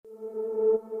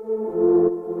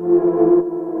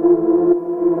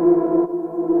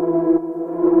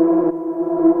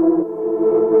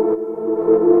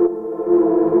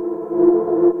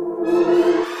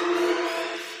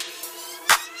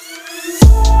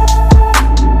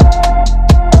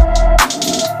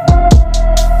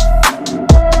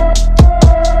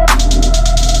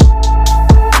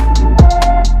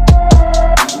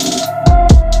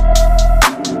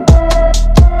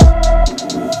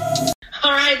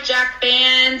White Jack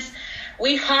fans.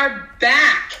 We are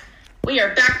back. We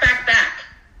are back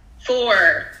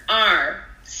for our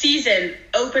season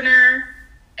opener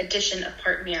edition of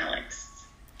Pardon Me, Alex.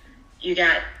 You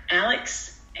got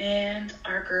Alex and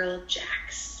our girl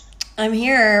Jax. I'm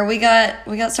here. We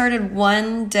got started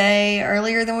one day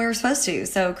earlier than we were supposed to,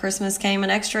 so Christmas came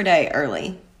an extra day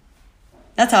early.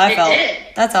 That's how I felt. Did.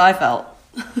 That's how I felt.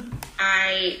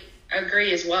 I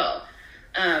agree as well.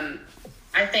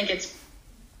 I think it's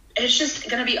just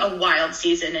going to be a wild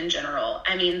season in general.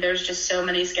 I mean, there's just so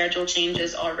many schedule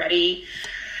changes already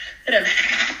that have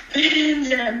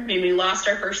happened. I mean, we lost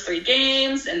our first 3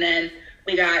 games, and then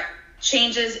we got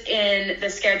changes in the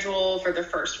schedule for the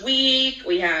first week.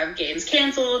 We have games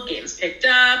canceled, games picked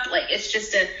up. Like, it's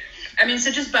just so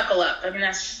just buckle up. I mean,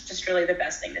 that's just really the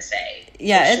best thing to say.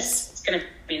 Yeah, it's going to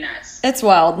be nuts. It's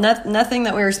wild. Nothing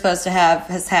that we were supposed to have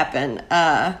has happened.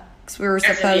 'Cause we were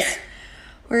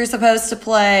supposed to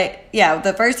play. Yeah,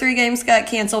 the first 3 games got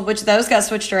canceled, which those got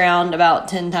switched around about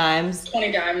 10 times.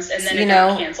 20 times, and then it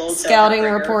got canceled. Scouting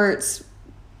reports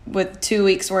with 2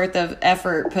 weeks worth of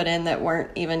effort put in that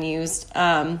weren't even used.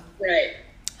 Right.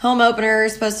 Home opener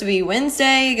is supposed to be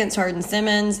Wednesday against Hardin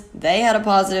Simmons. They had a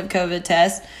positive COVID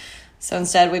test, so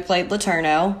instead we played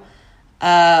Letourneau.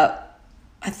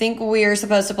 I think we are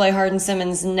supposed to play Hardin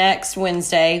Simmons next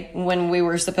Wednesday when we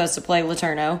were supposed to play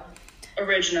Letourneau.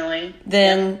 Originally.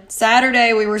 Then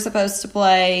Saturday we were supposed to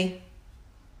play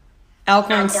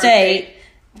Alcorn State.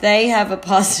 They have a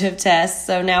positive test,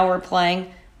 so now we're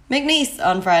playing McNeese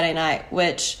on Friday night,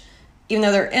 which, even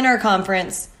though they're in our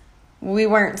conference, we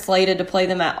weren't slated to play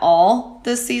them at all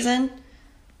this season.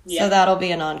 Yeah. So that'll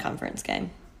be a non-conference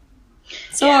game.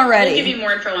 So already. We'll give you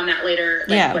more info on that later,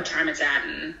 what time it's at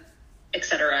and et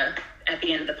cetera at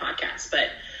the end of the podcast. But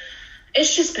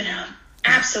it's just been an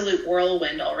absolute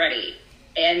whirlwind already.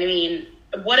 And I mean,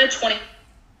 what a 20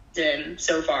 season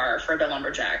so far for the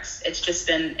Lumberjacks. It's just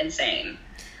been insane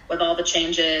with all the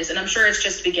changes. And I'm sure it's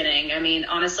just beginning. I mean,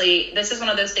 honestly, this is one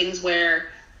of those things where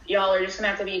y'all are just going to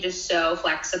have to be just so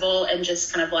flexible and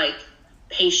just kind of like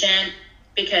patient,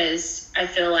 because I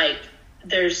feel like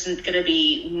there's going to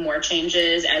be more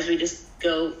changes as we just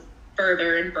go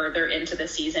further and further into the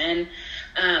season.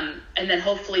 And then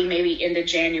hopefully maybe into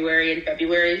January and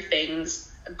February, things,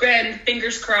 again,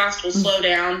 fingers crossed, will slow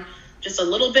down just a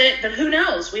little bit, but who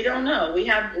knows? We don't know. We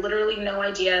have literally no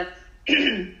idea.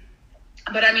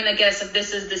 But I mean, I guess if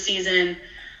this is the season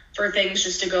for things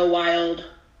just to go wild,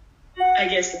 I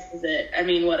guess this is it. I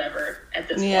mean, whatever at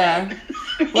this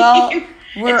point. Well,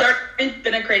 it's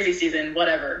been a crazy season,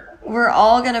 whatever. We're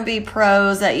all going to be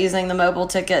pros at using the mobile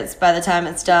tickets by the time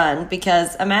it's done,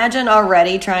 because imagine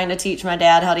already trying to teach my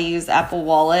dad how to use Apple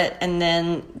Wallet, and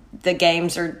then the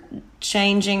games are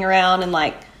changing around, and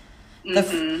like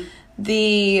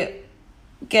the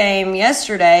game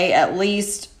yesterday, at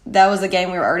least that was a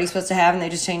game we were already supposed to have, and they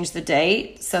just changed the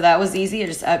date. So that was easy. I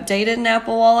just updated an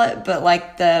Apple Wallet, but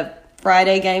like the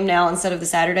Friday game now instead of the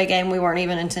Saturday game, we weren't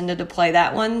even intended to play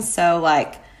that one. So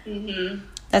like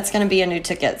that's going to be a new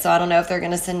ticket. So I don't know if they're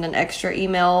going to send an extra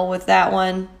email with that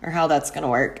one or how that's going to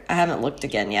work. I haven't looked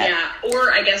again yet. Yeah,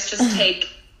 or I guess just take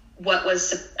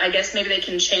I guess maybe they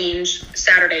can change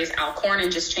Saturday's Alcorn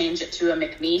and just change it to a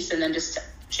McNeese, and then just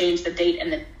change the date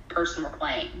and the person we're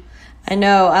playing. I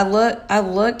know. I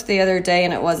looked the other day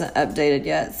and it wasn't updated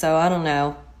yet, so I don't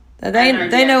know.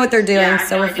 They know what they're doing,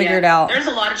 so we'll figure it out. There's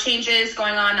a lot of changes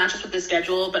going on, not just with the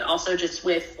schedule, but also just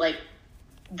with like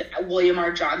William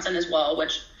R. Johnson as well,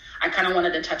 which I kind of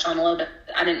wanted to touch on a little bit.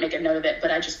 I didn't make a note of it, but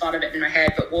I just thought of it in my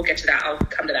head. But we'll get to that. I'll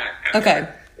come to that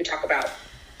after we talk about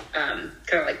kind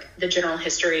of like the general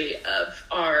history of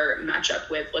our matchup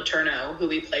with Letourneau, who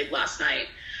we played last night.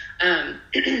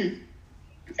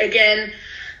 Again,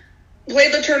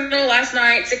 played Letourneau last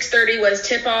night. 6:30 was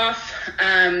tip off.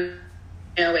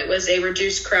 It was a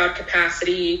reduced crowd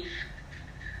capacity.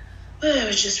 It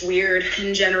was just weird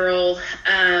in general.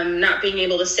 Not being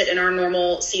able to sit in our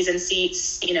normal season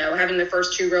seats, having the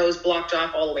first 2 rows blocked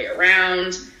off all the way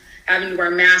around, having to wear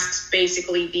masks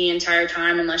basically the entire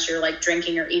time unless you're like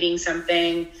drinking or eating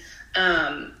something.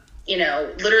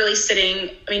 Literally sitting.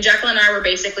 I mean, Jacqueline and I were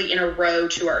basically in a row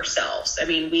to ourselves. I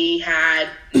mean, we had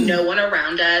no one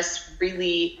around us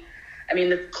really. I mean,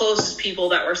 the closest people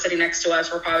that were sitting next to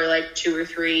us were probably like 2 or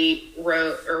 3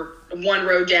 one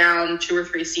row down, 2 or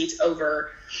 3 seats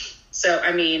over. So,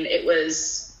 I mean, it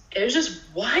was just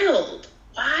wild.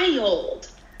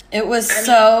 It was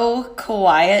so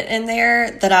quiet in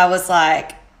there that I was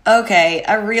like, okay,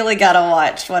 I really got to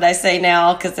watch what I say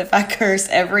now, because if I curse,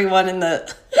 everyone in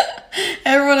the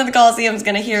Coliseum is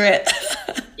going to hear it.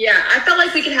 Yeah, I felt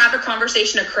like we could have a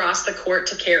conversation across the court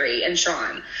to Carrie and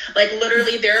Sean. Like,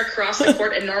 literally, they're across the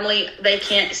court, and normally they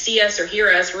can't see us or hear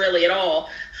us really at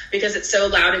all because it's so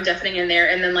loud and deafening in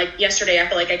there. And then, like, yesterday, I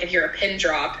felt like I could hear a pin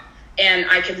drop, and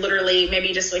I could literally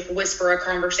maybe just, like, whisper a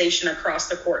conversation across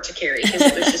the court to Carrie because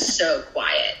it was just so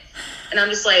quiet. And I'm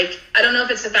just like, I don't know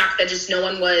if it's the fact that just no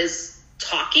one was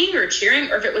talking or cheering,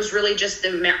 or if it was really just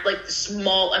the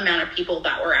small amount of people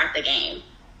that were at the game.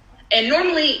 And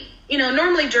normally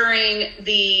during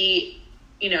the,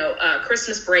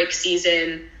 Christmas break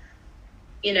season,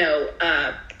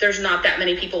 there's not that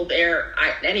many people there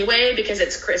anyway, because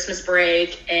it's Christmas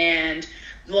break and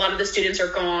a lot of the students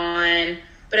are gone.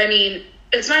 But I mean,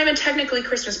 it's not even technically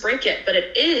Christmas break yet, but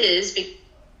it is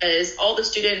because all the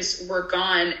students were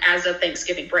gone as of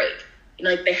Thanksgiving break.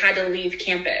 Like, they had to leave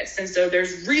campus. And so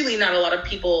there's really not a lot of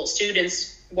people,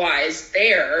 students wise,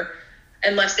 there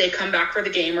unless they come back for the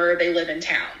game or they live in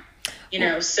town.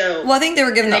 So I think they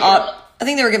were given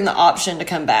the option to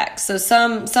come back. So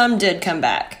some did come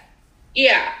back.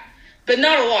 Yeah, but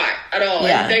not a lot at all.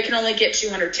 Yeah. Like, they can only get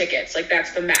 200 tickets. Like,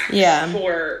 that's the max.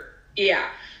 Yeah.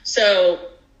 So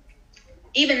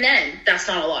even then, that's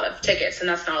not a lot of tickets, and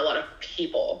that's not a lot of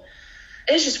people.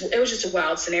 It was just a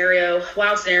wild scenario.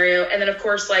 And then, of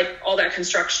course, like, all that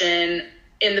construction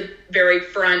in the very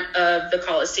front of the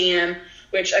Coliseum,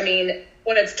 which, I mean,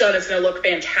 when it's done, it's going to look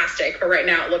fantastic. But right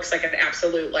now it looks like an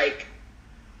absolute, like,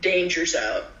 danger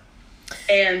zone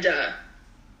and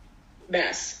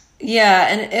mess. Yeah,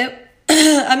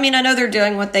 and I know they're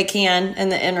doing what they can in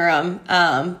the interim,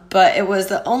 but it was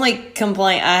the only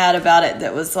complaint I had about it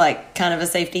that was, like, kind of a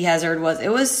safety hazard was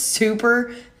it was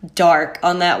super dark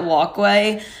on that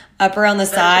walkway up around the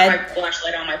side. My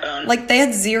flashlight on my phone. Like, they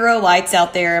had 0 lights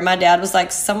out there, and my dad was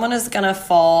like, someone is going to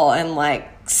fall and, like,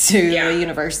 sue the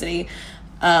university.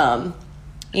 I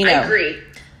agree.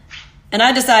 And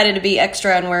I decided to be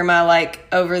extra and wear my, like,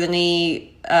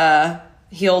 over-the-knee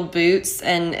heeled boots,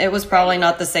 and it was probably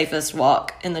not the safest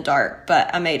walk in the dark,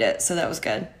 but I made it, so that was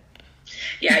good.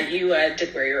 Yeah, you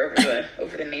did wear your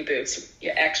over-the-knee boots.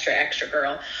 You extra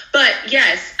girl. But,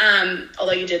 yes,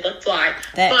 although you did look fly.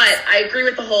 Thanks. But I agree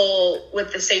with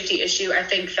with the safety issue. I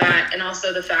think that, and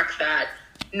also the fact that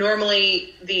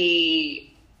normally the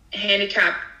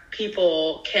handicap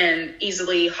people can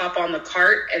easily hop on the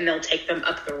cart and they'll take them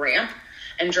up the ramp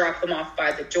and drop them off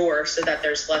by the door so that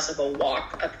there's less of a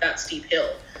walk up that steep hill.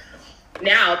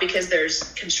 Now, because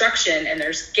there's construction and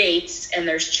there's gates and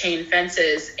there's chain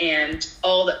fences and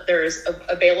all that there's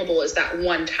available is that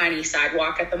one tiny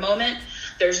sidewalk at the moment,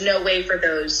 there's no way for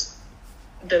those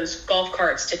golf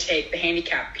carts to take the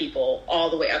handicapped people all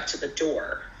the way up to the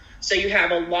door. So you have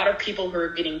a lot of people who are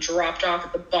getting dropped off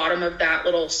at the bottom of that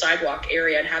little sidewalk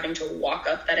area and having to walk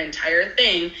up that entire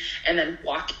thing and then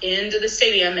walk into the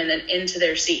stadium and then into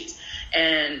their seats.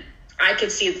 And I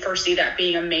could foresee that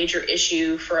being a major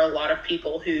issue for a lot of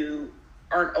people who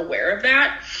aren't aware of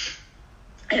that.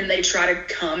 And they try to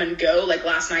come and go. Like,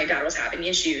 last night, Dad was having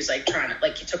issues, like,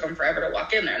 it took him forever to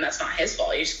walk in there. And that's not his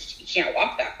fault. You can't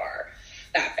walk that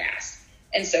fast.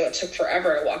 And so it took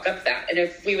forever to walk up that. And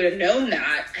if we would have known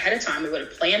that ahead of time, we would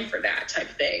have planned for that type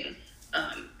of thing.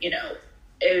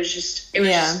 It was just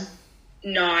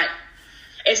not,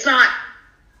 it's not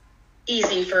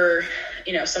easy for,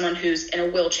 someone who's in a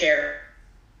wheelchair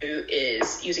who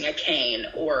is using a cane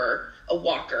or a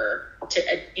walker to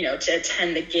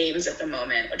attend the games at the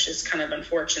moment, which is kind of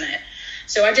unfortunate.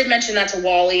 So I did mention that to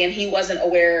Wally, and he wasn't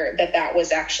aware that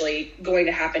was actually going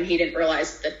to happen. He didn't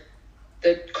realize that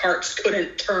the carts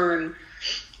couldn't turn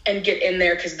and get in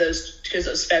there because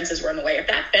those fences were in the way. If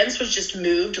that fence was just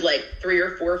moved like 3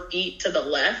 or 4 feet to the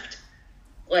left,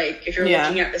 like if you're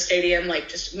looking at the stadium, like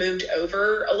just moved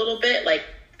over a little bit, like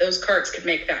those carts could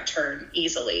make that turn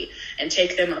easily and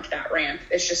take them up that ramp.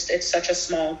 It's such a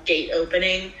small gate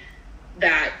opening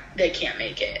that they can't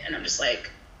make it. And I'm just like,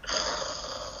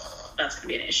 that's going to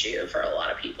be an issue for a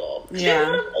lot of people. Yeah. A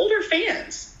lot of older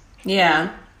fans.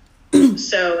 Yeah.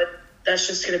 So that's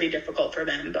just going to be difficult for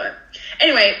them. But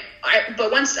anyway,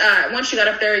 once you got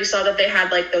up there, you saw that they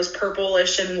had like those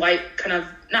purplish and white kind of,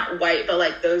 not white, but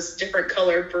like those different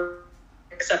colored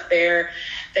bricks up there.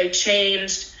 They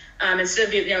changed,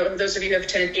 instead of, those of you who have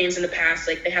attended games in the past,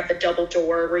 like they have the double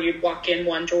door where you'd walk in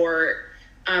one door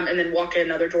and then walk in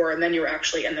another door, and then you were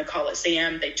actually in the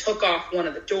Coliseum. They took off one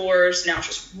of the doors. Now it's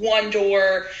just one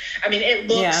door. I mean, it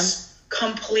looks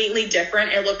completely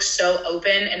different. It looks so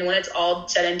open, and when it's all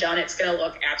said and done, it's going to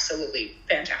look absolutely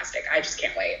fantastic. I just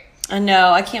can't wait. I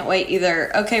know. I can't wait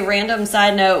either. Okay, random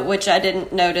side note, which I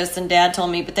didn't notice and Dad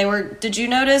told me, but did you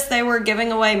notice they were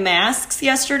giving away masks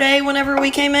yesterday whenever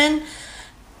we came in?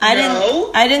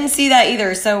 I didn't see that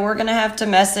either. So we're gonna have to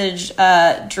message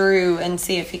Drew and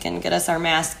see if he can get us our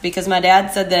mask, because my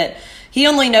dad said that he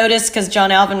only noticed because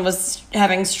John Alvin was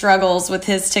having struggles with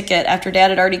his ticket after Dad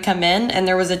had already come in, and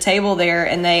there was a table there,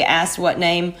 and they asked what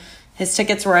name his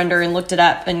tickets were under and looked it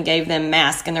up and gave them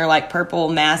masks, and they're like purple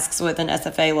masks with an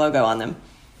SFA logo on them.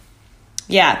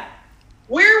 Yeah.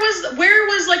 Where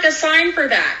was like a sign for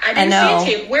that? I didn't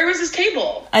see a table. Where was this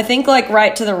table? I think like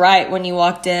right to the right when you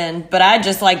walked in, but I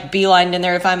just like beelined in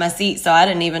there to find my seat, so I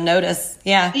didn't even notice.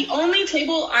 Yeah. The only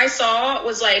table I saw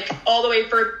was like all the way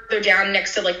further down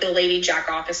next to like the Lady Jack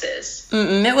offices.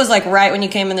 It was like right when you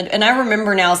came in, and I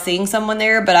remember now seeing someone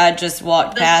there, but I just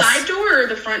walked past. The side door or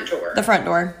the front door? The front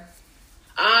door.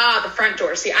 Ah, the front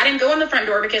door. See, I didn't go in the front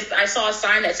door because I saw a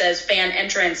sign that says fan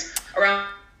entrance around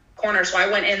corner, so I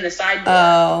went in the side door.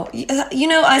 Oh, you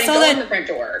know, I saw that. The front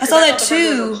door, I saw that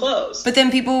too. But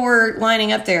then people were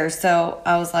lining up there, so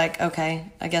I was like,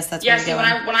 okay, I guess that's. Yeah. See, when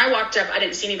I walked up, I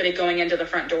didn't see anybody going into the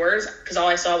front doors because all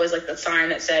I saw was like the sign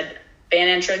that said fan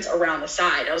entrance around the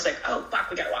side. I was like, oh fuck,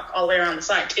 we gotta walk all the way around the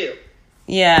side too.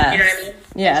 Yeah. You know what I mean?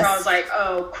 Yeah. So I was like,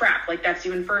 oh crap, like that's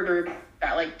even further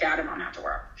that like Dad and Mom have to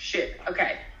wear. Shit.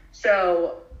 Okay.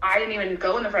 So I didn't even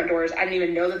go in the front doors. I didn't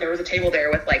even know that there was a table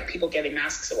there with like people giving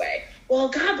masks away. Well,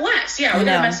 God bless. Yeah, we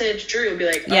gotta message Drew and be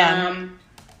like,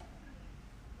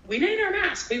 we need our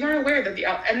mask. We weren't aware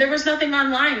that and there was nothing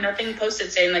online, nothing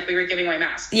posted saying like we were giving away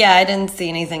masks. Yeah, I didn't see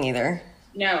anything either.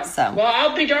 No. So well,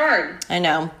 I'll be darned. I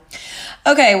know.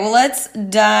 Okay, well, let's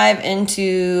dive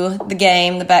into the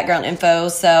game, the background info.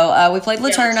 So we played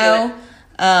Letourneau.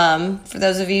 For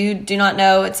those of you who do not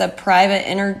know, it's a private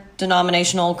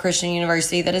interdenominational Christian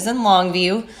university that is in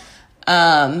Longview.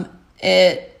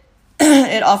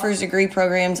 It offers degree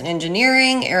programs in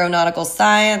engineering, aeronautical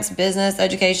science, business,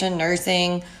 education,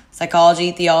 nursing,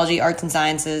 psychology, theology, arts and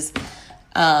sciences.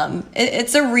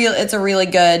 It's a really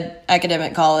good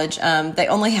academic college. They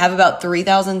only have about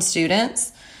 3,000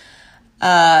 students.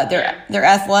 Their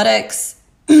athletics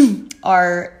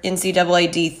are NCAA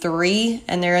D3,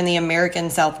 and they're in the American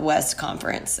Southwest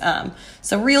Conference.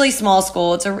 So really small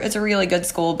school. It's a really good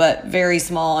school, but very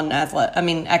small in athletics.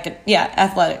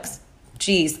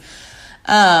 Jeez.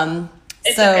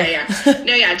 It's okay, yeah.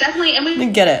 No, yeah, definitely. And we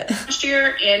get it last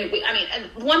year, and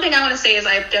one thing I want to say is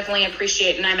I definitely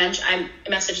appreciate, and I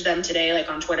messaged them today, like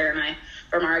on Twitter, and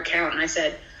from our account, and I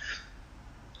said,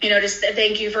 just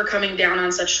thank you for coming down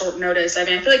on such short notice. I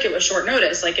feel like it was short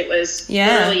notice. Like it was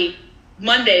literally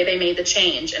Monday they made the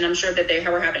change, and I'm sure that they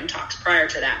were having talks prior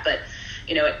to that, but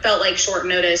it felt like short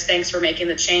notice. Thanks for making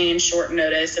the change, short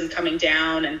notice, and coming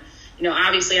down. And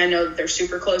obviously I know that they're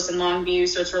super close in Longview,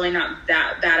 so it's really not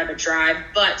that bad of a drive,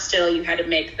 but still you had to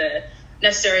make the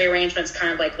necessary arrangements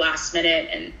kind of like last minute,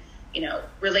 and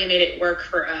really made it work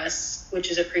for us, which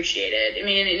is appreciated.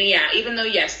 Even though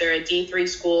yes, they're a D3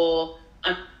 school,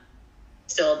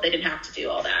 still they didn't have to do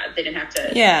all that. They didn't have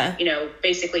to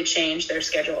basically change their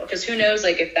schedule, because who knows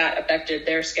like if that affected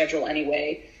their schedule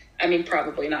anyway.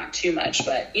 Probably not too much,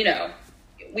 but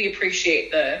we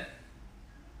appreciate the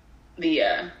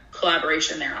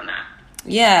collaboration there on that.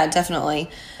 Yeah, definitely.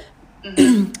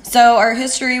 Mm-hmm. So our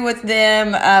history with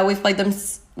them, we've played them,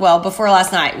 before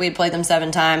last night we had played them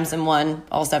 7 times and won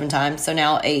all 7 times, so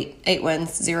now 8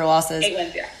 wins, 0 losses. 8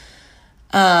 wins, yeah.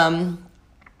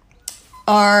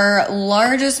 Our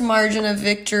largest margin of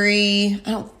victory,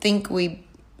 we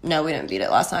didn't beat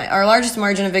it last night. Our largest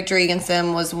margin of victory against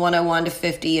them was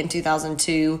 101-50 in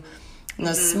 2002. And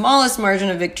the smallest margin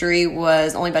of victory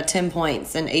was only by 10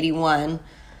 points in 81.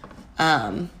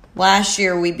 Last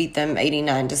year we beat them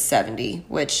 89-70,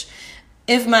 which,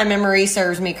 if my memory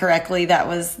serves me correctly, that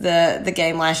was the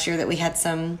game last year that we had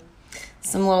some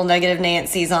little negative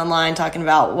Nancy's online talking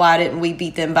about why didn't we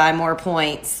beat them by more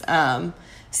points.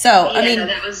 This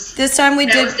time we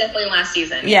did. That was definitely last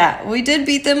season. Yeah, we did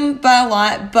beat them by a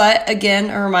lot, but again,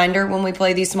 a reminder, when we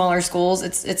play these smaller schools,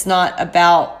 it's not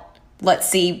about let's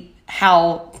see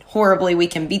how horribly we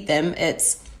can beat them.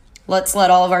 It's let's let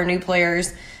all of our new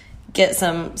players get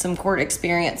some court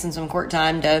experience and some court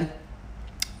time to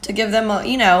give them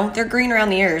they're green around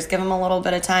the ears, give them a little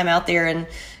bit of time out there and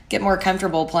get more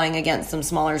comfortable playing against some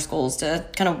smaller schools to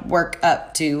kind of work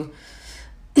up to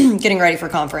getting ready for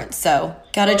conference. So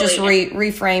gotta just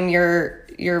reframe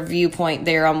your viewpoint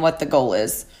there on what the goal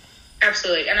is.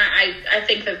 Absolutely. And I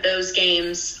think that those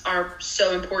games are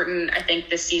so important. I think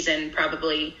this season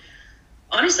probably,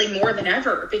 honestly, more than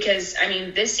ever, because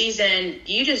this season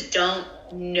you just don't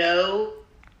know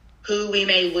who we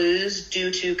may lose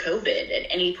due to COVID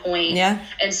at any point. Yeah.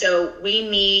 And so we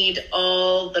need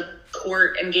all the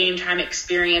court and game time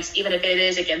experience, even if it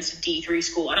is against a D3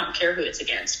 school. I don't care who it's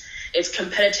against. it's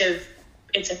competitive.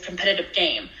 It's a competitive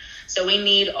game. So we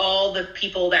need all the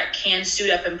people that can suit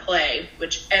up and play,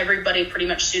 which everybody pretty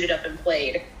much suited up and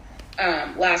played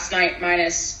last night,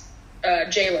 minus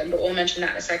Jalen, but we'll mention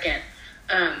that in a second.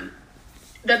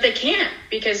 That they can,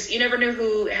 because you never knew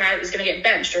who is going to get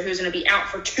benched or who's going to be out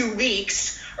for 2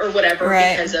 weeks or whatever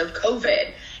because of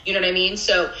COVID. You know what I mean?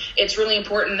 So it's really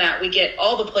important that we get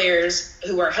all the players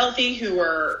who are healthy, who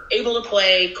are able to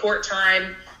play court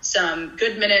time, some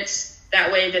good minutes,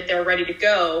 that way that they're ready to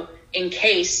go in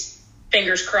case,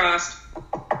 fingers crossed,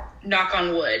 knock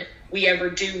on wood, we ever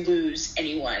do lose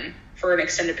anyone for an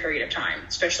extended period of time,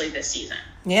 especially this season.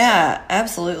 Yeah,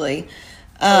 absolutely.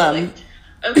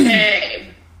 Okay.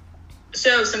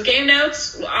 So some game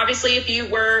notes. Obviously, if you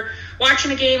were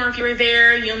watching a game or if you were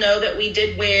there, you'll know that we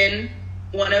did win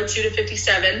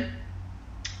 102-57.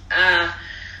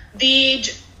 The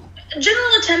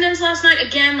general attendance last night,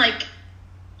 again, like,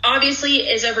 obviously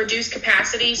is a reduced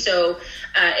capacity, so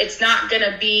it's not going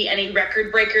to be any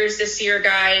record breakers this year,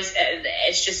 guys.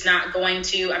 It's just not going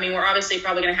to. I mean, we're obviously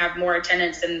probably going to have more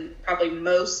attendance than probably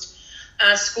most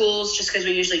schools just because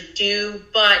we usually do,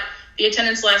 but the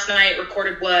attendance last night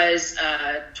recorded was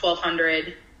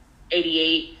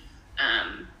 1,288.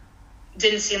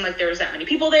 Didn't seem like there was that many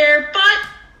people there, but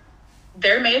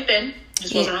there may have been.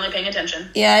 Just wasn't really paying attention.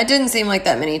 Yeah, it didn't seem like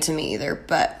that many to me either,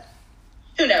 but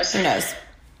who knows? Who knows?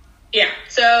 Yeah,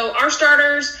 so our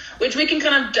starters, which we can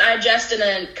kind of digest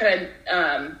and kind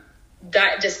of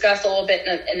discuss a little bit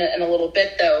in a little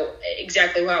bit, though,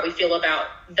 exactly how we feel about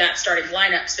that starting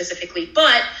lineup specifically.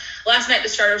 But last night the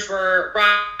starters were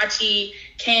Rati,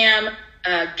 Cam,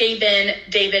 Gaben,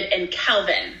 David, and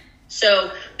Calvin.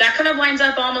 So that kind of lines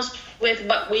up almost with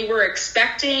what we were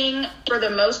expecting for the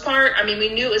most part. I mean, we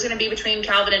knew it was going to be between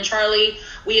Calvin and Charlie.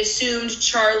 We assumed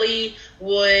Charlie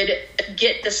would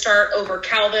get the start over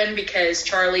Calvin because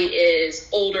Charlie is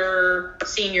older,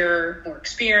 senior, more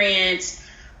experienced,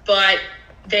 but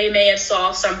they may have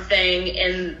saw something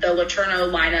in the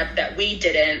Letourneau lineup that we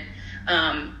didn't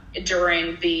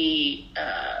during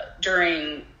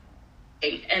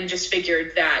and just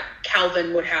figured that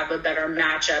Calvin would have a better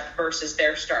matchup versus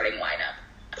their starting lineup,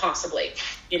 possibly,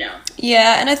 you know.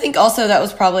 Yeah, and I think also that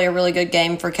was probably a really good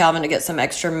game for Calvin to get some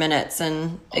extra minutes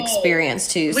and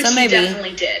experience too. Which so maybe he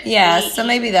definitely did. Yeah, so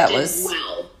maybe that was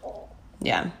well.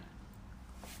 Yeah.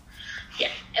 Yeah,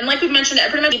 and like we mentioned,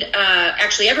 pretty much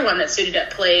actually everyone that suited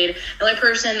up played. The only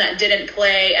person that didn't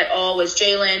play at all was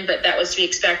Jalen, but that was to be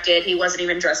expected. He wasn't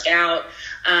even dressed out.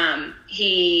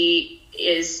 He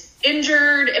is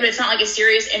injured, but it's not like a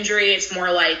serious injury. It's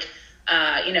more like,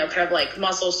 kind of like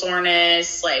muscle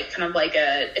soreness, like kind of like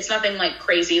it's nothing like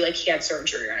crazy, like he had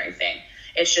surgery or anything.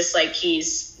 It's just like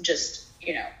he's just,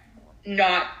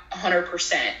 not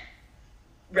 100%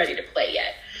 ready to play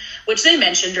yet, which they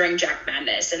mentioned during Jack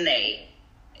Madness, and so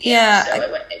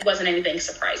it wasn't anything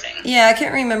surprising. Yeah, I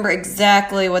can't remember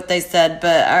exactly what they said,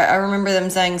 but I remember them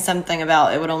saying something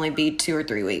about it would only be 2 or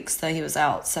 3 weeks that he was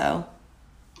out, so.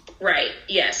 Right,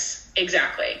 yes,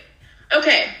 exactly.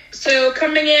 Okay, so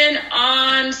coming in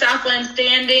on Southland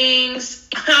standings,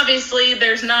 obviously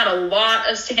there's not a lot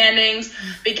of standings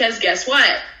because guess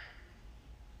what?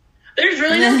 There's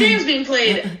really no games being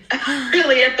played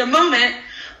really at the moment,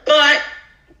 but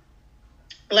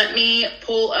let me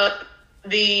pull up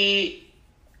I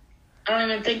don't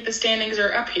even think the standings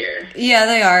are up here. Yeah,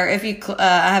 they are. If you,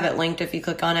 I have it linked if you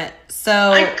click on it. So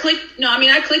I clicked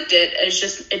it.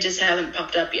 It just hasn't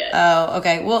popped up yet. Oh,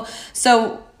 okay. Well,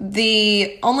 so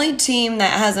the only team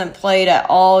that hasn't played at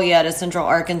all yet is Central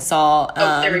Arkansas.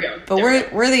 There we go. But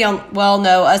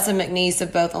us and McNeese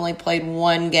have both only played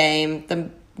one game.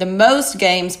 The most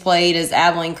games played is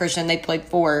Abilene Christian. They played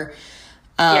 4.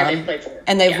 They've played 4.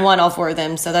 And they've won all 4 of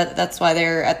them, so that's why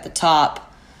they're at the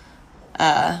top.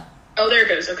 Oh, there it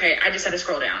goes. Okay, I just had to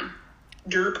scroll down.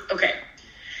 Derp. Okay.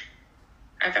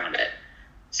 I found it.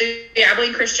 So,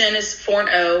 Abilene Christian is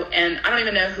 4-0, and I don't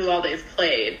even know who all they've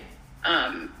played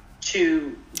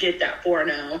to get that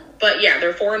 4-0. But, yeah,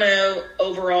 they're 4-0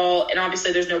 overall, and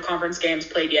obviously there's no conference games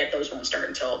played yet. Those won't start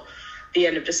until the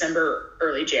end of December,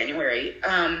 early January.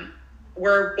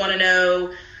 We're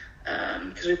 1-0.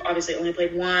 Because we've obviously only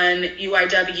played 1.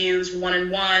 UIW's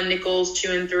 1-1, Nichols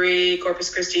 2-3,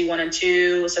 Corpus Christi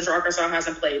 1-2. Central Arkansas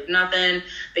hasn't played nothing,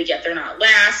 but yet they're not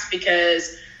last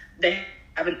because they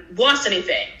haven't lost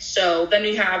anything. So then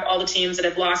we have all the teams that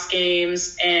have lost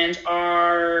games and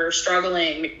are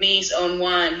struggling. McNeese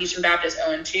 0-1, Houston Baptist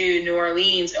 0-2, New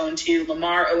Orleans 0-2,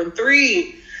 Lamar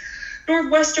 0-3.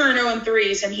 Northwestern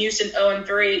 0-3, Sam Houston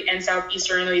 0-3, and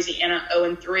Southeastern Louisiana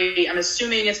 0-3. I'm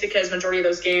assuming it's because majority of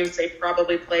those games they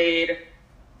probably played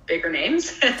bigger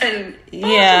names and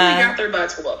got their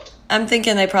butts whooped. I'm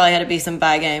thinking they probably had to be some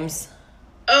bye games.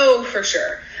 Oh, for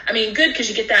sure. I mean, good because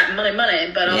you get that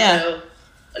money, but also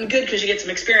and good because you get some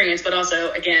experience, but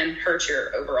also, again, hurts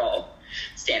your overall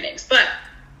standings. But,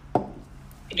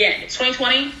 again, it's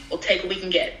 2020. We'll take what we can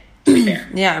get, to be fair.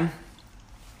 Yeah.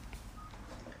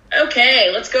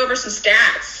 Okay, let's go over some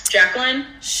stats. Jacqueline?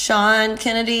 Sean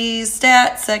Kennedy's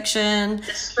stats section.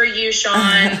 This is for you,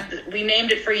 Sean. We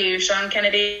named it for you. Sean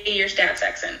Kennedy, your stat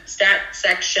section.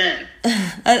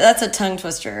 That's a tongue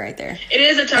twister right there. It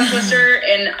is a tongue twister,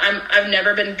 and I've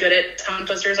never been good at tongue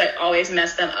twisters. I always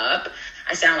mess them up.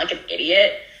 I sound like an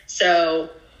idiot.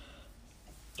 So,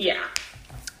 yeah.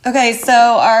 Okay, so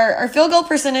our field goal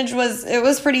percentage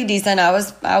was pretty decent. I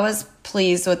was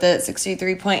pleased with it,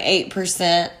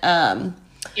 63.8%.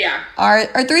 Yeah. Our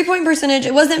 3-point percentage,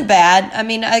 it wasn't bad. I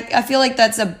mean, I feel like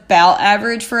that's about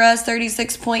average for us,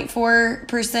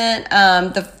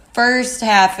 36.4%. The first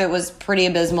half, it was pretty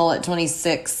abysmal at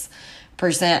 26%.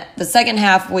 The second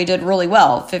half, we did really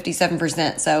well,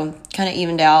 57%, so kind of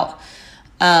evened out.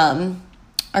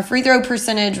 Our free throw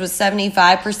percentage was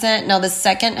 75%. Now, the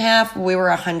second half, we were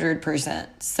 100%.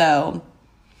 So,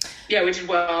 yeah, we did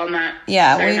well on that.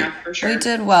 Yeah, half, for sure. We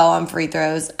did well on free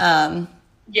throws.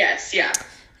 Yes, yeah.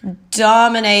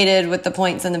 Dominated with the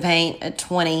points in the paint at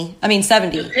 70.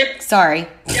 Sorry.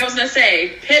 Yeah, I was going to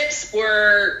say, pips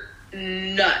were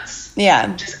nuts.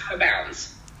 Yeah. Just out of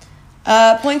bounds.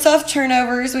 Points off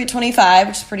turnovers, we had 25,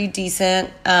 which is pretty decent.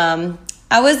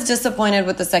 I was disappointed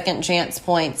with the second chance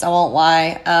points, I won't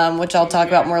lie, which I'll talk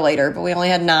about more later, but we only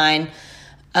had 9.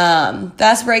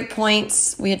 Fast break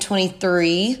points, we had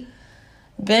 23.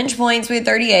 Bench points, we had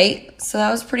 38, so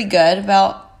that was pretty good,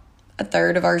 about a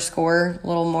third of our score, a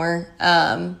little more.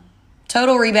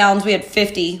 Total rebounds, we had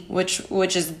 50, which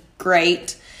is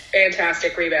great.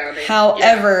 Fantastic rebounding.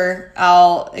 However,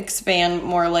 I'll expand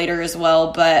more later as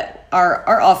well, but our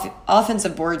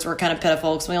offensive boards were kind of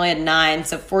pitiful because we only had 9,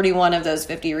 so 41 of those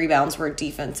 50 rebounds were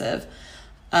defensive.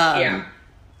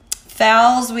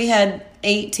 Fouls, we had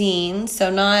 18,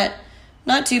 so not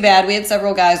too bad. We had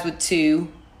several guys with 2.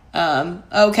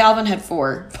 Calvin had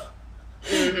 4.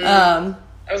 Mm-hmm. I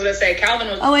was going to say, Calvin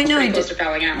was pretty close to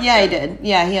fouling out. Yeah, he did.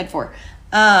 Yeah, he had 4.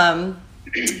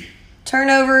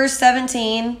 Turnovers,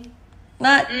 17.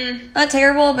 Not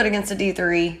terrible, but against a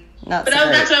D3, not so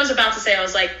great. That's what I was about to say. I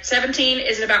was like, 17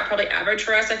 isn't about probably average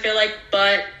for us, I feel like,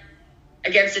 but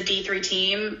against a D3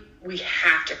 team, we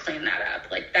have to clean that up.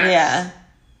 Like, that's...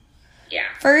 Yeah.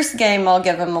 First game, I'll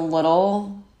give them a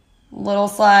little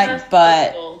slack,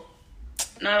 but...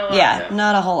 Not a lot. Yeah,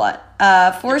 not a whole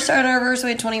lot. Forced turnovers,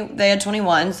 they had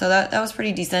 21, so that was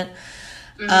pretty decent.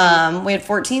 Mm-hmm. We had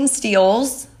 14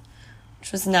 steals,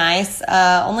 which was nice.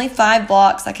 Only 5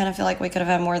 blocks. I kind of feel like we could have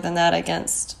had more than that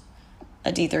against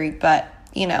a D3, but,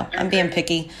 I'm being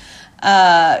picky.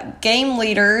 Game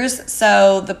leaders.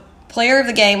 So the player of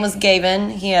the game was Gavin.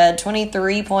 He had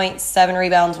 23 points, 7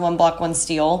 rebounds, 1 block, 1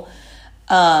 steal.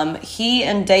 He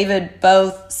and David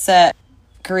both set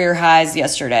career highs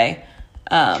yesterday.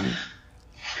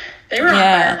 They were on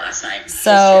fire last night.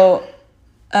 So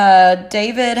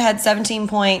David had 17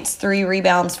 points, 3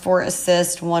 rebounds, 4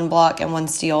 assists, 1 block, and 1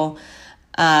 steal.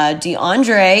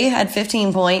 DeAndre had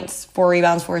 15 points, 4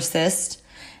 rebounds, 4 assists.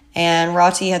 And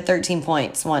Rati had 13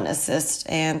 points, 1 assist,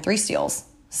 and 3 steals.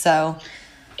 So,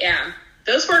 yeah,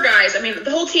 those 4 guys, I mean,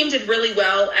 the whole team did really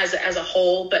well as a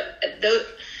whole, but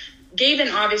Gavin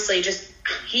obviously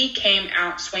he came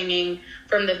out swinging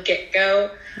from the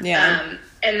get-go. Yeah.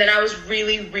 And then I was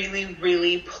really, really,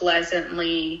 really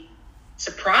pleasantly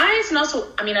surprised. And also,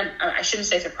 I mean, I shouldn't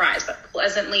say surprised, but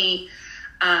pleasantly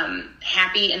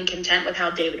happy and content with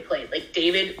how David played. Like,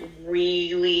 David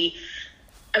really...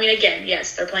 I mean, again,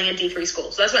 yes, they're playing a D3 school.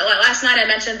 So that's why last night I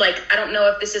mentioned, like, I don't know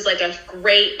if this is, like, a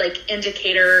great, like,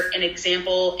 indicator and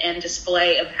example and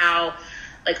display of how,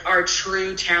 like, our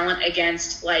true talent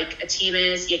against, like, a team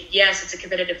is. Yes, it's a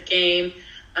competitive game.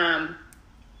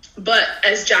 But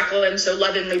as Jacqueline so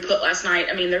lovingly put last night,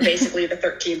 I mean, they're basically the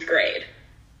 13th grade.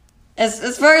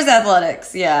 As far as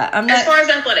athletics, yeah. As far as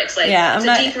athletics, like, yeah, it's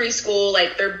a D3 school,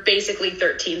 like, they're basically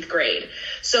 13th grade.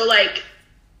 So, like,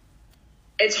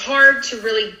 it's hard to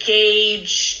really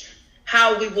gauge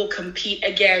how we will compete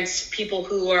against people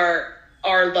who are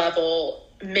our level,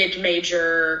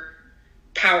 mid-major,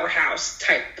 powerhouse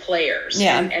type players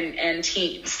and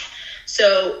teams.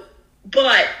 So,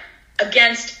 but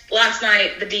against last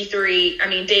night, the D3, I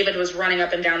mean, David was running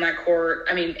up and down that court.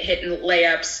 I mean, hitting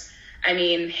layups. I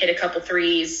mean, hit a couple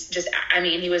threes.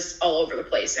 He was all over the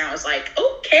place. And I was like,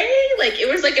 okay. Like, it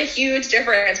was like a huge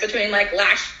difference between, like,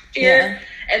 last year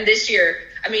and this year.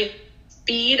 I mean,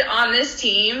 speed on this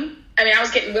team. I mean, I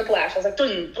was getting whiplash. I was like,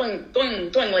 doing, doing, doing,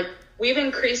 doing. Like, we've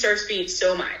increased our speed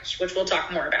so much, which we'll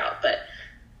talk more about, but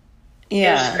it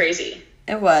was just crazy.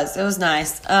 It was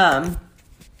nice.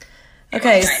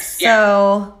 Okay,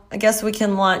 so I guess we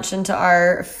can launch into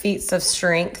our feats of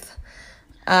strength.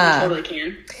 We totally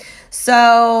can.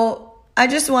 So I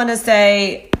just want to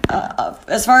say,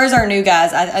 as far as our new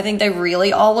guys, I think they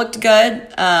really all looked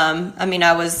good. I mean,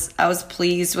 I was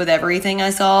pleased with everything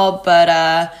I saw, but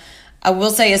I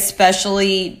will say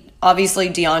especially, obviously,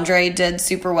 DeAndre did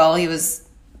super well. He was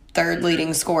third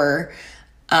leading scorer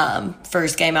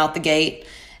first game out the gate.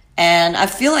 And I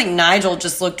feel like Nigel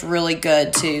just looked really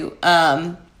good, too.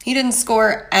 He didn't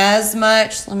score as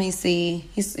much. Let me see.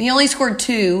 He only scored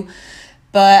 2.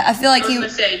 But I feel like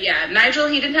Nigel,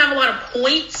 he didn't have a lot of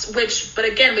points, but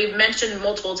again, we've mentioned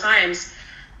multiple times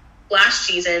last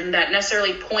season that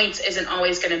necessarily points isn't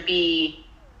always going to be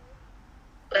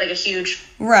like a huge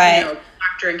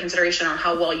factor in consideration on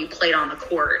how well you played on the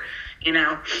court, you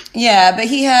know? Yeah, but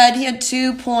he had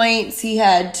 2 points, he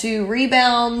had 2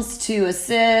 rebounds, 2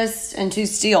 assists, and 2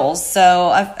 steals.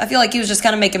 So I feel like he was just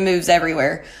kind of making moves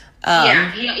everywhere.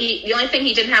 He the only thing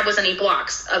he didn't have was any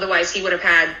blocks. Otherwise, he would have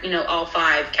had, all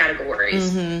 5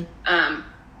 categories.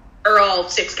 Or all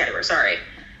 6 categories, sorry.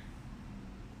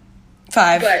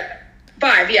 5. But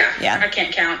 5, yeah. I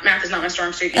can't count. Math is not my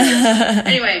strong suit either.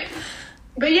 Anyway,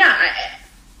 but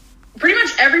pretty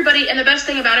much everybody, and the best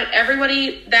thing about it,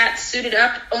 everybody that suited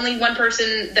up, only one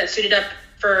person that suited up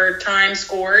for time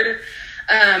scored.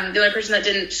 The only person that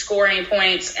didn't score any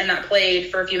points and that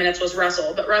played for a few minutes was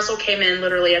Russell. But Russell came in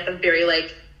literally at the very,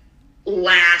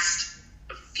 last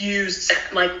few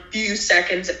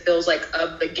seconds, it feels like,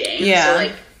 of the game.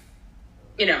 Yeah.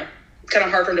 So, kind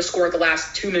of hard for him to score the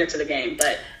last 2 minutes of the game.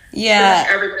 But pretty much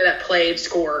everybody that played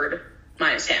scored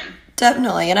minus him.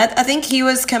 Definitely. And I think he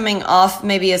was coming off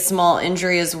maybe a small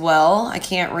injury as well. I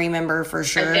can't remember for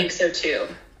sure. I think so, too.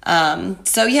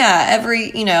 So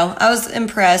I was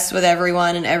impressed with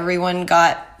everyone, and everyone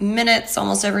got minutes.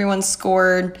 Almost everyone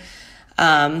scored. So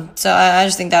I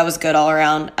just think that was good all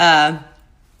around.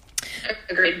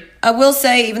 Agreed. I will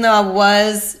say, even though I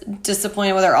was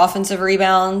disappointed with our offensive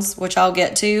rebounds, which I'll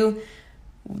get to,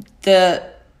 the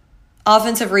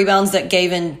offensive rebounds that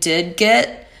Gavin did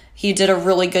get, he did a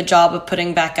really good job of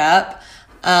putting back up.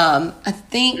 I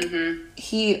think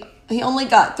he only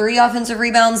got 3 offensive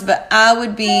rebounds, but I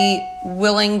would be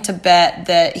willing to bet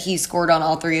that he scored on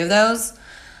all 3 of those.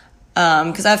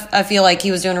 Because I feel like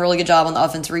he was doing a really good job on the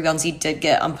offensive rebounds he did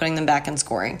get on putting them back and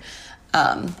scoring.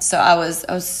 So I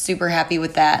was super happy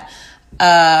with that.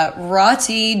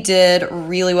 Rati did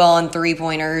really well on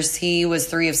 3-pointers. He was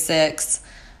 3 of 6,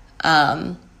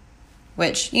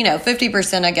 which,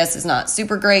 50% I guess is not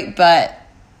super great, but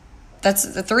that's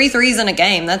 3 threes in a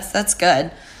game. That's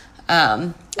good.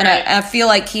 And I feel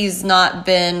like he's not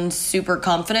been super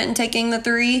confident in taking the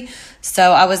 3,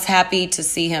 so I was happy to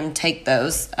see him take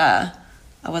those. I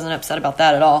wasn't upset about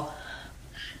that at all.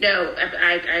 No,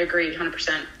 I agree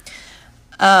 100%.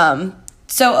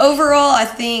 So overall, I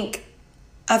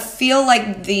feel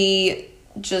like the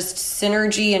just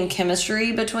synergy and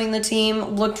chemistry between the team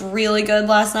looked really good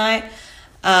last night.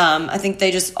 I think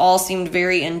they just all seemed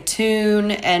very in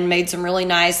tune and made some really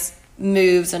nice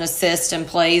moves and assists and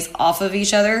plays off of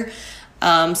each other. So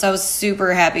I was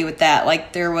super happy with that.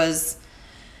 There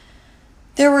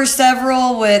were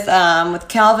several with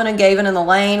Calvin and Gavin in the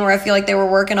lane where I feel like they were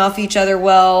working off each other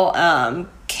well.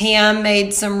 Cam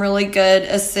made some really good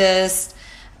assists.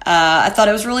 I thought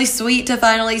it was really sweet to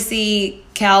finally see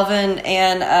Calvin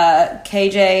and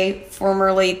KJ,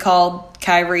 formerly called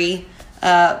Kyrie,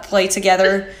 play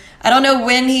together. I don't know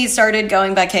when he started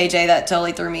going by KJ. That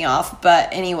totally threw me off.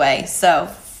 But anyway, so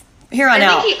here on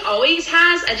out. I think he always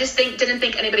has. I just didn't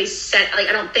think anybody said,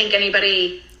 I don't think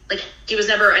anybody, he was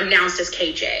never announced as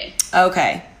KJ.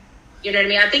 Okay. You know what I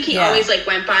mean? I think he always,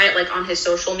 went by it, on his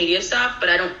social media stuff, but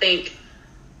I don't think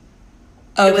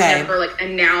it was never,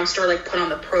 announced or, put on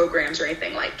the programs or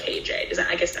anything like KJ.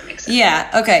 I guess that makes sense. Yeah,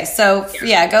 okay. So,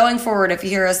 going forward, if you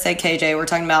hear us say KJ, we're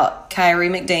talking about Kyrie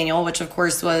McDaniel, which, of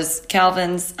course, was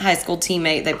Calvin's high school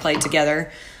teammate. They played together.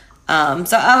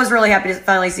 So I was really happy to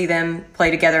finally see them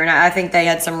play together, and I think they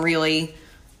had some really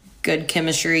good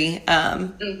chemistry.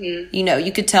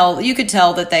 You could tell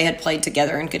that they had played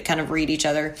together and could kind of read each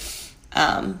other.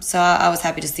 So I was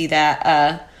happy to see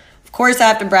that. Of course, I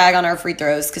have to brag on our free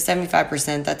throws because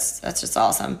 75%, that's just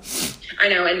awesome. I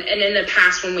know, and in the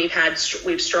past when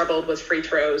we've struggled with free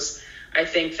throws, I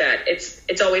think that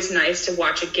it's always nice to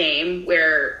watch a game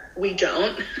where we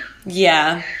don't.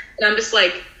 Yeah. And I'm just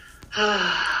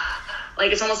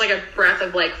Like, it's almost like a breath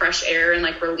of, like, fresh air and,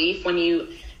 like, relief when you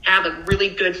have a really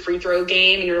good free throw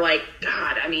game and you're like,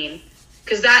 God, I mean,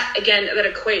 because that, again, that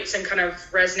equates and kind of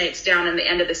resonates down in the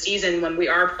end of the season when we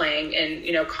are playing in,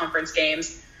 you know, conference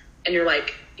games, and you're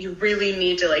like, you really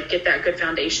need to, like, get that good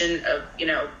foundation of, you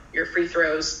know, your free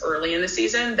throws early in the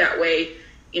season. That way,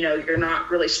 you know, you're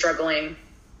not really struggling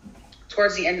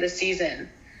towards the end of the season.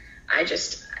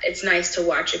 It's nice to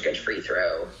watch a good free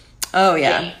throw. Oh,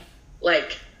 yeah. Game.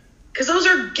 Like, because those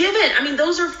are given. I mean,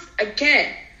 those are,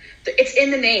 again, it's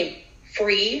in the name.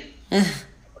 Free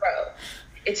throw.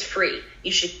 It's free.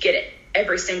 You should get it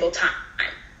every single time.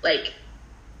 Like,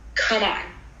 come on.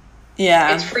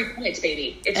 Yeah. It's free points,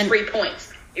 baby. It's free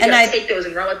points. You gotta take those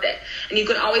and run with it. And you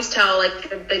can always tell,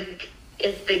 like,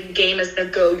 if the game is going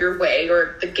to go your way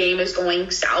or if the game is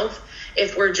going south,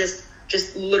 if we're just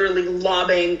literally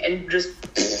lobbing and just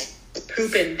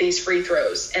pooping these free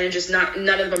throws and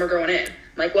none of them are going in.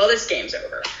 I'm like, well, this game's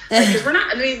over. Because we're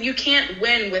not, I mean, you can't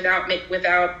win without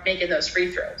making those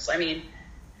free throws. I mean,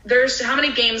 there's how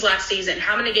many games last season,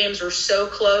 how many games were so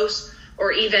close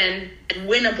or even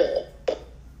winnable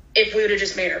if we would have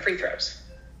just made our free throws?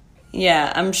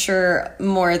 Yeah, I'm sure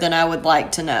more than I would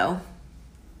like to know.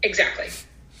 Exactly.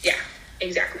 Yeah,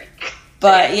 exactly.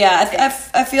 But, yeah,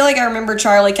 I feel like I remember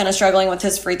Charlie kind of struggling with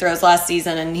his free throws last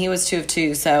season, and he was 2 of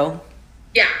 2, so.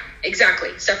 Yeah,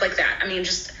 exactly. Stuff like that. I mean,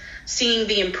 just seeing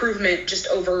the improvement just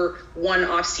over one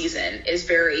off season is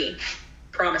very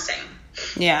promising.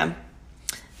 Yeah.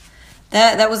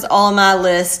 That was all on my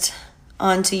list.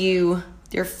 On to you,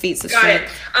 your feats of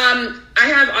strength. Got it. I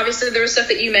have, obviously, there was stuff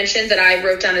that you mentioned that I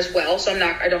wrote down as well, so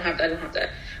I don't have to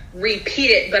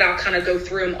repeat it, but I'll kind of go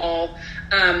through them all.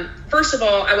 First of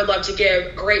all, I would love to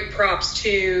give great props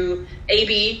to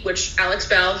AB, which Alex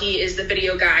Bell, he is the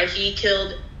video guy. He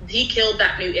killed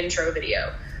that new intro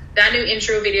video. That new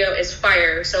intro video is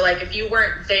fire. So, like, if you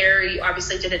weren't there, you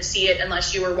obviously didn't see it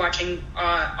unless you were watching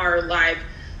our live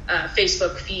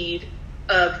Facebook feed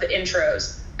of the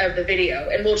intros of the video.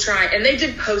 And we'll try, and they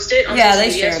did post it on social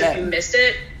media, so if you missed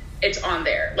it, it's on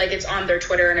there. Like, it's on their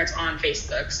Twitter and it's on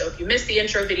Facebook. So if you missed the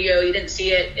intro video, you didn't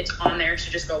see it, it's on there, so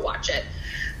just go watch it.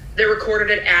 They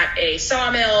recorded it at a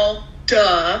sawmill.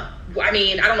 Duh. I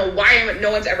mean, I don't know why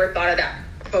no one's ever thought of that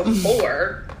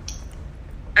before.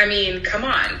 I mean, come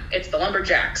on. It's the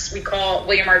Lumberjacks. We call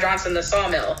William R. Johnson the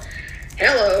sawmill.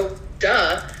 Hello.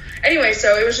 Duh. Anyway,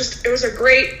 so it was a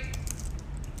great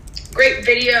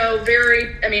video.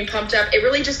 Very, pumped up. It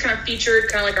really just kind of featured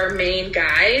kind of like our main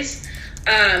guys.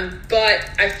 But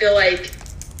I feel like,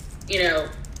 you know,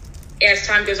 as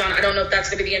time goes on, I don't know if that's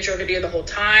going to be the intro video the whole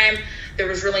time. There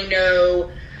was really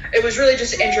it was really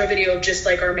just an intro video of just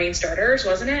like our main starters,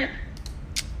 wasn't it?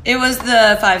 It was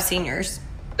the 5 seniors.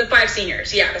 The 5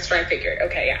 seniors. Yeah, that's what I figured.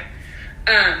 Okay.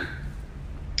 Yeah.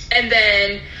 And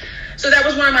then, so that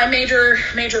was one of my major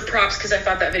props, because I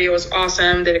thought that video was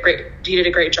awesome. You did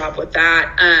a great job with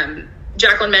that.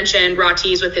 Jacqueline mentioned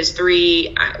Rotti's with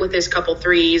his couple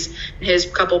threes, his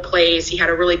couple plays. He had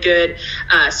a really good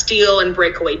steal and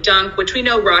breakaway dunk, which we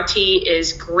know Rotti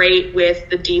is great with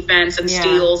the defense and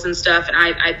steals and stuff. And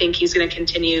I think he's going to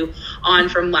continue on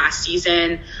from last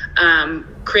season,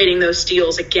 creating those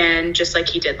steals again, just like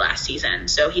he did last season.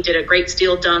 So he did a great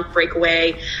steal, dunk,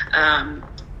 breakaway.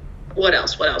 What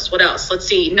else? Let's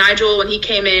see. Nigel, when he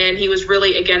came in, he was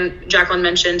really, again, Jacqueline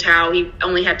mentioned how he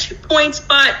only had 2 points,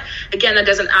 but again, that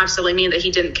doesn't absolutely mean that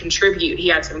he didn't contribute. He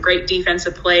had some great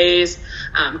defensive plays,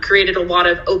 created a lot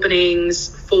of openings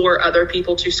for other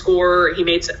people to score. He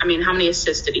made, how many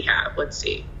assists did he have? Let's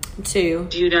see. 2.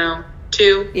 Do you know?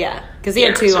 2? Yeah, because he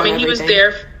had 2 on everything. He was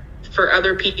there for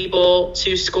other people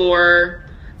to score.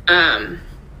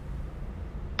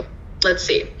 Let's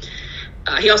see.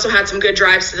 He also had some good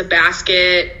drives to the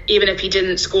basket. Even if he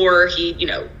didn't score, he,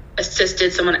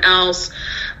 assisted someone else.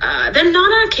 Then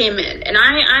Nana came in, and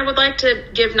I would like to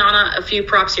give Nana a few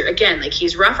props here. Again, like,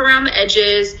 he's rough around the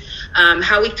edges.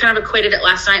 How we kind of equated it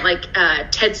last night, like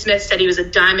Ted Smith said he was a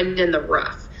diamond in the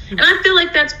rough. And I feel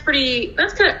like that's kind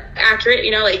of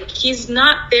accurate. Like, he's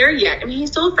not there yet. He's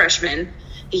still a freshman.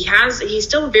 He's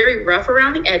still very rough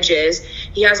around the edges.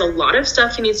 He has a lot of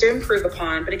stuff he needs to improve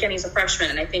upon. But again, he's a freshman,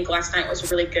 and I think last night was a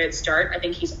really good start. I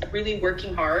think he's really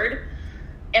working hard.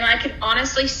 And I can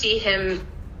honestly see him,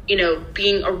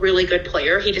 being a really good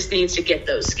player. He just needs to get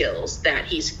those skills that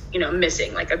he's,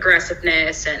 missing, like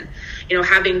aggressiveness and,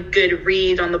 having good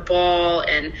read on the ball.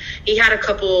 And he had a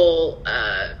couple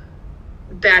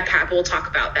bad pat. We'll talk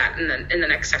about that in the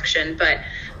next section. But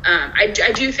I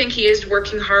do think he is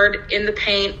working hard in the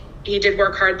paint. He did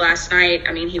work hard last night.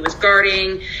 He was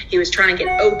guarding. He was trying to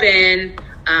get open.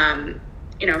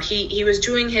 he was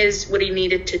doing what he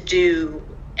needed to do.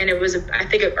 And it was, I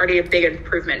think, already a big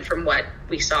improvement from what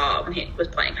we saw when he was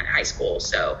playing in high school.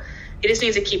 So he just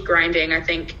needs to keep grinding. I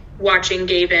think watching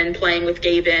Gavin, playing with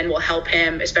Gavin will help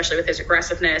him, especially with his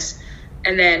aggressiveness.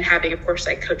 And then having, of course,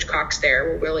 like Coach Cox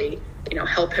there will really,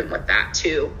 help him with that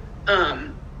too.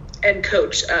 And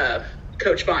Coach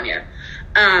Vanya.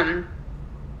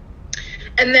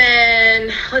 And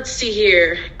then let's see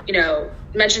here,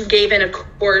 mentioned Gavin, of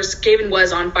course. Gavin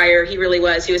was on fire. He really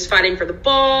was. He was fighting for the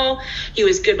ball. He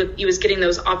was getting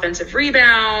those offensive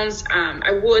rebounds.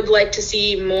 I would like to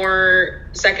see more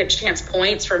second chance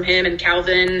points from him and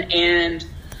Calvin and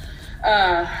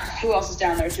who else is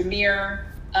down there? Jameer.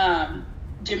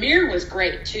 Jameer was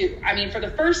great too. I mean, for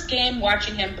the first game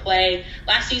watching him play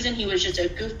last season, he was just a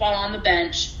goofball on the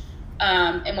bench.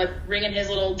 And with ringing his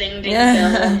little ding bell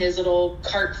and his little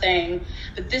cart thing.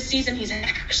 But this season he's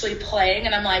actually playing,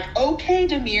 and I'm like, okay,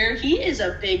 Demir, he is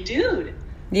a big dude.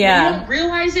 Yeah. You don't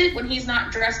realize it when he's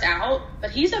not dressed out,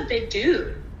 but he's a big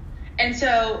dude. And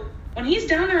so when he's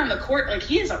down there on the court, like,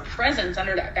 he is a presence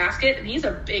under that basket, and he's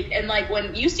a big, and like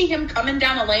when you see him coming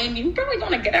down the lane, you probably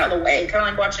want to get out of the way, kind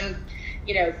of like watching,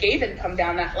 Gavin come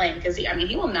down that lane, because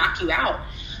he will knock you out.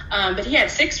 But he had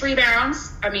 6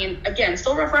 rebounds. I mean, again,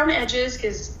 still rough around the edges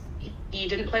because he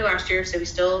didn't play last year, so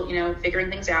he's still, figuring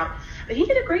things out. But he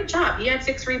did a great job. He had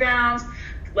 6 rebounds.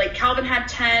 Like, Calvin had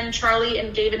 10, Charlie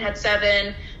and Gavin had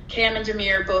 7, Cam and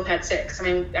Demir both had 6. I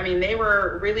mean, they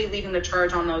were really leading the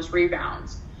charge on those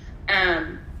rebounds.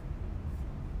 There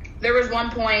was one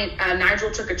point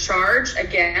Nigel took a charge.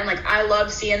 Again, like, I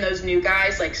love seeing those new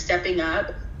guys, like, stepping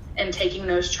up and taking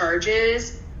those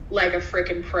charges like a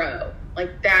freaking pro.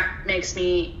 Like, that makes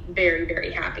me very,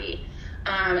 very happy.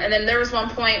 And then there was one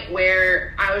point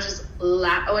where I was just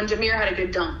and Jameer had a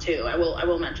good dunk too. I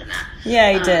will mention that.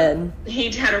 Yeah, he did.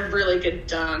 He had a really good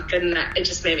dunk, and it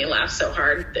just made me laugh so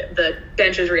hard. The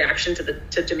bench's reaction to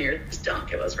Jameer's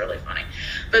dunk, it was really funny.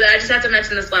 But I just have to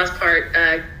mention this last part.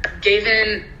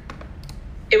 Gavin,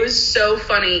 it was so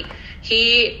funny.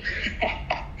 He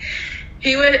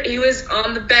was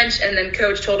on the bench, and then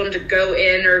coach told him to go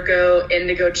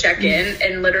to check in,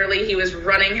 and literally he was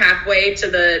running halfway to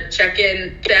the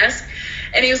check-in desk,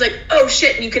 and he was like, oh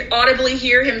shit, and you could audibly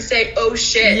hear him say, oh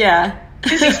shit. Yeah.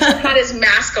 Because he still had his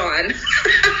mask on.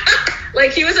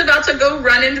 Like, he was about to go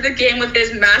run into the game with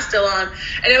his mask still on,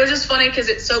 and it was just funny because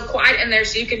it's so quiet in there,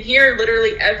 so you can hear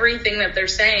literally everything that they're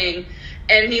saying,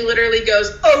 and he literally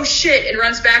goes, oh shit, and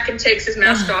runs back and takes his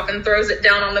mask off and throws it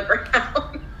down on the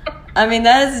ground. I mean,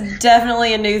 that is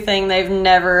definitely a new thing they've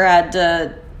never had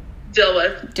to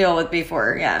deal with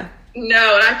before. Yeah.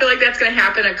 No, and I feel like that's going to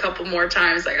happen a couple more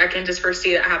times. Like, I can just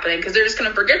foresee that happening because they're just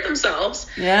going to forget themselves.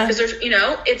 Yeah. Because there's,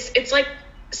 it's like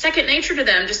second nature to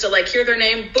them just to like hear their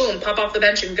name, boom, pop off the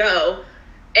bench and go.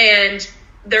 And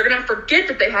they're going to forget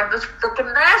that they have this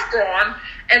freaking mask on,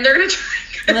 and they're going to try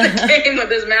to get the game with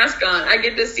this mask on. I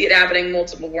get to see it happening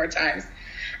multiple more times.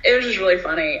 It was just really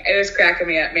funny. It was cracking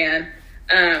me up, man.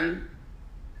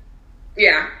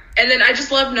 Yeah. And then I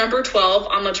just love number 12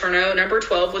 on Letourneau. Number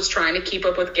 12 was trying to keep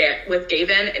up with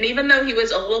Gavin. And even though he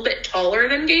was a little bit taller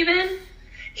than Gavin,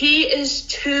 he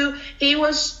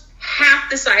was half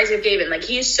the size of Gavin. Like,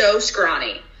 he's so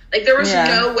scrawny. Like, there was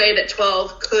no way that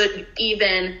 12 could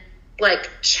even, like,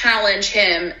 challenge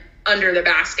him under the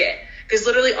basket. Because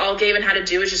literally all Gavin had to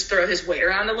do was just throw his weight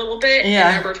around a little bit. Yeah.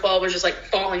 And number 12 was just, like,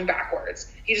 falling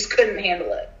backwards. He just couldn't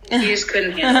handle it. He just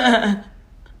couldn't handle it.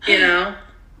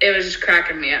 It was just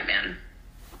cracking me up, man.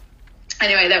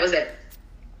 Anyway, that was it.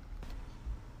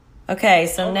 Okay,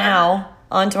 so now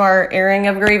on to our airing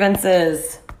of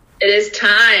grievances. It is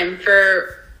time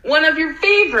for one of your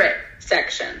favorite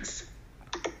sections.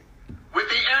 With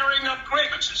the airing of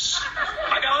grievances.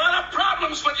 I got a lot of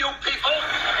problems with you people.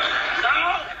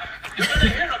 Now, you're going to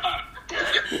hear about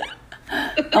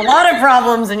it. A lot of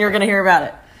problems, and you're going to hear about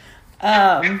it.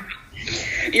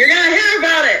 You're going to hear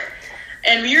about it.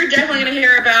 And you're definitely going to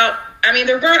hear about, I mean,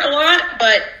 there weren't a lot,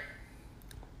 but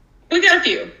we got a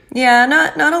few. Yeah,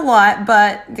 not a lot,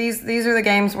 but these are the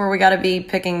games where we got to be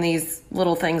picking these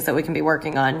little things that we can be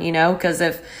working on, because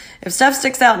if stuff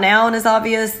sticks out now and is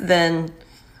obvious, then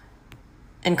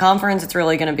in conference it's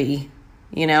really going to be,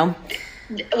 Well,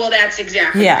 that's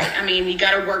exactly right. I mean, we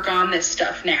got to work on this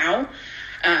stuff now,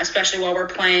 especially while we're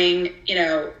playing,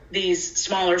 these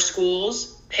smaller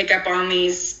schools, pick up on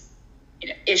these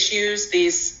issues,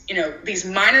 these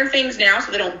minor things now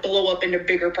so they don't blow up into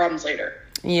bigger problems later.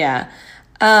 Yeah.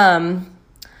 So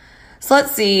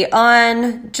let's see.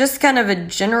 On just kind of a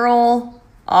general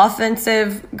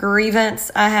offensive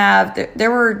grievance I have, there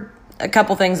were a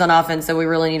couple things on offense that we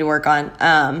really need to work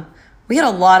on. we had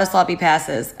a lot of sloppy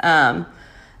passes.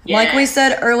 Like we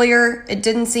said earlier, it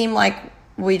didn't seem like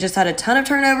we just had a ton of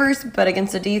turnovers, but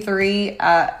against a D3,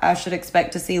 I should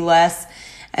expect to see less.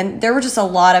 And there were just a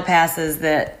lot of passes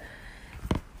that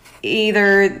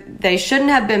either they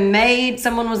shouldn't have been made,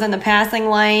 someone was in the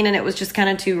passing lane and it was just kind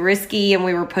of too risky and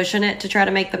we were pushing it to try to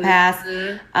make the pass,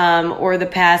 or the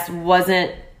pass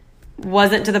wasn't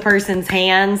to the person's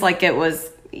hands, like it was,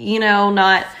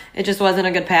 it just wasn't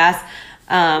a good pass.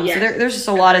 So there's just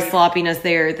a lot of sloppiness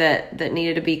there that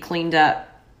needed to be cleaned up.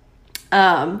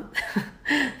 There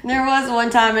was one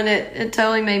time, and it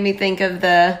totally made me think of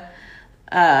the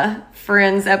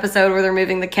Friends episode where they're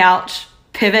moving the couch.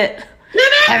 Pivot.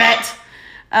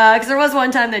 Because there was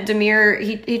one time that Demir,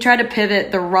 he tried to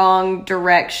pivot the wrong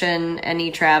direction, and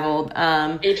he traveled.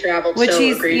 Which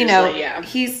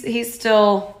he's, he's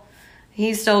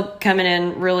still coming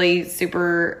in really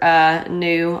super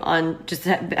new on just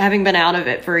having been out of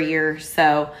it for a year.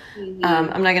 So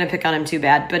I'm not going to pick on him too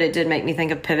bad, but it did make me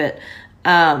think of pivot.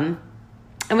 And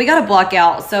we got to block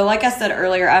out. So like I said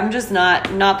earlier, I'm just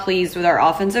not pleased with our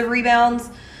offensive rebounds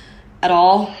at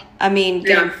all. I mean,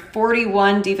 getting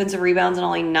 41 defensive rebounds and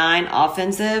only 9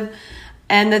 offensive.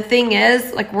 And the thing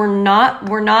is, like, we're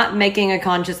not making a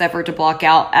conscious effort to block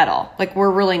out at all. Like,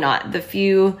 we're really not. The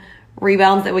few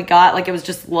rebounds that we got, like, it was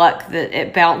just luck that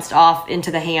it bounced off into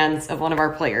the hands of one of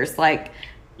our players. Like,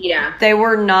 they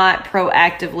were not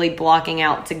proactively blocking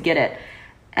out to get it.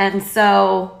 And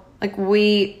so, like,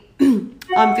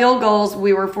 on field goals,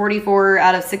 we were 44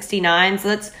 out of 69. So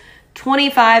that's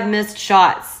 25 missed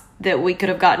shots that we could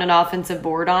have gotten an offensive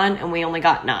board on, and we only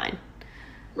got 9.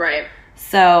 Right.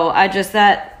 So I just,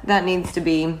 that needs to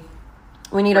be,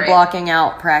 we need a blocking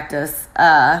out practice.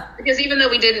 Because even though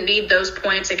we didn't need those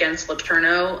points against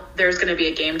Letourneau, there's going to be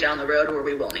a game down the road where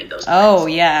we will need those points. Oh,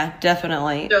 yeah,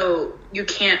 definitely. So you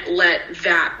can't let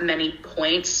that many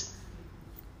points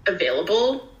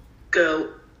available go,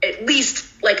 at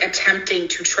least, like, attempting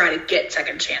to try to get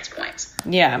second chance points.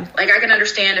 Yeah. Like, I can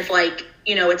understand if, like,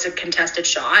 it's a contested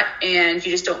shot and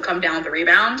you just don't come down with the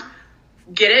rebound.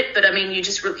 Get it? But, I mean,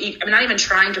 I'm not even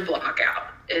trying to block out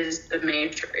is the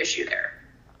major issue there.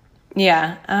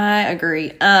 Yeah, I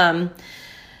agree.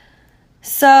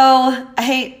 So I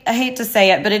hate to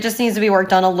say it, but it just needs to be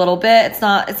worked on a little bit. It's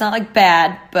not like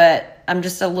bad, but I'm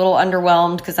just a little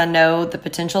underwhelmed because I know the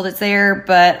potential that's there.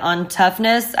 But on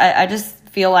toughness, I just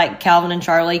feel like Calvin and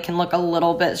Charlie can look a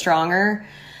little bit stronger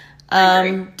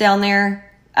down there.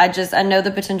 I know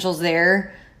the potential's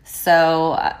there,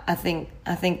 so I think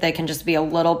they can just be a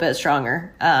little bit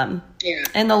stronger.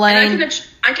 In the lane, and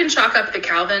I can chalk up the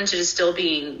Calvin to just still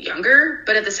being younger,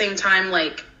 but at the same time,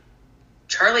 like,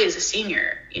 Charlie is a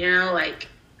senior, like,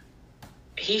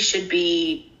 he should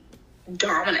be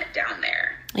dominant down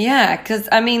there. Yeah, because,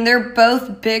 I mean, they're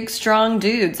both big, strong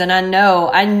dudes, and I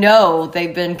know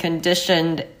they've been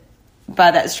conditioned by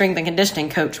that strength and conditioning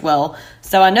coach well,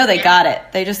 so I know they got it.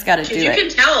 They just got to do it. You can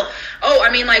tell. Oh,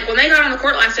 I mean, like, when they got on the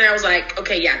court last night, I was like,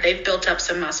 okay, yeah, they've built up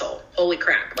some muscle. Holy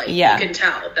crap. Like, you can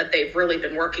tell that they've really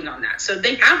been working on that. So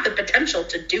they have the potential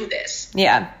to do this.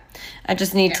 Yeah. I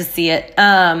just need to see it.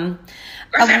 I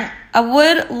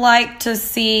would like to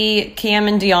see Cam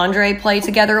and DeAndre play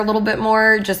together a little bit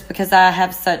more, just because I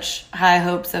have such high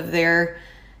hopes of their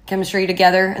chemistry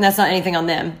together, and that's not anything on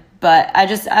them. But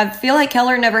I feel like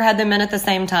Keller never had them in at the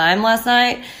same time last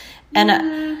night, and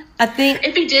I think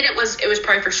if he did, it was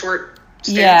probably for short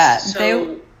stints. Yeah,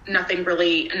 so nothing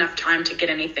really enough time to get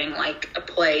anything like a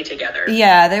play together.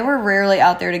 Yeah, they were rarely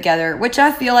out there together, which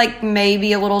I feel like may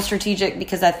be a little strategic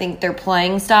because I think their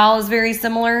playing style is very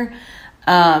similar.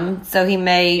 So he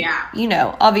may,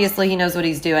 obviously he knows what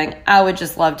he's doing. I would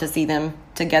just love to see them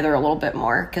together a little bit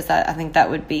more because I think it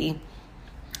would be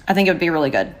really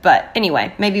good. But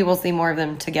anyway, maybe we'll see more of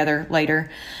them together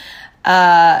later.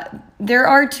 There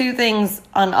are 2 things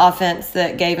on offense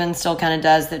that Gavin still kind of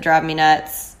does that drive me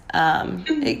nuts. Don't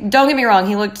get me wrong,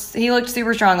 he looked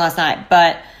super strong last night,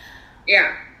 but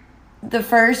yeah. The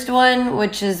first one,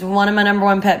 which is one of my number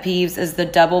 1 pet peeves, is the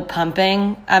double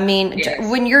pumping. I mean,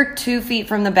 when you're 2 feet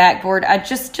from the backboard, I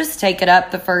just take it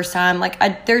up the first time.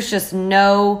 Like, there's just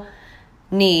no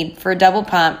need for a double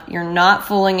pump. You're not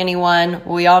fooling anyone.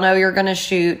 We all know you're going to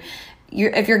shoot.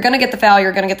 If you're going to get the foul,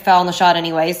 you're going to get the foul on the shot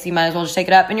anyway, so you might as well just take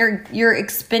it up. And you're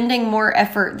expending more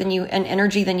effort and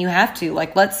energy than you have to.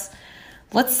 Like, let's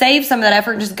save some of that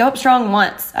effort and just go up strong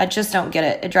once. I just don't get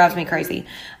it. It drives me crazy.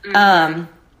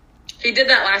 He did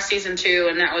that last season too,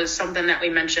 and that was something that we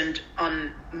mentioned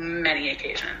on many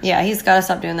occasions. Yeah, he's got to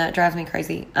stop doing that. It drives me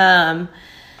crazy. And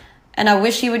I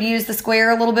wish he would use the square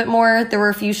a little bit more. There were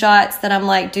a few shots that I'm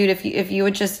like, dude, if you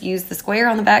would just use the square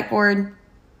on the backboard,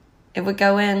 it would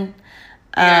go in.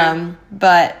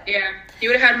 But yeah, you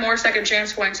would have had more second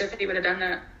chance points if he would have done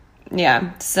that.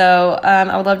 Yeah, so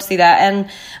I would love to see that. And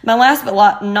my last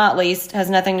but not least has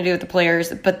nothing to do with the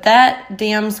players, but that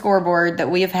damn scoreboard that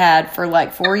we have had for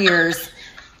like 4 years.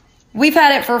 We've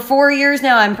had it for 4 years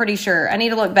now, I'm pretty sure. I need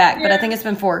to look back, but I think it's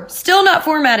been 4. Still not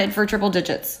formatted for triple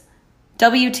digits.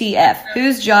 WTF.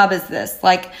 Whose job is this?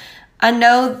 Like, I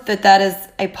know that is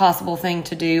a possible thing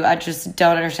to do. I just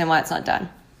don't understand why it's not done.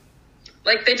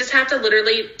 Like, they just have to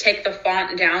literally take the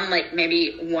font down, like,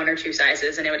 maybe 1 or 2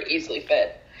 sizes, and it would easily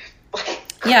fit.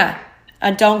 Yeah,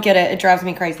 I don't get it. It drives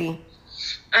me crazy.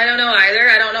 I don't know either.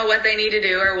 I don't know what they need to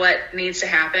do or what needs to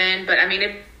happen. But, I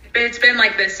mean, it's been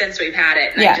like this since we've had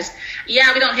it.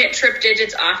 And we don't hit trip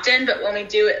digits often, but when we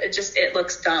do it, it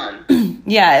looks dumb.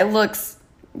 It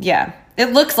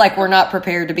looks like we're not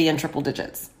prepared to be in triple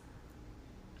digits.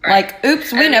 Right. Like,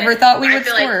 oops, we never thought we would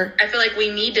score. I feel like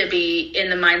we need to be in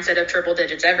the mindset of triple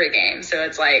digits every game. So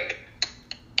it's like,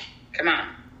 come on.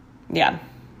 Yeah.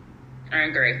 I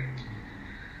agree.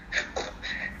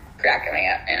 Cracking me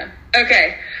up, man.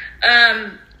 Okay.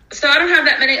 So I don't have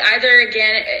that many either.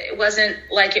 Again, it wasn't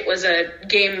like it was a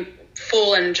game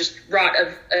full and just rot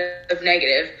of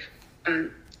negative.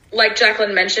 Like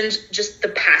Jacqueline mentioned, just the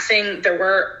passing, there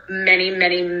were many,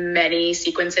 many, many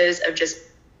sequences of just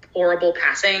horrible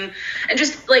passing and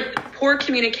just like poor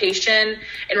communication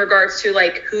in regards to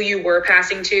like who you were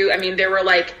passing to. I mean, there were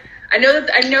like, I know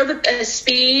that the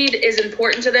speed is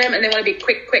important to them and they want to be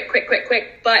quick,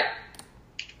 but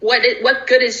what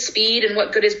good is speed and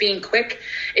what good is being quick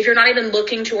if you're not even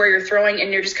looking to where you're throwing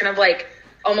and you're just kind of like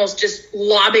almost just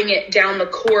lobbing it down the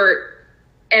court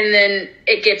and then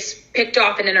it gets picked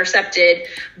off and intercepted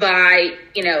by,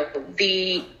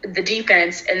 the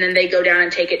defense, and then they go down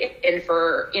and take it in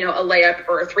for, a layup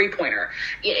or a 3-pointer.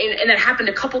 And that happened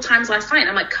a couple times last night. And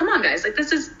I'm like, come on, guys. Like,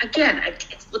 this is, again,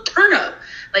 it's Letourneau.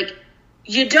 Like,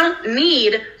 you don't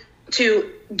need to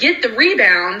get the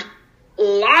rebound,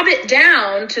 lob it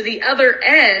down to the other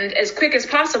end as quick as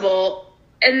possible,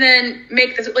 and then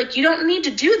make this, like, you don't need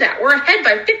to do that. We're ahead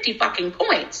by 50 fucking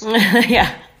points.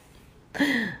 Yeah.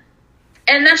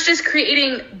 And that's just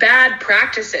creating bad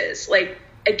practices. Like,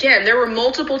 again, there were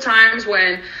multiple times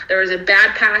when there was a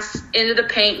bad pass into the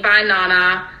paint by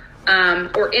Nana,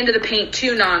 or into the paint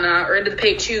to Nana, or into the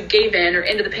paint to Gavin, or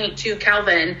into the paint to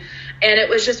Calvin. And it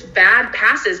was just bad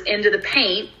passes into the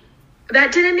paint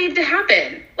that didn't need to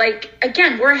happen. Like,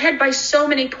 again, we're ahead by so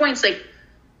many points. Like,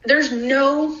 there's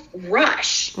no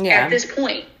rush at this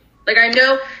point. Like, I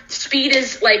know speed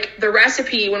is, like, the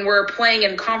recipe when we're playing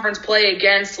in conference play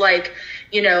against, like,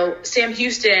 Sam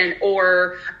Houston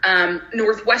or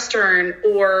Northwestern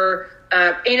or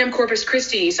A&M Corpus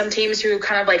Christi, some teams who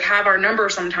kind of, like, have our number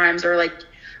sometimes, or, like,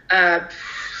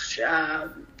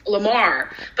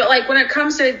 Lamar. But, like, when it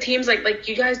comes to teams like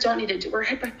you guys don't need to do – we're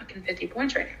ahead by fucking 50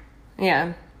 points right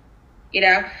now.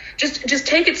 Yeah. Just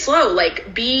take it slow.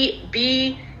 Like,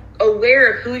 be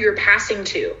aware of who you're passing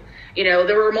to.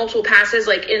 There were multiple passes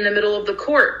like in the middle of the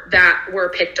court that were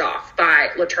picked off by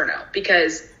Letourneau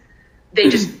because they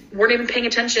just weren't even paying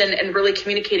attention and really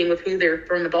communicating with who they're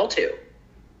throwing the ball to.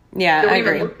 Yeah, I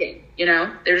agree. Even looking,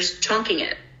 they're just chunking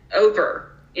it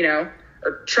over,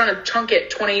 or trying to chunk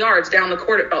it 20 yards down the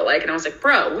court, it felt like. And I was like,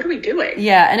 bro, what are we doing?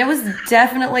 Yeah, and it was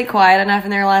definitely quiet enough in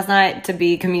there last night to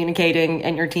be communicating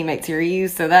and your teammates hear you.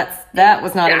 So that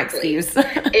was not an excuse.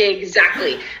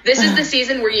 Exactly. This is the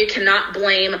season where you cannot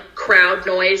blame crowd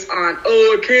noise on,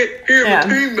 I can't hear my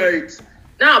teammates.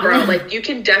 No, bro, like, you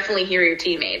can definitely hear your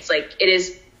teammates. Like, it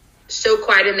is so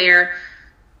quiet in there,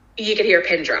 you could hear a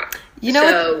pin drop.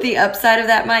 What the upside of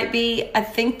that might be? I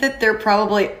think that they're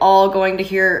probably all going to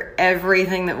hear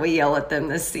everything that we yell at them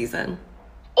this season.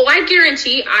 Oh, I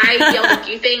guarantee I yelled a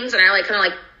few things, and I kind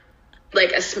of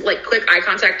quick eye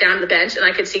contact down to the bench, and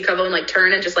I could see Covelin like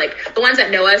turn and just like the ones that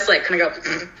know us like kind of go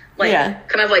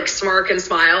kind of like smirk and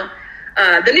smile.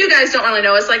 The new guys don't really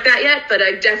know us like that yet, but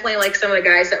I definitely like some of the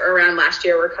guys that were around last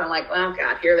year were kind of like, oh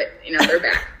god, they're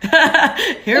back.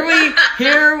 here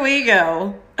we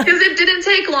go. Because it didn't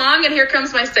take long, and here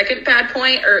comes my second bad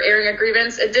point or airing a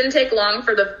grievance. It didn't take long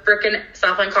for the frickin'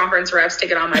 Southland Conference refs to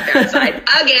get on my bad side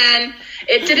again.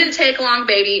 It didn't take long,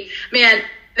 baby. Man,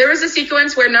 there was a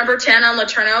sequence where number 10 on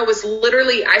Letourneau was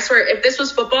literally, I swear, if this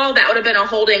was football, that would have been a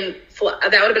holding.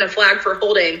 That would have been a flag for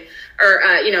holding, or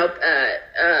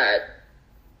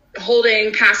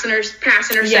holding, pass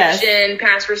interception,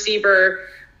 pass receiver,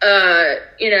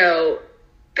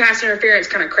 pass interference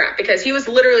kind of crap, because he was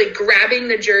literally grabbing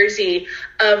the jersey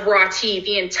of Rati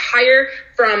the entire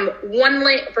from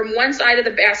one side of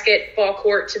the basketball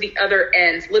court to the other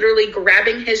end, literally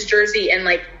grabbing his jersey and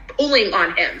like pulling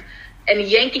on him and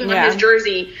yanking on his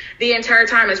jersey the entire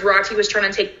time as Rati was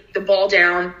trying to take the ball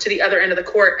down to the other end of the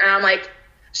court. And I'm like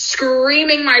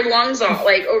screaming my lungs off,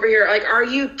 like over here, like, are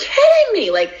you kidding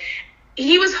me? Like,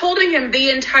 he was holding him the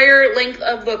entire length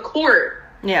of the court.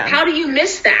 Yeah. How do you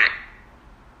miss that?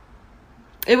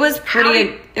 It was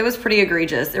pretty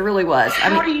egregious. It really was.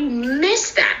 How do you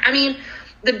miss that? I mean,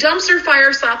 the dumpster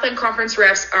fire Southland Conference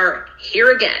refs are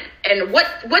here again. And what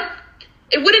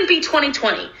it wouldn't be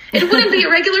 2020. It wouldn't be a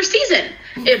regular season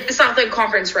if the Southland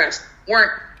Conference refs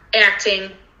weren't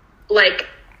acting like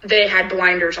they had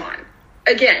blinders on.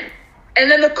 Again.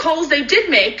 And then the calls they did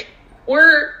make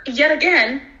were, yet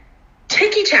again,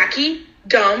 ticky-tacky,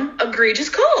 dumb, egregious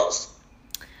calls.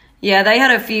 Yeah, they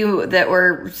had a few that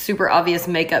were super obvious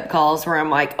makeup calls where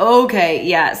I'm like, okay,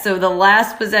 yeah, so the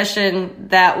last possession,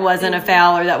 that wasn't a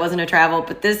foul or that wasn't a travel,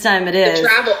 but this time it is. The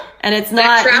travel. And it's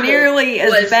not nearly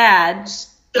as bad.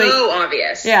 So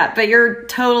obvious. Yeah, but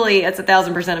it's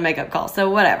 1,000% a makeup call, so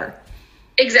whatever.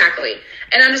 Exactly.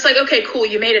 And I'm just like, okay, cool,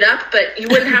 you made it up, but you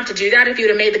wouldn't have to do that if you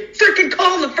would have made the freaking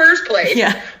call in the first place.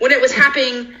 Yeah. When it was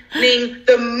happening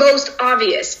the most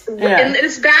obvious. Yeah. And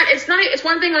it's bad. It's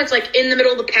one thing when it's like in the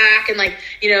middle of the pack and like,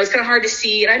 it's kind of hard to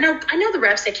see. And I know the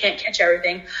refs, they can't catch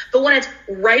everything, but when it's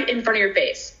right in front of your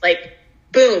face, like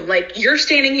boom, like you're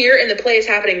standing here and the play is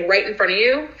happening right in front of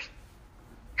you.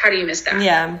 How do you miss that?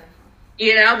 Yeah.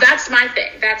 That's my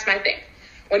thing.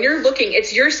 When you're looking,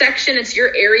 it's your section, it's your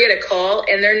area to call,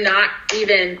 and they're not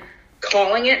even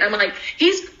calling it. I'm like,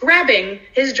 he's grabbing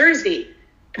his jersey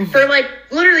for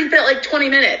literally felt like 20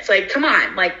 minutes. Like, come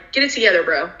on, get it together,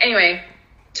 bro. Anyway,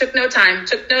 took no time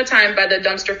by the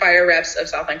dumpster fire refs of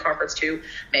Southland Conference to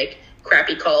make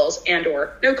crappy calls and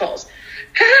or no calls.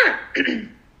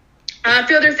 A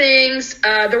few other things.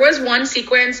 There was one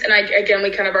sequence, and we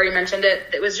kind of already mentioned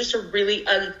it. It was just a really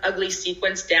ugly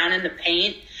sequence down in the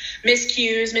paint.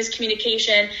 Miscues,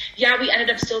 miscommunication. Yeah, we ended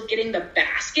up still getting the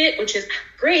basket, which is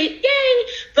great. Yay!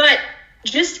 But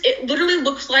it literally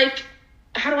looks like,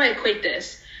 how do I equate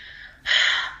this?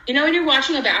 When you're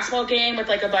watching a basketball game with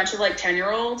a bunch of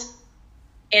 10-year-olds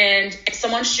and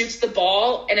someone shoots the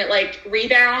ball and it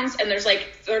rebounds and there's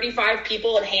 35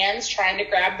 people and hands trying to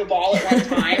grab the ball at one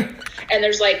time and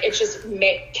there's it's just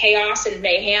chaos and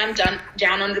mayhem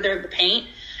down under the paint.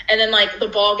 And then the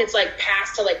ball gets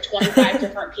passed to 25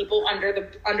 different people under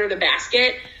the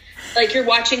basket. You're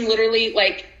watching literally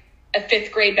a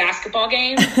 5th grade basketball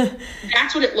game.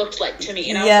 That's what it looked like to me.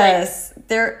 And I was what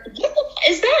the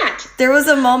is that? There was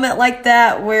a moment like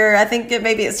that where I think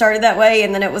it started that way,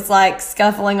 and then it was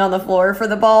scuffling on the floor for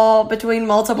the ball between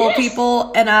multiple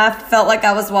people, and I felt like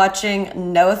I was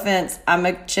watching, no offense, I'm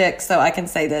a chick, so I can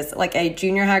say this, a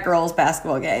junior high girls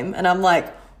basketball game, and I'm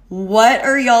like, what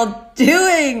are y'all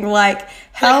doing?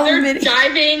 How they're many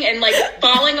diving and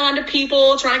falling onto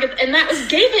people trying to get, and that was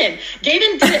Gavin.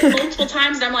 Gavin did it multiple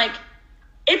times, and I'm like,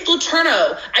 it's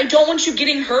Letourneau. I don't want you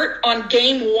getting hurt on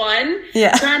game 1.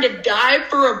 Yeah. Trying to dive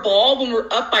for a ball when we're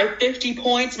up by 50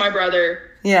 points, my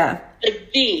brother. Yeah.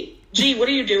 G, what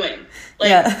are you doing?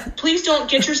 Please don't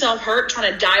get yourself hurt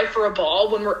trying to dive for a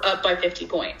ball when we're up by 50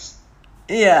 points.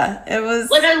 Yeah, it was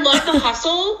I love the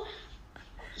hustle.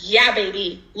 Yeah,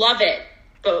 baby. Love it.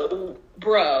 But,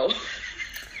 bro.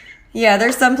 Yeah,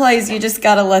 there's some plays you just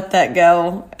got to let that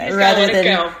go rather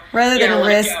than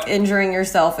risk injuring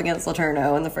yourself against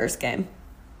Letourneau in the first game.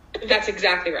 That's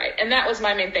exactly right. And that was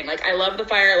my main thing. I love the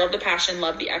fire. I love the passion.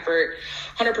 Love the effort.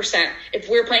 100%. If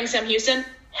we're playing Sam Houston,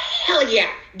 hell yeah,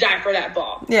 die for that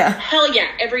ball. Yeah. Hell yeah,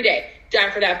 every day,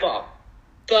 die for that ball.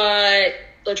 But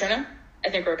Letourneau, I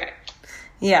think we're okay.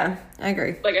 Yeah, I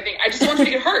agree. I just don't want you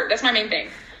to get hurt. That's my main thing.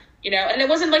 And it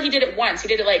wasn't he did it once. He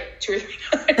did it 2 or 3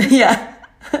 times. Yeah.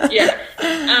 Yeah.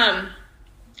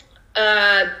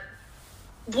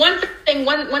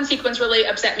 One sequence really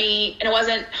upset me, and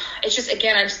it's just,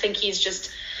 again, I just think he's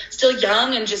just still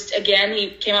young, and just, again, he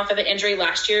came off of an injury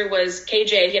last year, was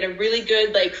KJ. He had a really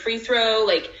good, free throw.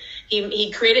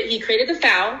 He created the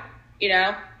foul,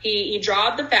 he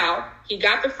drawed the foul. He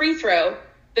got the free throw,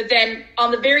 but then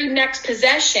on the very next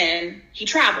possession, he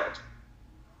traveled.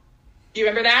 Do you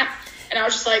remember that? And I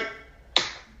was just like,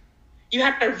 you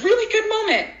had a really good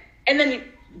moment. And then,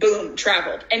 boom,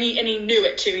 traveled. And he knew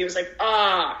it, too. He was like,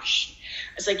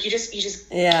 it's you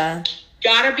just yeah,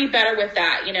 gotta be better with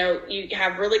that. You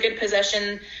have really good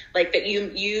possession, that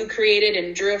you created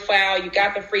and drew a foul. You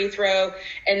got the free throw.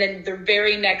 And then the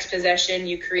very next possession,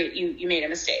 you made a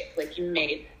mistake.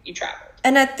 You traveled.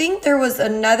 And I think there was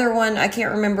another one, I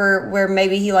can't remember, where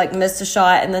maybe he missed a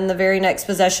shot, and then the very next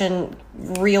possession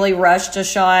really rushed a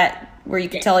shot where you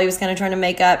could tell he was kind of trying to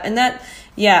make up. And that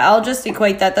Yeah, I'll just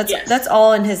equate that. That's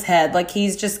all in his head. Like,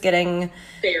 he's just getting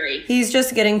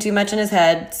too much in his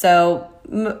head. So,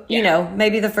 you know,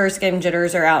 maybe the first game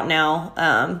jitters are out now.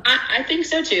 I think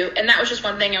so too. And that was just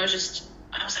one thing. I was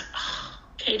like, oh,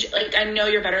 KJ, like, I know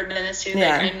you're better than this dude.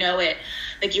 Yeah. Like, I know it.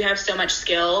 Like, you have so much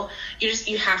skill.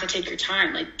 You have to take your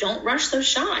time. Like, don't rush those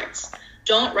shots.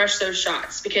 Don't rush those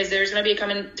shots, because there's going to be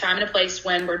a time and a place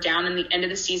when we're down in the end of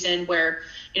the season where,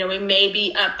 you know, we may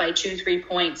be up by 2-3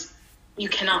 points. You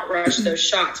cannot rush those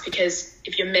shots, because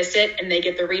if you miss it and they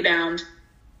get the rebound,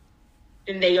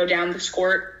 then they go down the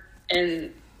court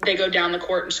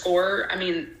and score. I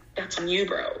mean, that's on you,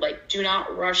 bro. Like, do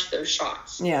not rush those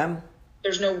shots. Yeah.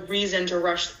 There's no reason to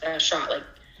rush that shot. Like,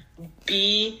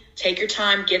 take your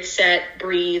time, get set,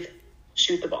 breathe,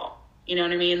 shoot the ball. You know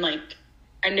what I mean? Like,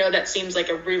 I know that seems like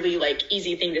a really, like,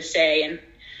 easy thing to say and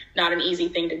not an easy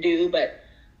thing to do, but,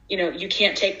 you know, you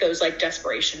can't take those, like,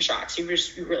 desperation shots. You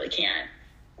really can't.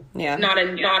 Yeah. Not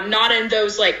in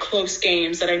those, like, close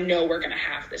games that I know we're going to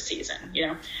have this season, you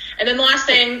know? And then the last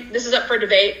thing, this is up for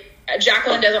debate.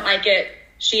 Jacqueline doesn't like it.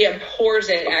 She abhors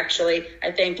it, actually,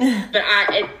 I think. But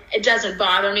it doesn't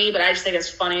bother me, but I just think it's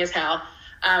funny as hell.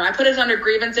 I put it under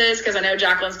grievances because I know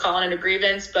Jacqueline's calling it a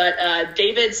grievance, but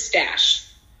David's stash.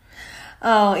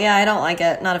 Oh, yeah, I don't like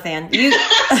it. Not a fan.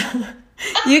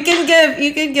 You can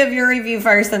give your review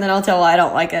first, and then I'll tell why I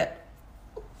don't like it.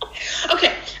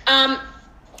 Okay.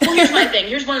 Well, here's my thing.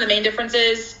 Here's one of the main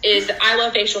differences is that I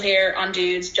love facial hair on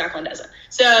dudes. Jacqueline doesn't.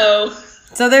 So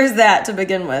there's that to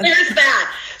begin with. There's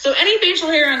that. So any facial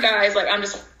hair on guys, like, I'm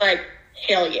just like,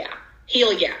 hell yeah.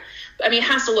 I mean, it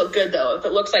has to look good, though. If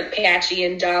it looks like patchy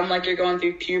and dumb, like you're going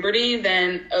through puberty,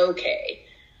 then okay.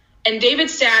 And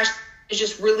David's stash is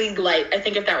just really light. I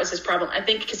think if that was his problem, I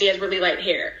think because he has really light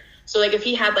hair. So, like, if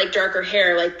he had, like, darker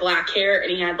hair, like black hair, and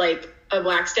he had, like, a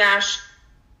black stash,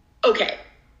 okay.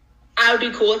 I would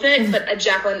be cool with it, but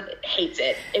Jacqueline hates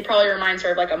it. It probably reminds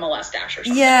her of, like, a molestache or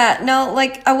something. Yeah, no,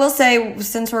 like, I will say,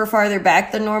 since we're farther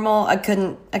back than normal, I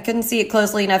couldn't see it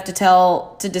closely enough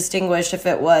to distinguish if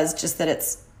it was just that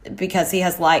it's because he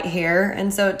has light hair,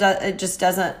 and so it just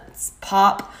doesn't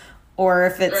pop, or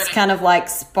if it's kind of, like,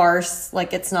 sparse,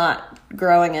 like it's not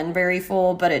growing in very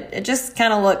full, but it just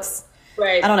kind of looks...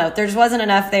 Right. I don't know. There just wasn't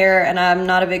enough there, and I'm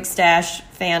not a big stash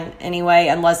fan anyway,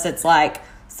 unless it's like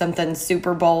something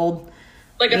super bold.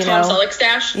 Like a Tom Selleck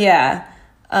stash? Yeah.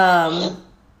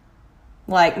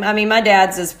 Like, I mean, my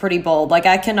dad's is pretty bold. Like,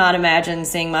 I cannot imagine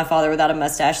seeing my father without a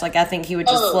mustache. Like, I think he would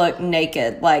just look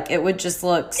naked. Like, it would just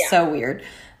look so weird.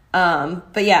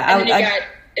 But yeah.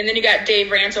 And then you got Dave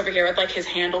Rance over here with, like, his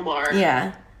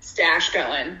handlebar stash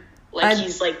going. Like,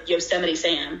 he's like Yosemite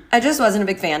Sam. I just wasn't a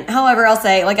big fan. However, I'll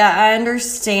say, like, I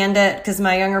understand it because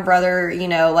my younger brother, you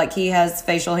know, like, he has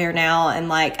facial hair now. And,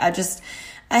 like, I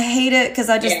hate it because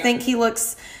I just think he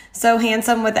looks so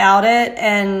handsome without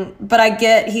it. But I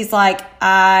get he's like,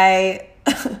 I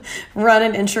run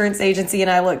an insurance agency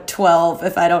and I look 12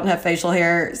 if I don't have facial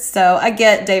hair. So I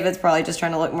get David's probably just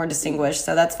trying to look more distinguished.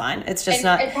 So that's fine. It's just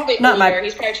not older.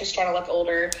 He's probably just trying to look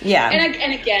older. Yeah.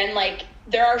 And again, like,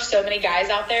 there are so many guys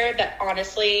out there that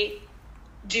honestly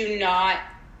do not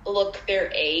look their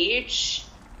age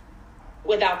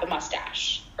without the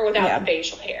mustache or without the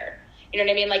facial hair. You know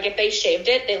what I mean? Like, if they shaved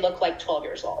it, they look like 12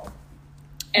 years old.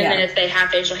 And then if they have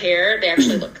facial hair, they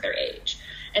actually look their age.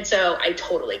 And so I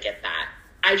totally get that.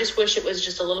 I just wish it was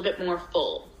just a little bit more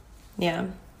full. Yeah.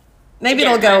 Maybe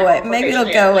it'll go away. Maybe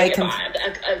it'll go away.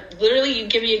 Literally, you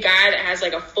give me a guy that has,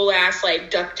 like, a full-ass,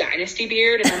 like, Duck Dynasty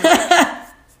beard, and I'm like...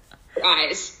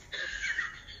 eyes.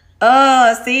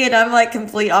 Oh, see, and I'm like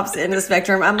complete opposite end of the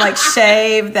spectrum. I'm like,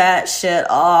 shave that shit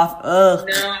off. Ugh.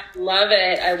 No, I love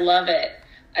it.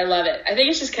 I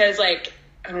think it's just because, like,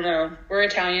 I don't know, we're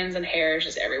Italians and hair is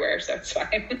just everywhere, so it's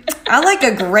fine. I like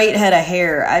a great head of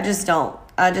hair. I just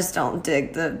don't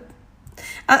dig a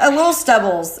little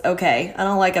stubble's okay. I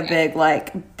don't like a big,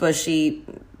 like, bushy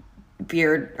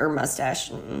beard or mustache.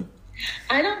 Mm-mm.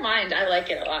 I don't mind. I like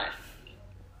it a lot.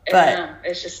 I don't know.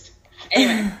 It's just...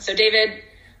 Anyway, so David,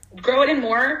 grow it in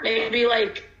more. Maybe,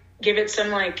 like, give it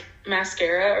some, like,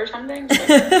 mascara or something.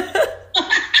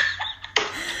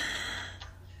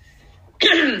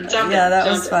 Yeah, that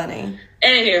was funny.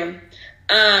 Anywho,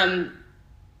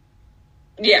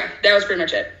 yeah, that was pretty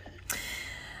much it.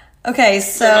 Okay,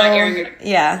 so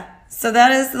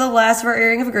that is the last of our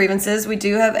airing of grievances. We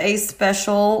do have a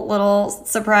special little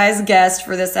surprise guest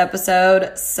for this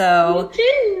episode, so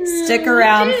stick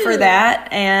around for that,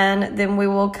 and then we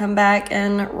will come back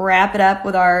and wrap it up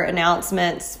with our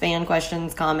announcements, fan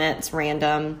questions, comments,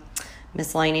 random,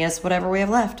 miscellaneous, whatever we have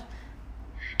left.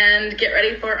 And get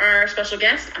ready for our special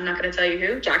guest. I'm not going to tell you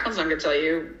who. Jacqueline's not going to tell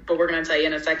you, but we're going to tell you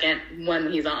in a second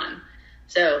when he's on.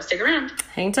 So stick around.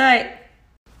 Hang tight.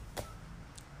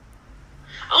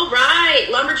 All right,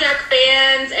 Lumberjack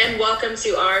fans, and welcome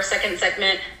to our second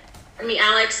segment, me,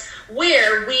 Alex,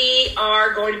 where we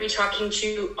are going to be talking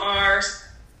to our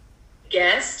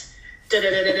guest, Grant,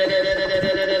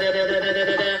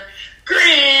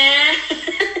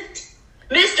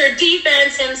 Mr.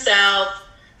 Defense himself.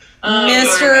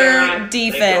 Mr.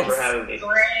 Defense. Thank you for having me.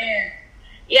 Grant.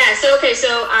 Yeah, so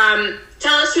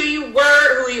tell us who you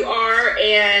were, who you are,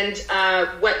 and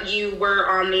what you were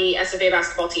on the SFA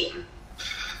basketball team.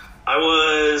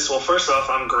 First off,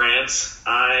 I'm Grant.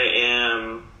 I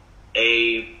am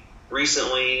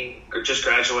recently just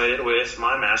graduated with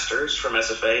my master's from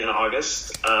SFA in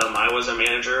August. I was a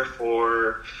manager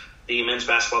for the men's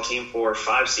basketball team for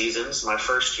 5 seasons. My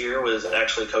first year was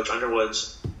actually Coach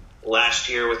Underwood's last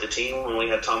year with the team when we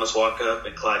had Thomas Walkup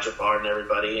and Clyde Jabbar and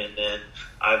everybody. And then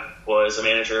I was a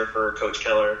manager for Coach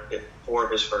Keller for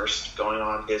his first, going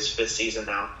on his 5th season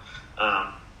now.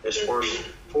 His first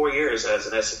 4 years as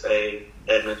an SFA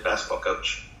head men's basketball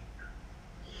coach.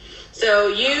 So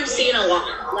you've seen a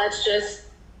lot.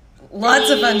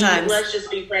 Lots of fun times. Let's just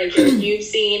be frank here. You've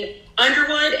seen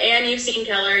Underwood and you've seen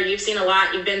Keller. You've seen a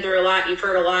lot. You've been through a lot. You've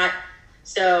heard a lot.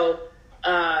 So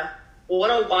what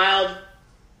a wild,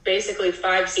 basically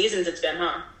 5 seasons it's been,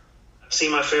 huh? I've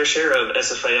seen my fair share of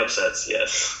SFA upsets,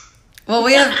 yes. Well,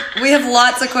 we have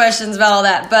lots of questions about all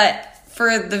that, but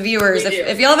for the viewers,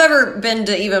 if y'all have ever been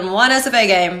to even one SFA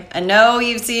game, I know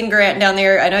you've seen Grant down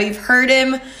there. I know you've heard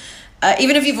him.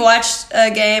 Even if you've watched a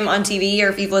game on TV or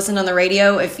if you've listened on the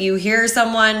radio, if you hear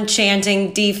someone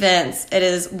chanting defense, it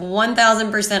is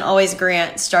 1,000% always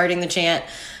Grant starting the chant.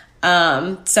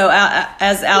 So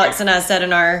as Alex and I said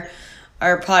in our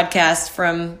podcast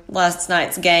from last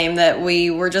night's game, that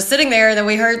we were just sitting there and then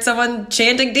we heard someone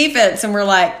chanting defense and we're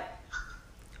like,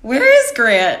 where is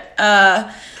Grant?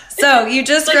 So you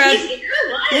just graduated.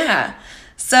 Yeah.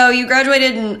 So you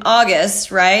graduated in August,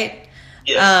 right?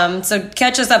 Yes. So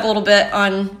catch us up a little bit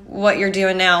on what you're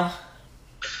doing now.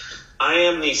 I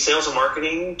am the sales and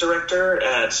marketing director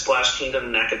at Splash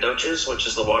Kingdom Nacogdoches, which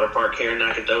is the water park here in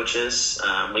Nacogdoches.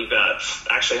 We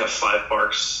actually have 5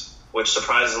 parks, which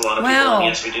surprises a lot of people. And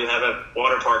yes, we do have a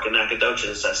water park in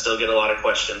Nacogdoches. I still get a lot of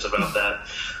questions about that.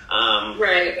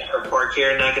 Right. Our park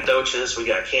here in Nacogdoches, we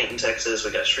got Canton, Texas,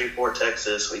 we got Shreveport,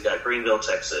 Texas, we got Greenville,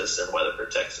 Texas, and Weatherford,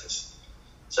 Texas.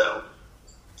 So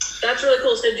that's really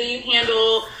cool. So do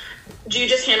you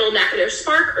just handle Nacogdoches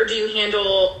Park, or do you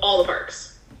handle all the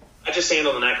parks? I just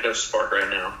handle the Nacogdoches Park right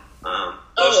now.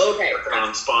 Okay.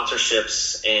 On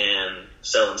sponsorships and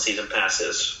selling season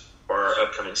passes for our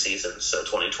upcoming season, so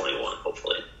 2021,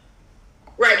 hopefully.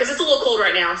 Right, because it's a little cold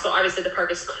right now, so obviously the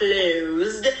park is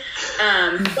closed.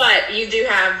 But you do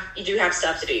have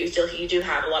stuff to do. You do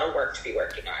have a lot of work to be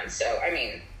working on. So I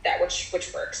mean, that which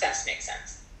works. That makes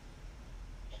sense.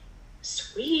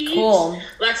 Sweet. Cool. Well,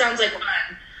 that sounds like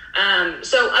fun.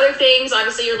 So other things,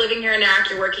 obviously you're living here in Nac,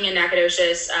 you're working in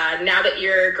Nacogdoches. Now that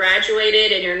you're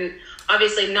graduated and you're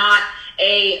obviously not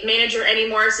a manager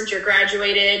anymore since you're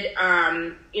graduated,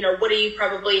 what do you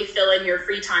probably fill in your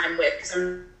free time with? Because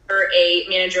I'm a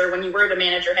manager, when you were the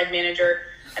head manager,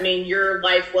 I mean, your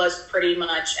life was pretty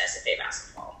much SFA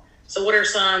basketball. So what are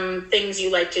some things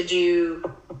you like to do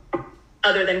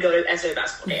other than go to SFA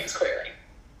basketball games, clearly?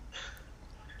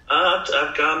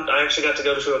 I actually got to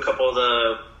go to a couple of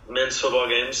the men's football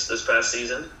games this past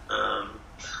season,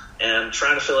 and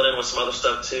trying to fill it in with some other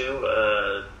stuff too.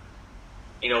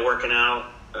 Working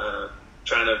out,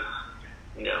 trying to,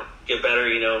 get better.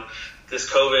 This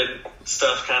COVID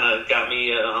stuff kind of got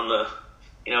me on the,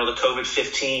 the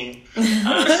COVID-15. So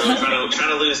trying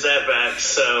to lose that back.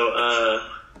 So,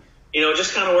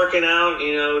 just kind of working out,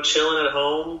 chilling at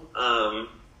home.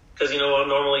 Because, I'm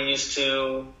normally used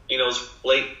to,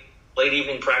 late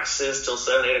evening practices till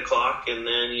 7, 8 o'clock, and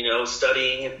then,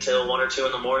 studying until 1 or 2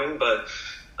 in the morning. But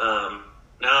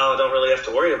now I don't really have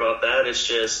to worry about that. It's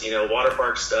just, water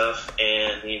park stuff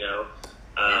and,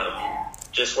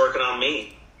 just working on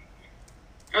me.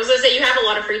 I was going to say, you have a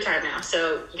lot of free time now,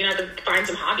 so you're going to have to find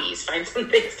some hobbies, find some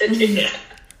things to do. Yeah.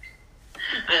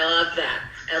 I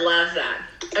love that.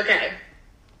 Okay.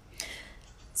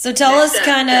 So tell us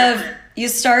you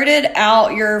started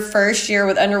out your first year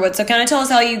with Underwood, so kind of tell us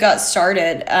how you got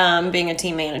started being a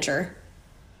team manager.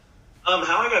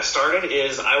 How I got started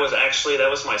is that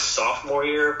was my sophomore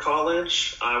year of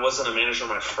college. I wasn't a manager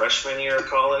my freshman year of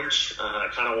college. I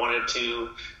kind of wanted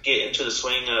to get into the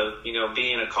swing of,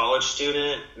 being a college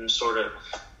student and sort of,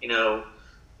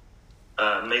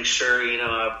 make sure,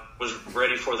 I was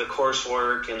ready for the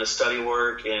coursework and the study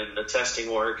work and the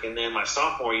testing work. And then my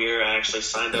sophomore year, I actually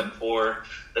signed up for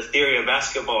the theory of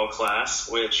basketball class,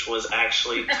 which was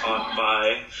actually taught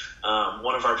by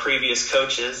one of our previous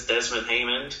coaches, Desmond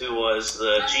Haymond, who was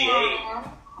the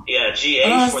GA. Yeah,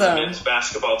 GA awesome. For the men's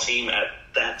basketball team at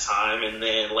that time, and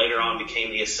then later on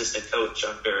became the assistant coach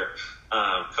under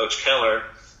Coach Keller.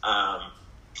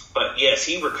 But yes,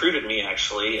 he recruited me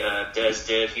actually. Des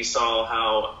did. He saw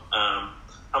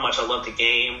how much I loved the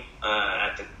game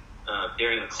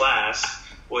during the class,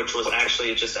 which was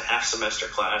actually just a half semester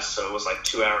class, so it was like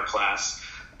 2-hour class.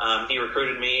 He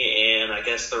recruited me, and I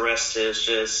guess the rest is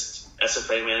just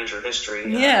SFA manager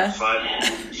history. Yeah.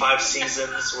 5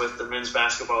 seasons with the men's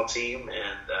basketball team,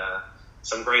 and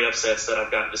some great upsets that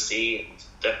I've gotten to see.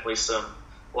 Definitely some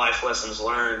life lessons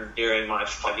learned during my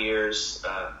 5 years,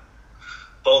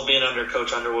 both being under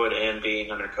Coach Underwood and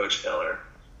being under Coach Keller.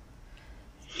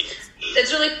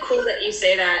 It's really cool that you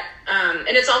say that.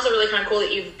 And it's also really kind of cool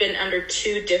that you've been under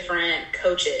 2 different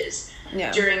coaches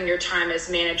during your time as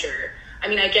manager. I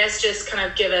mean, I guess just kind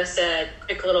of give us a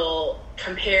quick little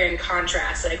compare and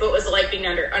contrast. Like, what was it like being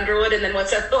under Underwood, and then what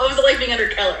was it like being under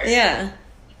Keller? Yeah.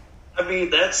 I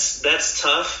mean, that's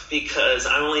tough because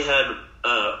I only had,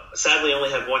 sadly,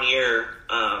 only had 1 year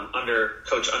under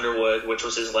Coach Underwood, which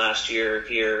was his last year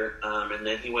here, and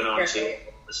then he went on to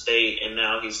the state, and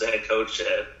now he's the head coach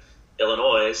at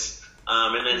Illinois.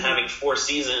 And then having 4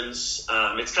 seasons,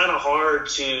 it's kind of hard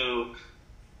to,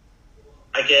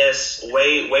 I guess,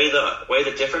 weigh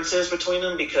the differences between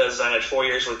them, because I had 4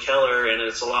 years with Keller, and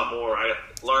it's a lot more. I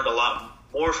learned a lot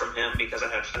more from him because I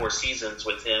had 4 seasons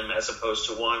with him as opposed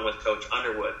to 1 with Coach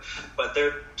Underwood. But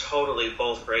they're totally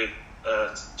both great.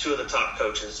 2 of the top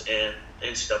coaches in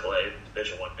NCAA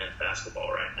Division I men's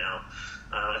basketball right now.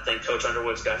 I think Coach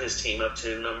Underwood's got his team up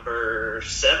to number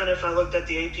 7 if I looked at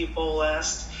the AP poll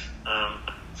last.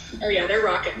 Oh yeah, they're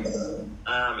rocking.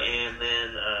 And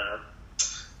then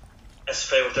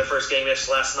SFA with their first game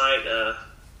last night,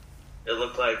 it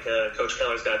looked like Coach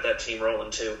Keller's got that team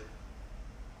rolling too.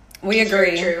 We agree.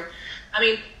 Very true. I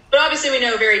mean, but obviously we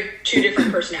know 2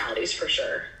 different personalities for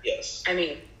sure. Yes. I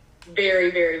mean, very,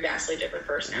 very vastly different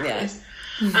personalities.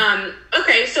 Yeah.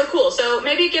 Okay, so cool. So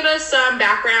maybe give us some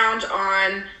background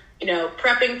on,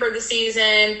 prepping for the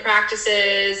season,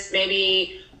 practices,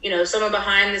 maybe, some of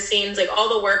behind the scenes, like all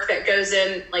the work that goes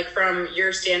in, like from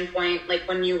your standpoint, like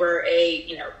when you were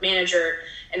a, manager,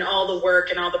 and all the work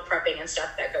and all the prepping and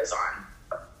stuff that goes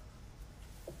on.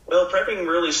 Well, prepping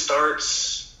really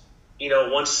starts,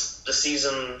 once the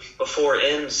season before it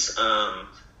ends.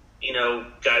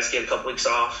 Guys get a couple weeks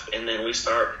off, and then we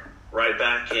start right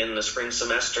back in the spring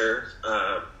semester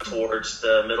towards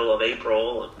the middle of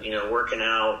April, working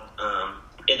out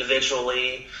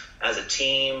individually as a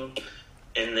team,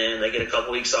 and then they get a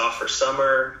couple weeks off for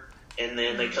summer, and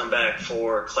then they come back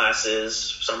for classes,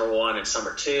 summer 1 and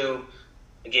summer 2,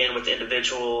 again with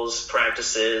individuals,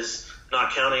 practices,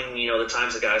 not counting, the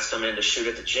times the guys come in to shoot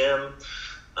at the gym,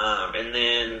 and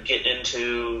then getting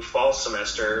into fall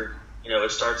semester.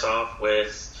 It starts off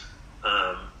with,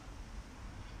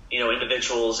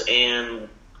 individuals and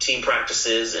team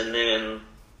practices, and then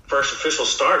first official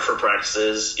start for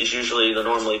practices is usually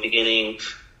normally beginning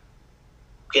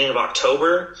of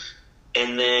October,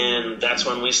 and then that's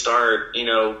when we start.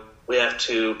 We have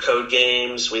to code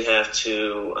games, we have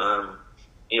to,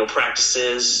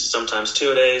 practices, sometimes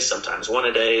 2-a-days, sometimes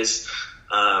 1-a-days.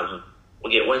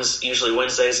 We get usually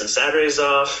Wednesdays and Saturdays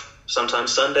off,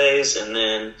 sometimes Sundays, and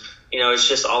then it's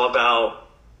just all about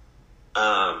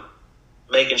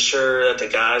making sure that the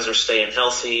guys are staying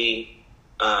healthy,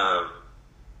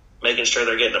 making sure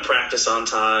they're getting to practice on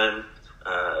time,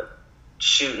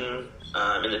 shooting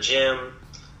in the gym,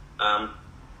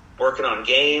 working on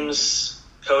games,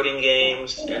 coding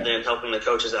games, and then helping the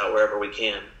coaches out wherever we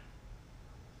can.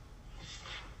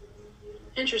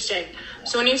 Interesting.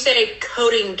 So when you say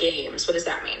coding games, what does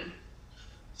that mean?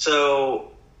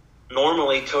 So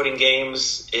normally coding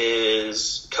games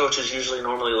is coaches usually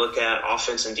normally look at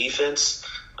offense and defense.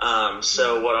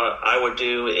 So what I would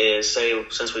do is say,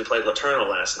 since we played Letourneau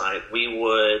last night, we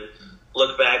would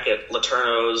look back at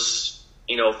Letourneau's,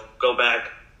 go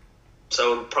back.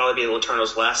 So it would probably be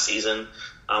Letourneau's last season.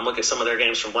 Look at some of their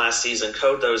games from last season,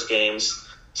 code those games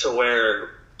to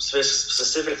where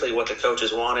specifically what the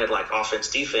coaches wanted, like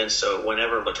offense, defense. So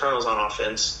whenever Letourneau's on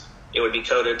offense, it would be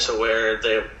coded to where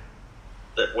that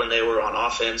when they were on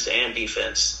offense and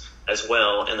defense as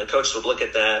well. And the coach would look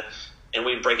at that, and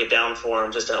we'd break it down for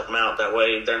them just to help them out. That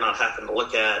way they're not having to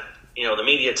look at, the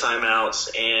media timeouts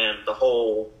and the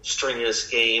whole strenuous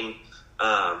game,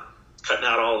 cutting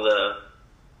out all the,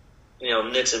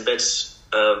 nits and bits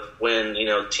of when,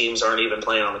 teams aren't even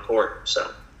playing on the court.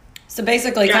 So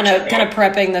basically kind of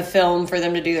prepping the film for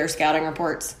them to do their scouting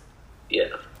reports. Yeah.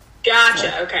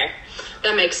 Gotcha. Okay.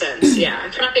 That makes sense. Yeah. I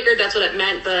kind of figured that's what it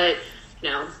meant, but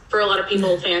for a lot of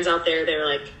people, fans out there, they're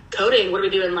like, coding, what are we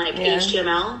doing, like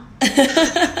HTML?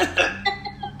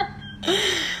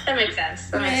 That makes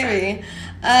sense. Maybe.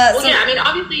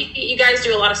 Obviously you guys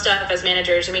do a lot of stuff as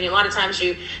managers. I mean, a lot of times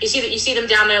you see them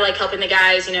down there, like helping the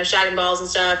guys, shotting balls and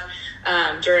stuff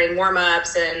during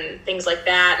warm-ups and things like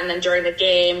that. And then during the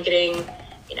game, getting,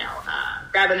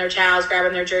 grabbing their towels,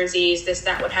 grabbing their jerseys, this,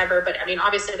 that, whatever. But I mean,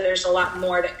 obviously there's a lot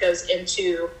more that goes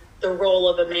into the role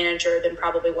of a manager than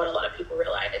probably what a lot of people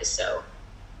realize. So.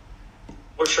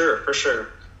 For sure.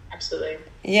 Absolutely.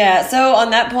 Yeah. So on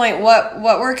that point, what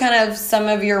were kind of some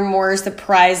of your more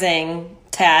surprising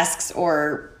tasks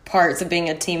or parts of being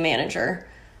a team manager?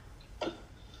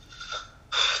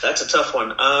 That's a tough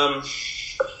one.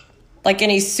 Like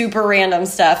any super random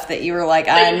stuff that you were like,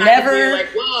 I never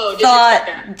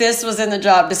thought this was in the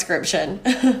job description.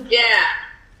 Yeah.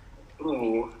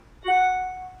 Ooh.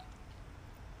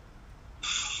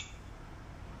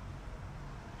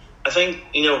 I think,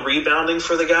 rebounding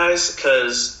for the guys,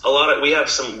 because we have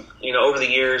some, over the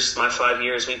years, my 5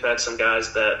 years, we've had some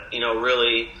guys that,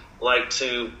 really like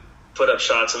to put up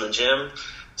shots in the gym.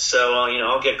 So,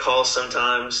 I'll get calls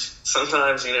sometimes,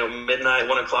 midnight,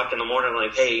 1 o'clock in the morning,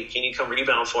 like, hey, can you come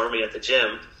rebound for me at the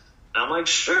gym? And I'm like,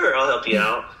 sure, I'll help you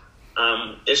out.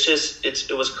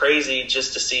 It was crazy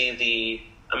just to see the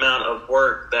amount of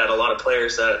work that a lot of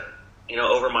players that,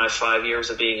 over my 5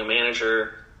 years of being a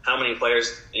manager, how many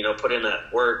players, put in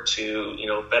that work to,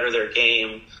 better their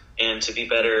game and to be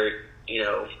better, in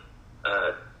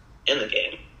the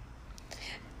game.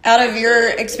 Out of your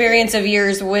experience of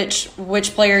years, which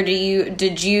player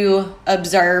did you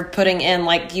observe putting in,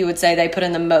 like you would say, they put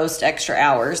in the most extra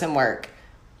hours and work?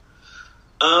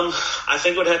 I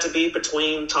think it would have to be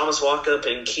between Thomas Walkup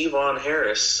and Kevon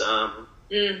Harris,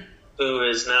 who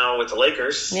is now with the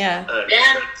Lakers. Yeah.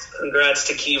 Congrats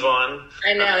to Kevon.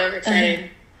 I know, that's exciting.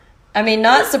 I mean,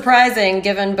 not surprising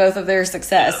given both of their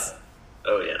success. Yeah.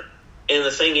 Oh, yeah. And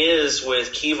the thing is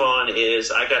with Kevon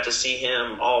is I got to see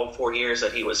him all 4 years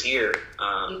that he was here.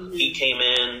 He came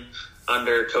in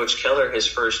under Coach Keller his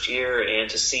first year, and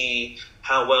to see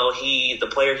how well the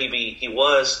player he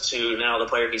was to now the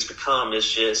player he's become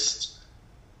is just,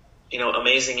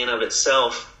 amazing in of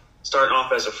itself. Starting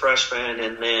off as a freshman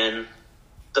and then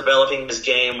developing his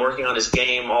game, working on his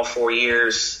game all 4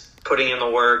 years, putting in the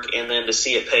work, and then to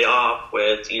see it pay off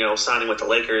with, signing with the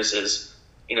Lakers is,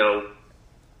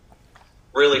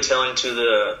 really telling to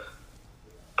the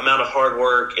amount of hard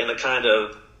work and the kind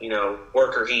of,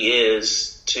 worker he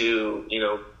is to,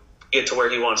 get to where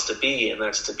he wants to be, and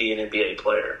that's to be an NBA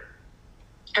player.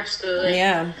 Absolutely.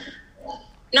 Yeah.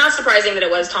 Not surprising that it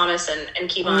was Thomas and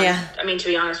Kevon. Yeah. I mean, to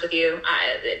be honest with you,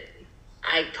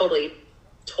 I totally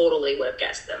would have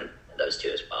guessed those two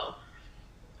as well.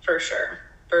 For sure.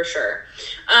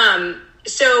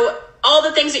 So all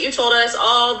the things that you told us,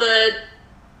 all the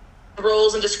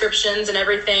roles and descriptions and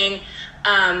everything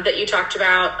that you talked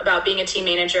about being a team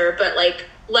manager, but like,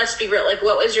 let's be real, like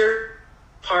what was your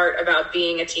part about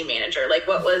being a team manager? Like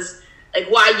what was, like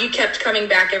why you kept coming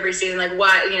back every season? Like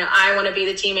why, I want to be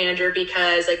the team manager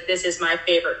because like this is my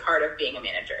favorite part of being a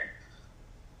manager.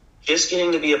 Just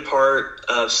getting to be a part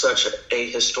of such a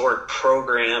historic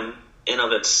program in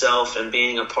of itself and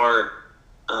being a part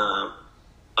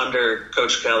under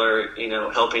Coach Keller,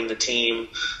 helping the team.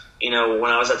 When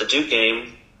I was at the Duke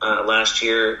game last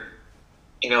year,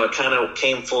 it kind of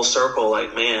came full circle.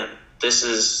 Like, man, this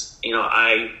is,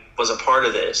 I was a part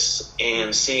of this,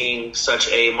 and seeing such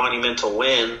a monumental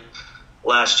win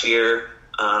last year,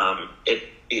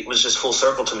 it was just full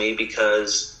circle to me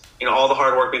because, all the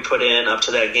hard work we put in up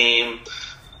to that game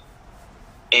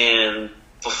and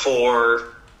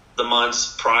before the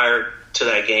months prior to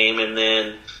that game. And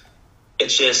then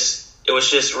it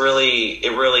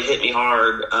really hit me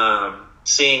hard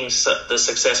seeing the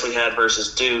success we had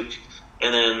versus Duke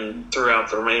and then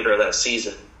throughout the remainder of that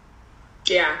season.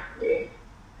 Yeah.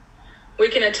 We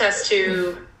can attest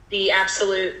to the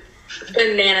absolute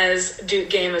bananas Duke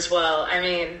game as well. I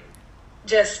mean,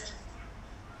 just,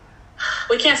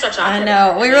 we can't stop talking. I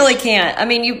know, we really can't. I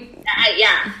mean,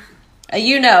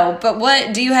 but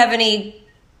what, do you have any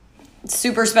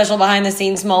super special behind the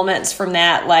scenes moments from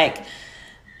that? Like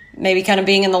maybe kind of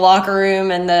being in the locker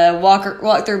room and the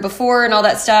walk through before and all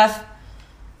that stuff?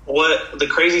 What the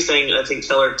crazy thing, I think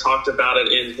Keller talked about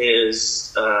it in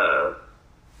his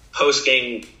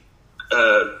post-game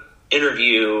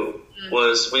interview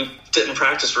was didn't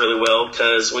practice really well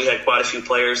because we had quite a few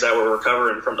players that were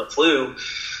recovering from the flu,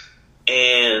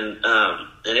 and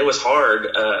it was hard.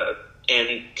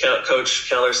 And Coach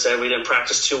Keller said we didn't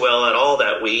practice too well at all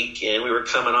that week, and we were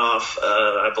coming off,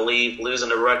 I believe, losing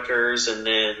to Rutgers and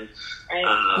then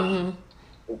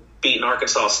beating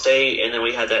Arkansas State, and then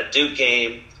we had that Duke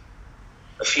game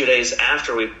a few days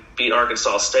after we beat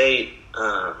Arkansas State,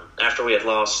 after we had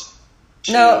lost.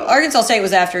 No, Arkansas State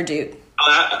was after Duke.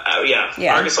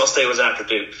 Yeah. Arkansas State was after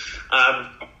Duke. I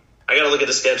got to look at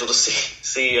the schedule to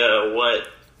see what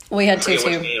we had two.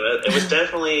 It was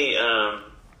definitely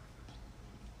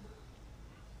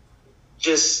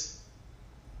just.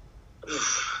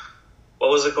 What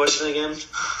was the question again? Just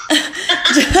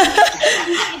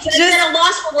at a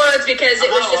loss for words because it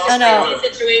was just a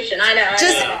crazy situation. I know.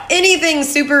 Just anything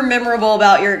super memorable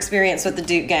about your experience with the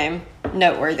Duke game,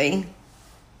 noteworthy.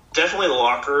 Definitely the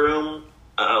locker room.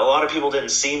 A lot of people didn't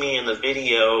see me in the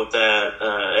video that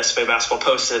SFA Basketball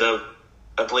posted of,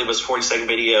 I believe it was a 40-second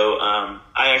video.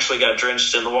 I actually got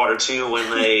drenched in the water too when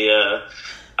they,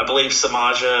 I believe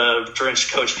Samaja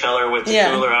drenched Coach Keller with the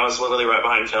cooler. I was literally right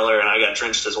behind Keller and I got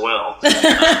drenched as well.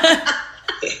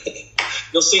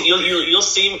 You'll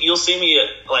see me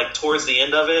like towards the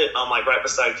end of it. I'm like right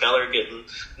beside Keller getting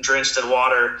drenched in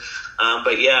water.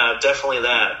 But yeah, definitely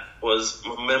that was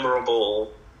a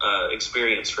memorable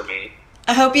experience for me.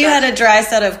 I hope you had a dry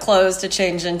set of clothes to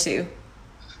change into.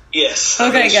 Yes.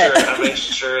 Okay, good. I made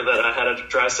sure that I had a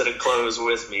dry set of clothes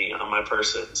with me on my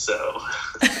person. So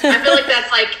I feel like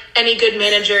that's like any good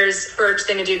manager's first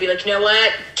thing to do. Be like, you know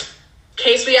what? In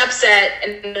case we upset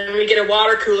and then we get a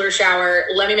water cooler shower,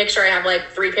 let me make sure I have like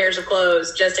 3 pairs of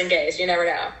clothes just in case. You never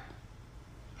know.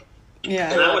 Yeah.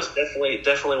 And that was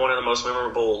definitely one of the most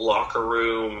memorable locker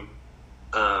room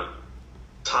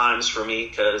times for me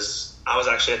because I was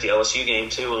actually at the LSU game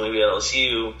too when we beat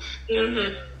LSU.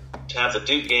 And to have the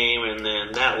Duke game and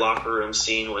then that locker room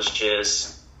scene was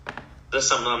just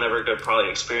something I'm never going to probably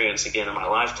experience again in my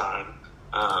lifetime.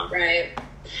 Right.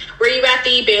 Were you at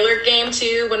the Baylor game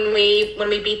too when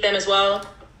we beat them as well?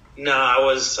 No, I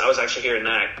was actually here in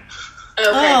NAC. Okay.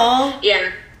 Aww.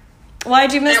 Yeah.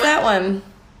 Why'd you miss that one?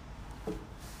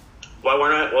 Why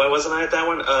wasn't I at that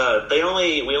one?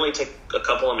 We only take a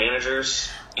couple of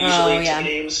managers usually to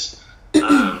games.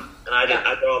 And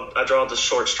I draw the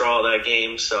short straw of that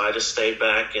game, so I just stayed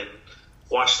back and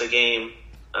watched the game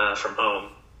from home.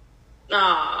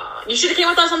 Aw, you should have came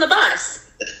with us on the bus.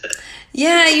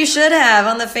 Yeah, you should have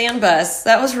on the fan bus.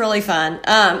 That was really fun.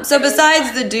 So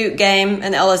besides the Duke game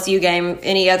and the LSU game,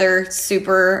 any other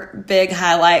super big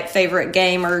highlight, favorite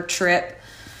game or trip?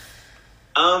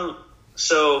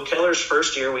 So Keller's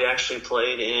first year, we actually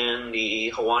played in the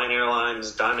Hawaiian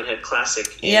Airlines Diamond Head Classic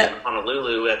in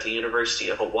Honolulu at the University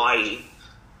of Hawaii.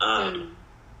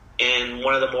 And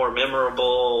one of the more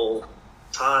memorable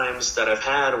times that I've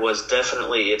had was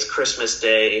definitely it's Christmas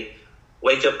Day.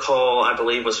 Wake up call, I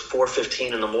believe, was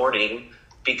 4:15 in the morning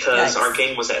because our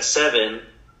game was at 7,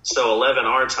 so 11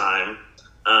 our time,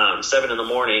 7 in the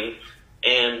morning.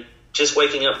 And just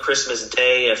waking up Christmas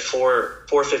Day at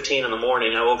 4:15 in the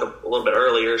morning, I woke up a little bit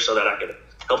earlier so that I could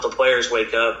help the players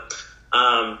wake up.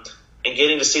 And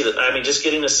getting to see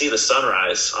the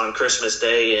sunrise on Christmas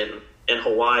Day in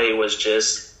Hawaii was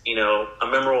just, a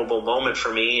memorable moment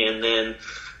for me. And then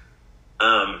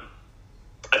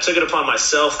I took it upon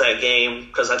myself that game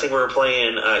because I think we were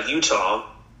playing Utah.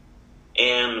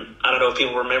 And I don't know if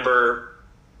people remember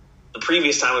the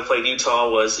previous time we played Utah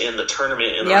was in the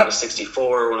tournament in the round of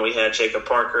 64 when we had Jacob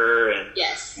Parker and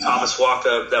Thomas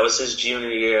Walkup. That was his junior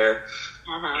year.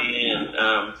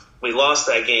 And we lost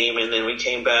that game, and then we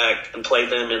came back and played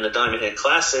them in the Diamond Head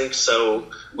Classic. So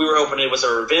we were hoping it was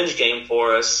a revenge game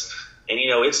for us. And,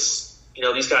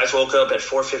 these guys woke up at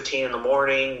 4:15 in the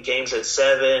morning, game's at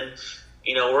 7.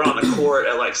 We're on the court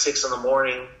at like 6 in the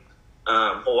morning,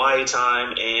 Hawaii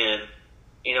time, and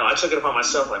I took it upon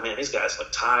myself, like, man, these guys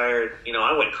look tired.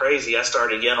 I went crazy. I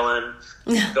started yelling,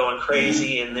 going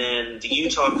crazy. And then the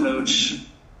Utah coach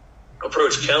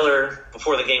approached Keller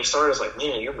before the game started. I was like,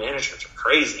 man, your managers are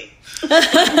crazy.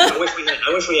 I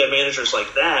wish we had managers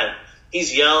like that.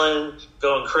 He's yelling,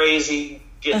 going crazy,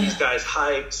 getting these guys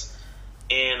hyped.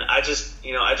 And I just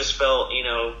felt,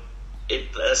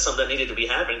 that's something that needed to be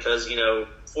happening because,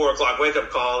 4 o'clock wake-up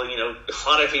call, a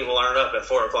lot of people aren't up at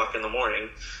 4 o'clock in the morning.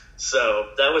 So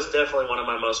that was definitely one of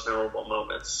my most memorable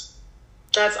moments.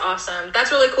 That's awesome. That's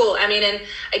really cool. I mean, and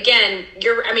again,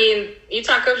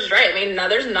 Utah coach is right. I mean, no,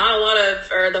 there's not a lot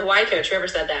of, or the Hawaii coach, whoever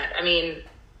said that. I mean,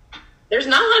 there's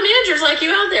not a lot of managers like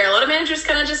you out there. A lot of managers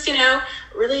kind of just,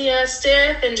 really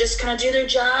stiff and just kind of do their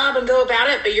job and go about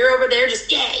it. But you're over there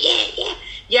just, yeah.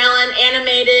 yelling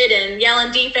animated and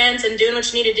yelling defense and doing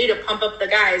what you need to do to pump up the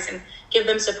guys and give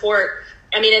them support.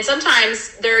 I mean, and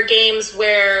sometimes there are games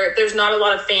where there's not a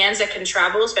lot of fans that can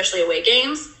travel, especially away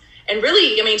games. And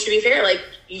really, I mean, to be fair, like,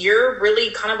 you're really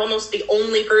kind of almost the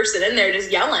only person in there just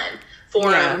yelling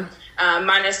for them,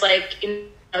 minus, like, you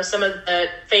know, some of the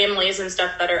families and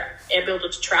stuff that are able to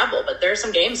travel. But there were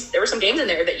some games in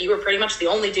there that you were pretty much the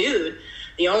only dude,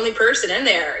 the only person in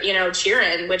there, you know,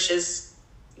 cheering, which is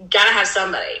gotta have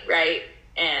somebody, right?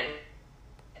 And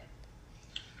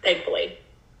thankfully.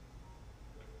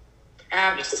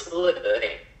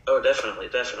 Absolutely. Oh, definitely.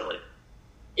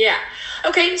 Yeah.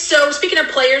 Okay. So speaking of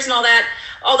players and all that,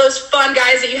 all those fun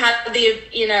guys that you had the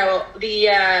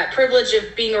privilege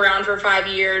of being around for 5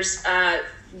 years,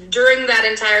 during that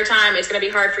entire time, it's going to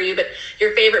be hard for you, but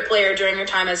your favorite player during your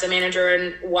time as a manager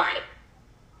and why?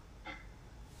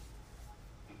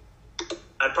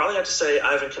 I'd probably have to say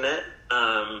Ivan Knet.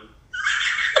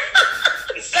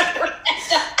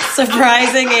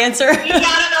 Surprising answer. You gotta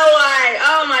know why.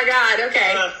 Oh my God.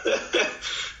 Okay.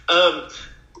 I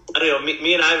don't know.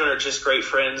 Me and Ivan are just great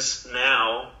friends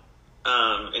now.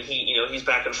 And he's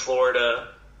back in Florida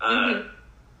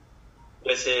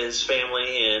with his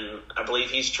family, and I believe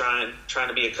he's trying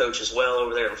to be a coach as well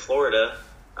over there in Florida.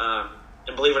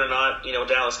 And believe it or not,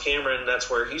 Dallas Cameron, that's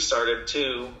where he started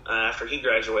too. After he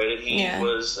graduated, he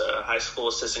was a high school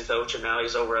assistant coach, and now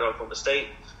he's over at Oklahoma State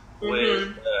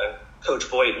with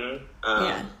Coach Boynton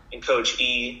and Coach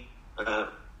E,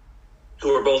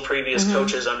 who were both previous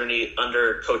coaches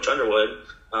under Coach Underwood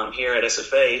here at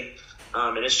SFA.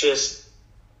 And it's just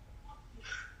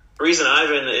the reason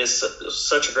Ivan is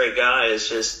such a great guy is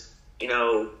just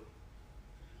we're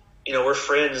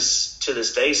friends to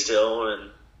this day still, and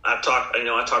I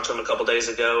talked to him a couple days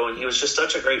ago, and he was just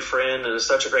such a great friend and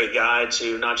such a great guy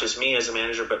to not just me as a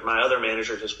manager, but my other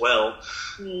managers as well.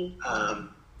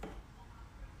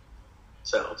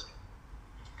 So,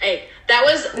 hey, that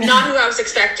was not who I was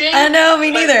expecting. I know,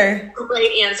 me neither.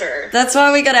 Great answer. That's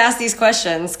why we got to ask these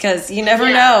questions, because you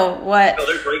never know what. No,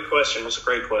 they're great questions.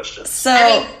 Great questions.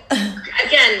 So,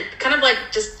 again, kind of like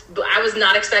I was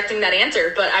not expecting that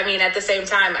answer, but I mean, at the same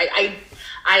time, I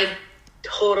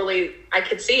totally, I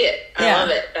could see it. I love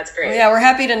it. That's great. Well, yeah, we're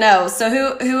happy to know.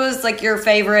 So who was like your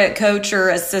favorite coach or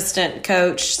assistant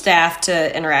coach staff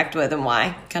to interact with, and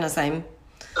why? Kind of same.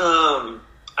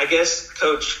 I guess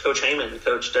Coach Heyman,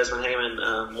 Coach Desmond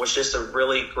Heyman, was just a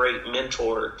really great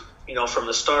mentor, from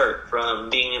the start,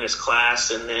 from being in his class,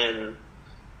 and then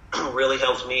really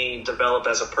helped me develop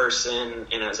as a person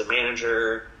and as a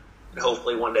manager, and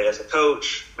hopefully one day as a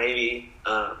coach, maybe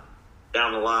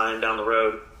down the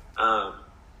road.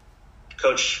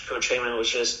 Coach Heyman was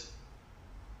just,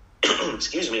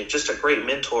 just a great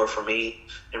mentor for me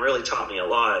and really taught me a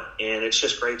lot. And it's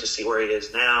just great to see where he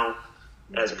is now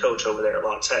as a coach over there at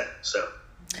La Tech. So,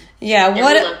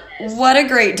 what a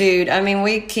great dude. I mean,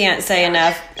 we can't say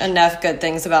enough good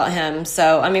things about him.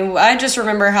 So, I mean, I just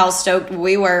remember how stoked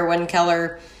we were when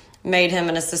Keller made him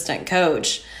an assistant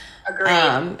coach. Agreed.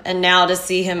 And now to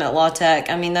see him at La Tech,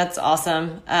 I mean, that's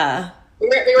awesome.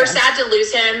 We were sad to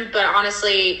lose him, but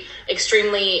honestly,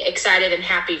 extremely excited and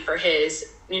happy for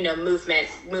his,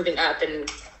 moving up and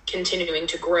continuing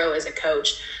to grow as a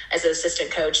coach, as an assistant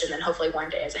coach, and then hopefully one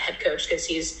day as a head coach, because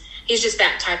he's just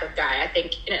that type of guy. I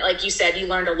think, like you said, you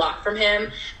learned a lot from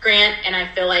him, Grant, and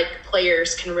I feel like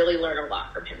players can really learn a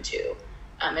lot from him too.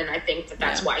 And I think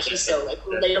that's why he's so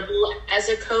relatable as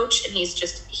a coach, and he's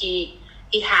just he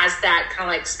has that kind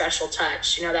of like special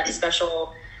touch, that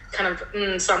special kind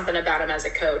of something about him as a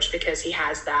coach, because he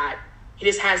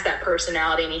just has that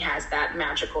personality, and he has that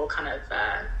magical kind of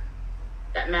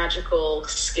that magical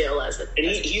skill as a. And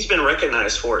he's been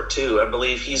recognized for it too. I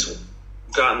believe he's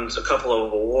gotten a couple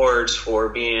of awards for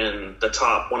being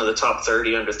one of the top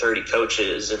 30 under 30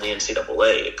 coaches in the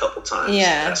NCAA a couple times in the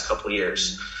past couple of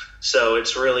years. So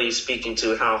it's really speaking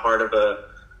to how hard of a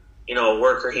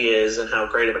worker he is and how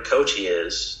great of a coach he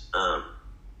is.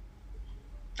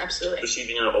 Absolutely.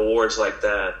 Receiving awards like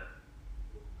that.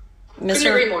 Couldn't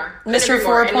agree more. Mr.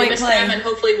 4-point play. And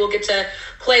hopefully we'll get to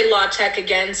play La Tech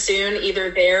again soon,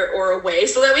 either there or away,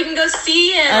 so that we can go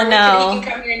see him. I know. He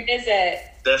can come here and visit.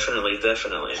 Definitely.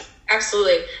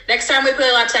 Absolutely. Next time we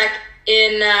play La Tech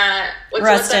in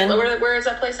Ruston. Where is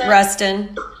that place at?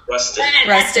 Ruston.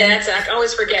 Ruston. I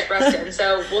always forget Ruston.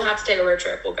 So we'll have to take a road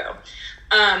trip. We'll go.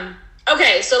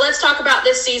 Okay, so let's talk about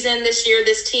this season, this year,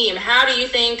 this team. How do you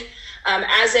think,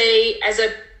 as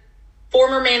a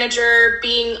former manager,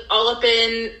 being all up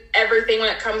in everything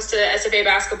when it comes to SFA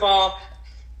basketball,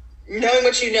 knowing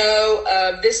what you know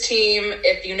of this team,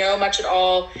 if you know much at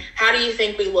all, how do you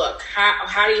think we look?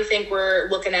 How do you think we're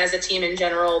looking as a team in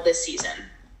general this season?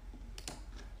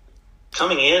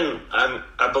 Coming in,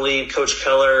 I believe Coach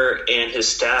Keller and his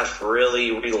staff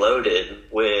really reloaded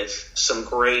with some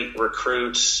great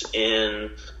recruits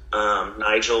in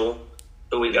Nigel,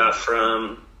 who we got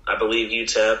from, I believe,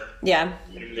 UTEP. Yeah.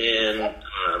 And then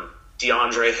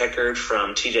DeAndre Heckard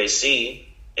from TJC.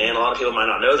 And a lot of people might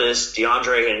not know this.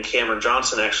 DeAndre and Cameron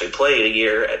Johnson actually played a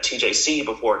year at TJC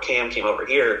before Cam came over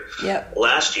here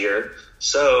last year.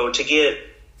 So to get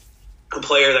a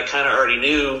player that kind of already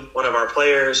knew one of our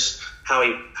players, how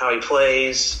he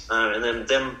plays, and then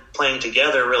them playing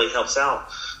together really helps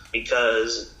out,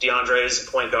 because DeAndre is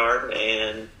a point guard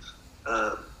and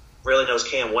really knows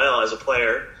Cam well as a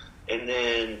player. And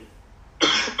then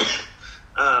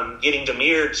getting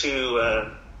Demir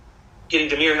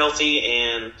healthy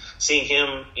and seeing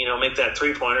him, make that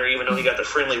 3-pointer, even though he got the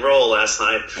friendly roll last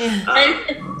night.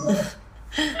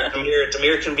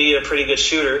 Demir can be a pretty good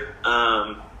shooter.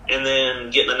 And then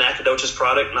getting the Nacogdoches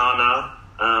product,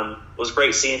 was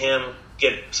great seeing him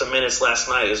get some minutes last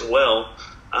night as well.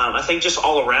 I think just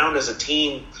all around as a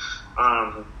team,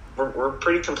 we're a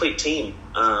pretty complete team.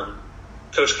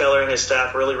 Coach Keller and his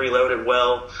staff really reloaded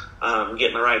well,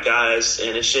 getting the right guys.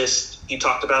 And it's just, he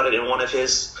talked about it in one of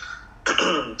his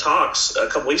talks a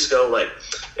couple weeks ago. Like,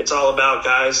 it's all about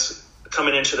guys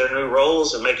coming into their new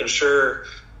roles and making sure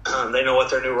they know what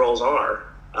their new roles are.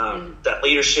 That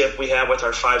leadership we have with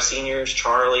our 5 seniors,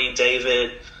 Charlie,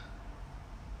 David,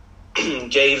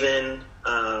 Gavin,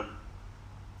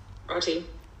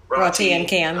 Roti and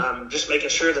Cam. Just making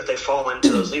sure that they fall into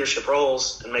those leadership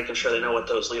roles and making sure they know what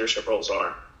those leadership roles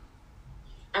are.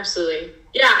 Absolutely.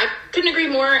 Yeah, I couldn't agree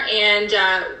more. And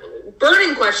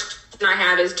burning question I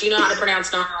have is, do you know how to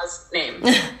pronounce Nana's name?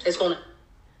 His full name.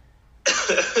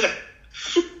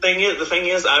 The thing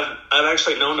is, I've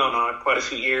actually known Nana quite a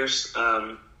few years.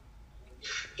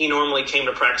 He normally came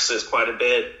to practices quite a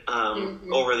bit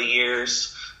over the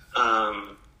years.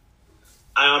 I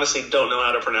honestly don't know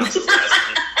how to pronounce his last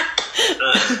name.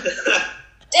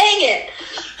 Dang it!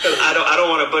 I don't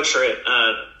want to butcher it.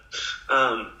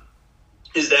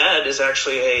 His dad is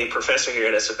actually a professor here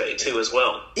at SFA too, as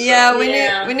well. Yeah, we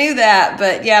knew that,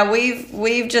 but yeah,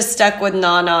 we've just stuck with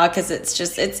Nana because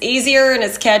it's easier and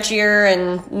it's catchier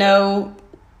and no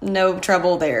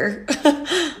trouble there.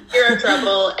 Zero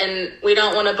trouble, and we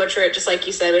don't want to butcher it. Just like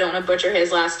you said, we don't want to butcher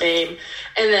his last name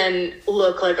and then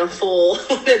look like a fool.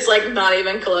 It's like not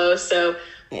even close. So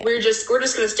we're just going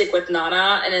to stick with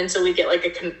Nana, and until we get like a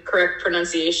correct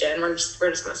pronunciation, we're just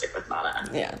going to stick with Nana.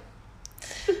 Yeah.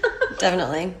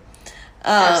 Definitely.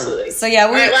 Absolutely. So yeah,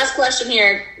 all right, last question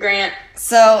here, Grant.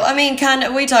 So, I mean,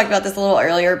 we talked about this a little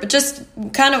earlier, but just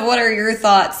kind of what are your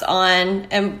thoughts on,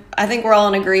 and I think we're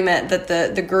all in agreement that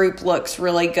the group looks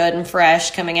really good and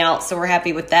fresh coming out, so we're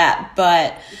happy with that.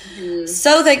 But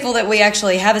so thankful that we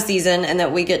actually have a season and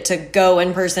that we get to go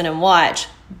in person and watch.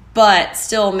 But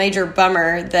still, major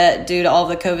bummer that due to all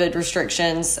the COVID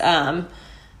restrictions,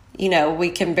 we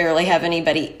can barely have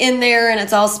anybody in there and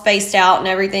it's all spaced out and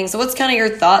everything. So what's kind of your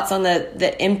thoughts on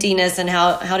the emptiness, and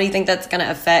how do you think that's going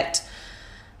to affect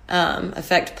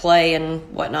play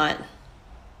and whatnot?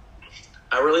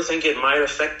 I really think it might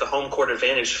affect the home court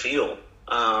advantage feel.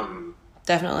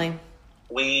 Definitely.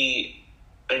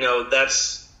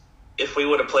 If we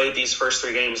would have played these first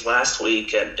 3 games last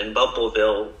week in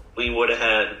Bumbleville, it would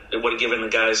have given the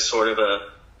guys sort of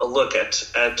a look at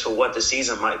to what the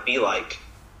season might be like.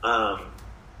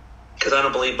 Because I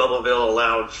don't believe Bubbleville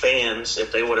allowed fans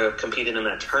if they would have competed in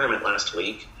that tournament last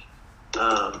week.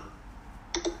 But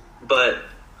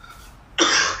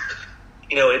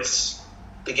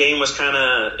the game was kind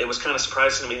of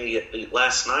surprising to me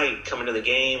last night coming to the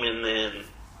game, and then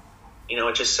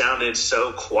it just sounded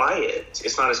so quiet.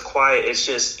 It's not as quiet. It's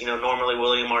just normally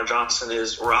William R. Johnson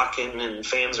is rocking and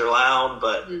fans are loud,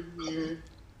 but due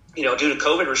to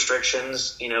COVID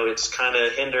restrictions, it's kind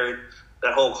of hindered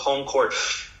that whole home court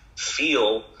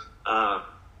feel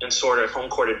and sort of home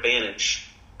court advantage.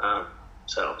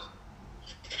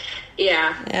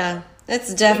 Yeah,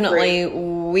 it's definitely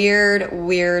weird.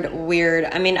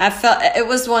 I mean, I felt it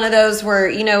was one of those where,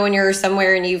 when you're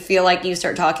somewhere and you feel like you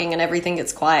start talking and everything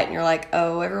gets quiet and you're like,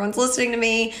 oh, everyone's listening to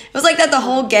me. It was like that the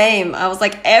whole game. I was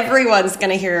like, everyone's going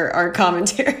to hear our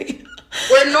commentary.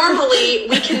 Where normally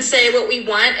we can say what we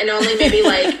want and only maybe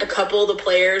like a couple of the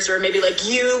players, or maybe like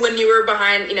you when you were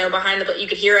behind you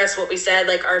could hear us what we said,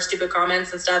 like our stupid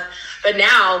comments and stuff. But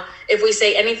now if we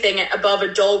say anything above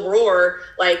a dull roar,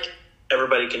 like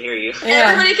everybody can hear you.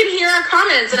 Everybody can hear our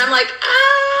comments, and I'm like,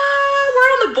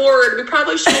 we're on the board. We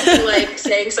probably shouldn't be like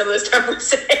saying some of the stuff we're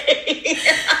saying.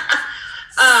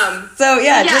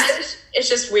 It's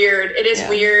just weird. It is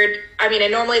weird. I mean,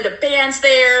 and normally the band's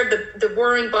there, the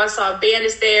Whirring Buzzsaw band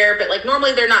is there, but like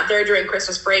normally they're not there during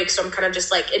Christmas break. So I'm kind of just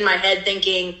like in my head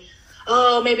thinking,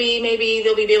 oh, maybe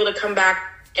they'll be able to come back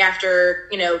after,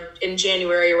 in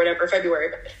January or whatever, February.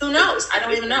 But who knows? I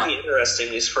don't even know. It'll be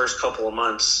interesting these first couple of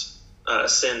months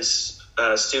since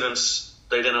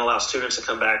they didn't allow students to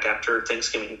come back after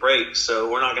Thanksgiving break. So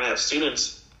we're not going to have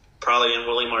students probably in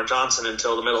William R. Johnson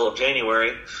until the middle of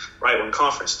January, right when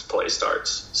conference play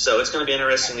starts. So it's going to be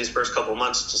interesting these first couple of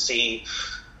months to see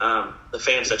the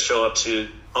fans that show up to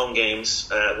home games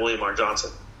at William R.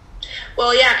 Johnson.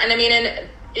 Well, yeah, and I mean, and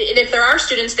if there are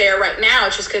students there right now,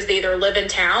 it's just because they either live in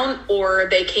town or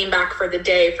they came back for the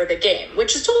day for the game,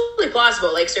 which is totally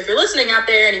plausible. Like, so if you're listening out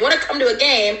there and you want to come to a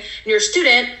game and you're a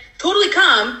student, totally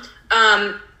come,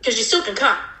 because you still can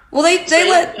come. Well,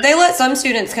 they let some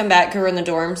students come back who are in the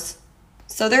dorms,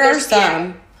 so there's some.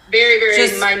 Yeah, very,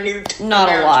 very minute. Not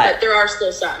a lot, but there are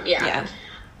still some. Yeah.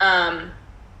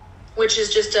 Which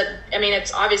is just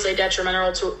it's obviously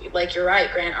detrimental to, like, you're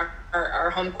right, Grant. Our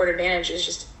home court advantage is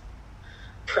just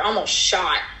almost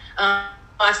shot.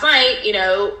 Last night,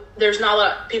 there's not a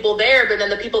lot of people there, but then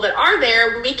the people that are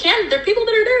there, there are people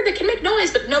that are there that can make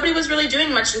noise, but nobody was really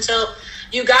doing much until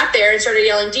you got there and started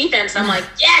yelling defense. And I'm like,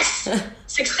 yes,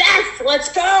 success,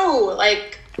 let's go.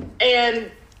 Like,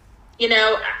 and it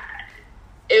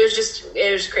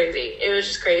was crazy. It was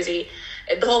just crazy.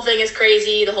 The whole thing is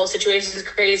crazy. The whole situation is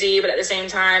crazy, but at the same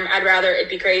time, I'd rather it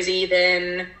be crazy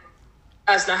than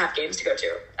us not have games to go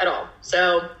to at all.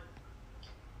 So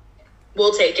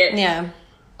we'll take it. Yeah.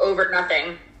 Over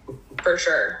nothing, for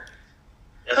sure.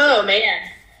 Oh, man.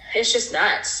 It's just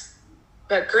nuts.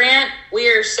 But, Grant, we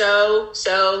are so,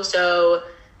 so, so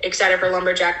excited for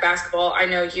Lumberjack basketball. I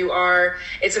know you are.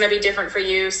 It's going to be different for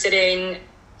you sitting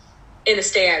in the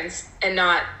stands and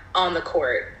not on the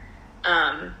court.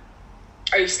 Are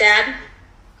you sad?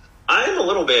 I am a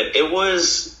little bit. It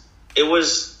was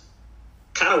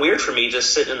kind of weird for me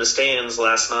just sitting in the stands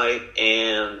last night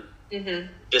and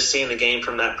just seeing the game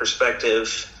from that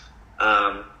perspective,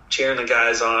 cheering the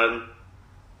guys on.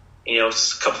 A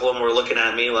couple of them were looking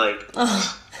at me like,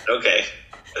 okay.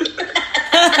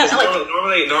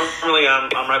 normally I'm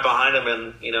right behind them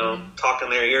and, talking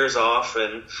their ears off,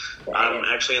 and I'm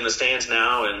actually in the stands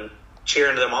now and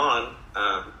cheering them on.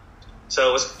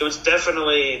 So it was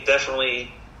definitely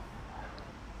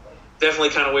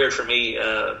kind of weird for me,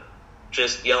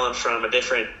 just yelling from a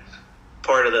different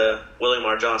part of the William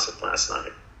R. Johnson last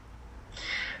night.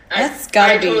 That's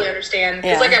gotta be. I totally understand.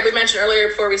 Because like we mentioned earlier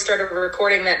before we started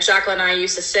recording that Jacqueline and I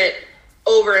used to sit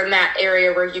over in that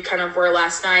area where you kind of were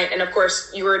last night. And of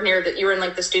course you were in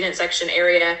like the student section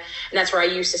area, and that's where I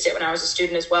used to sit when I was a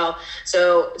student as well.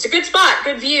 So it's a good spot,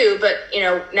 good view. But,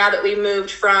 now that we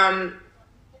moved from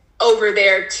over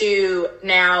there to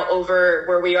now over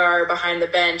where we are behind the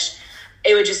bench,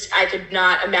 I could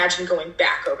not imagine going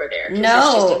back over there. No.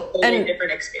 It's just a totally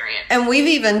different experience. And we've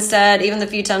even said, even the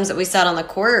few times that we sat on the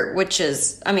court, which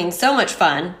is, so much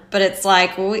fun, but it's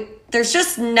like, there's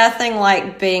just nothing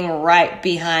like being right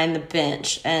behind the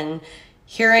bench and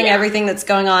hearing everything that's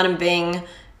going on and being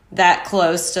that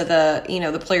close to the,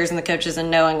 the players and the coaches and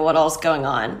knowing what all's going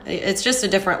on. It's just a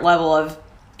different level of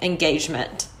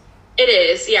engagement. It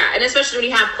is, yeah. And especially when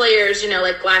you have players,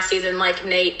 like last season, like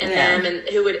Nate and them, and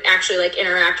who would actually like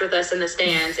interact with us in the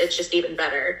stands, it's just even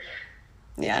better.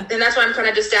 Yeah. And that's why I'm kind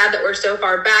of just sad that we're so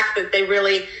far back that they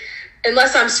really,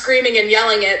 unless I'm screaming and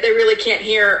yelling it, they really can't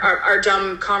hear our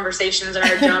dumb conversations and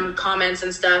our dumb comments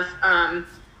and stuff. So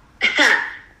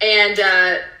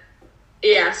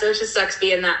it just sucks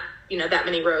being that, that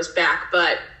many rows back.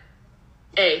 But,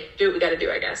 hey, do what we got to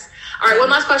do, I guess. All right, one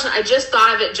last question. I just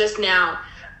thought of it just now.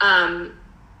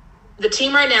 The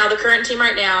team right now, the current team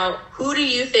right now, who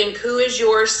is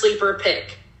your sleeper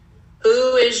pick?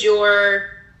 Who is your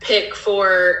pick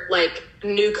for like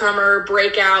newcomer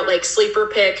breakout, like sleeper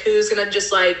pick? Who's going to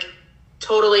just like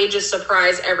totally just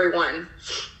surprise everyone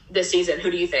this season?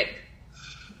 Who do you think?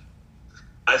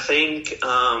 I think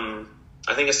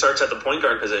it starts at the point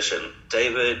guard position.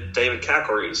 David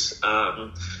Cackleries.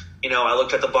 I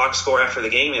looked at the box score after the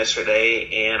game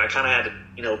yesterday, and I kind of had to,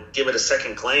 give it a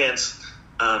second glance.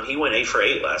 He went 8 for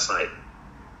 8 last night.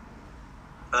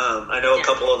 I know a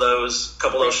couple of those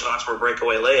shots were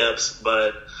breakaway layups,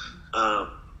 but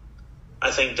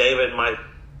I think David might,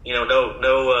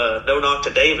 no knock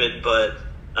to David, but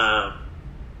I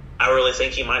really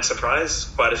think he might surprise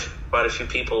quite a few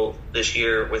people this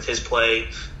year with his play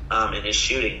and his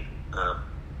shooting.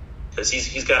 because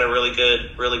he's got a really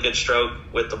good stroke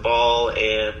with the ball,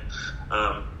 and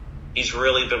he's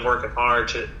really been working hard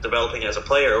to developing as a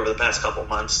player over the past couple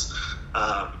months.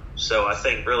 So I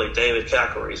think really David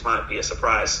Cacklers might be a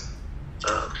surprise.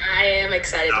 I am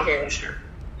excited to hear it.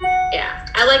 Yeah,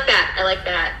 I like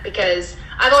that because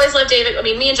I've always loved David. I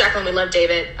mean, me and Jacqueline, we love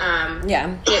David.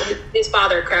 His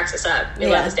father cracks us up. We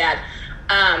love his dad.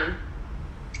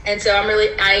 And so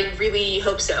I really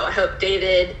hope so. I hope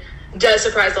David does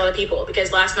surprise a lot of people,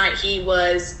 because last night he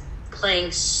was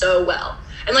playing so well.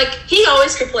 And, like, he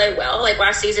always could play well. Like,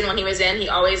 last season when he was in, he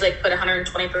always, like, put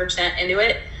 120% into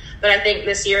it. But I think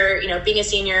this year, you know, being a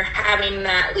senior, having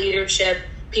that leadership,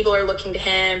 people are looking to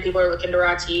him, people are looking to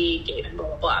Rati, Gavin, blah,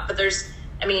 blah, blah. But there's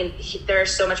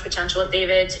so much potential with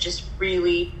David to just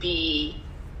really be,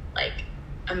 like,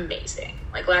 amazing.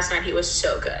 Like, last night he was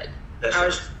so good.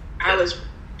 I was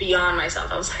beyond myself.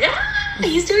 I was like,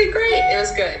 he's doing great. It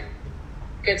was good.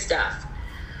 Good stuff.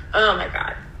 Oh, my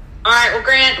God. All right, well,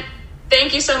 Grant,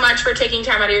 thank you so much for taking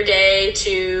time out of your day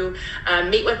to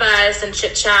meet with us and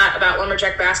chit-chat about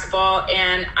Lumberjack basketball.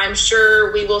 And I'm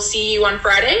sure we will see you on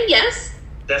Friday, yes?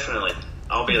 Definitely.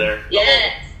 I'll be there.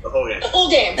 Yes. The whole game. The whole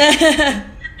game.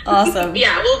 Awesome.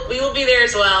 Yeah, we will be there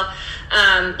as well.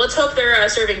 Let's hope they're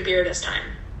serving beer this time.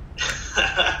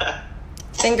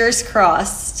 Fingers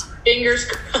crossed. Fingers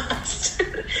crossed.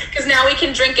 Because now we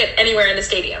can drink it anywhere in the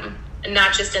stadium and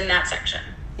not just in that section.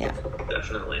 Yeah.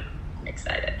 Definitely. I'm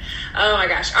excited. Oh, my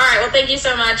gosh. All right. Well, thank you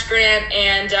so much, Grant.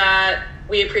 And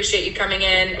we appreciate you coming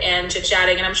in and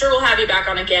chit-chatting. And I'm sure we'll have you back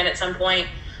on again at some point.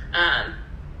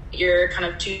 You're kind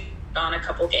of on a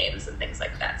couple games and things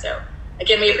like that. So,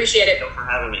 again, we appreciate it. Thank you for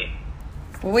having me.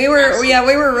 We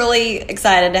were really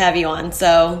excited to have you on.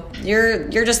 So you're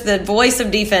just the voice of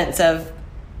defense of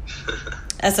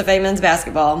SFA men's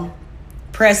basketball.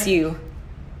 Press you.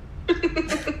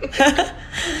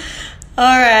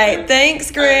 All right.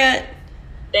 Thanks, Grant.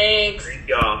 Thanks. Thank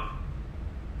y'all.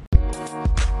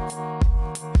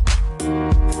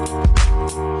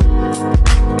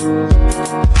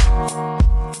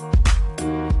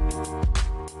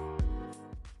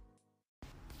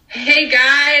 Hey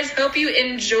guys, hope you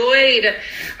enjoyed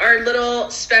our little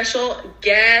special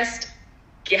guest,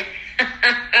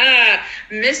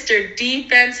 Mr.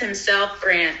 Defense himself,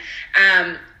 Grant.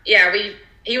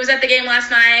 He was at the game last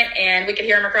night, and we could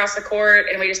hear him across the court,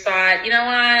 and we just thought, you know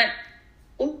what?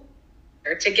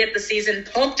 To get the season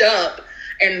pumped up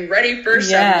and ready for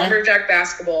some Lumberjack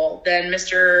basketball than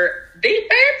Mr.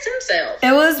 Defense himself.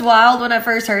 It was wild when I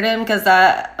first heard him because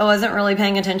I wasn't really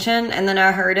paying attention, and then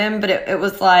I heard him, but it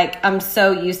was like I'm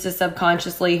so used to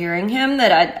subconsciously hearing him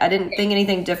that I didn't think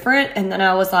anything different, and then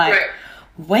I was like,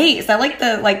 wait, is that like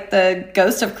the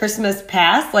ghost of Christmas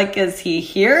past? Like, is he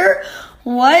here?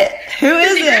 What? Who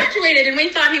is he it? Graduated, and we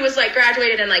thought he was like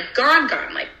graduated and like gone,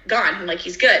 and like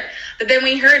he's good. But then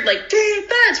we heard like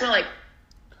Defense. We're like,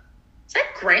 is that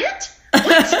Grant?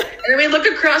 What? And then we look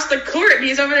across the court, and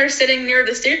he's over there sitting near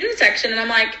the student section, and I'm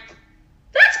like,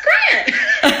 that's Grant.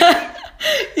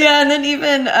 Yeah, and then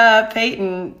even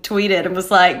Peyton tweeted and was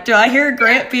like, do I hear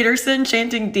Grant Peterson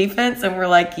chanting defense? And we're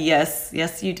like, yes,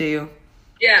 you do.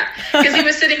 Yeah, because he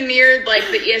was sitting near like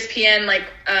the ESPN, like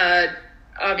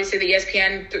obviously the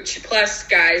ESPN Plus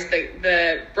guys,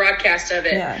 the broadcast of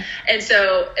it. Yeah. And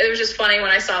so it was just funny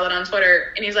when I saw that on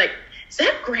Twitter, and he's like, is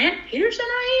that Grant Peterson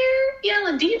I hear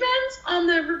yelling defense on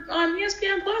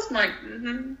ESPN Plus? I'm like,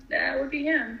 that would be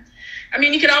him. I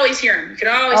mean, you could always hear him. You could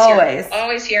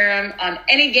always hear him on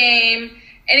any game,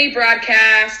 any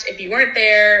broadcast. If you weren't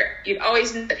there, you'd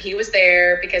always know that he was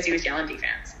there because he was yelling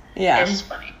defense. Yeah. It's just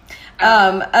funny.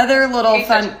 Other little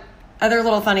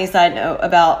funny side note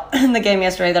about the game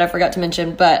yesterday that I forgot to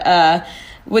mention, but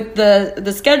with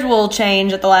the schedule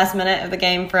change at the last minute of the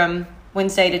game from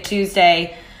Wednesday to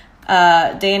Tuesday,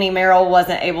 Danny Merrill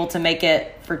wasn't able to make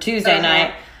it for Tuesday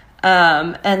night.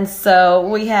 And so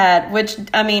we had, which,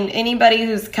 I mean, anybody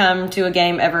who's come to a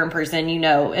game ever in person, you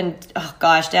know, and oh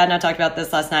gosh, Dad and I talked about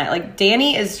this last night. Like,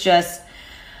 Danny is just,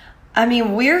 I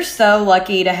mean, we're so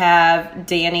lucky to have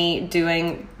Danny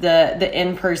doing the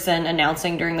in-person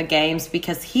announcing during the games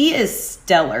because he is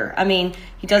stellar. I mean,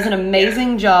 he does an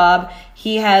amazing job.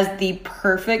 He has the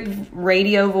perfect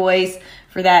radio voice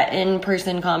for that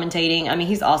in-person commentating. I mean,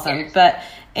 he's awesome. But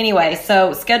anyway,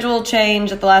 so schedule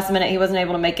change at the last minute. He wasn't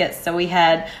able to make it, so we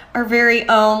had our very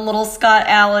own little Scott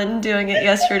Allen doing it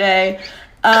yesterday.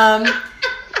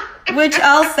 Which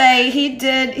I'll say he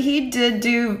did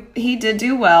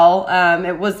do well.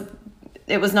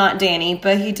 It was not Danny,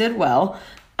 but he did well.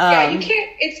 You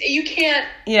can't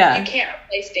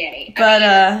replace Danny.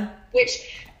 But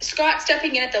which Scott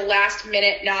stepping in at the last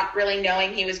minute, not really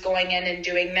knowing he was going in and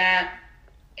doing that,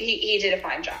 he did a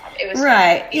fine job. It was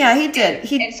right. Yeah, he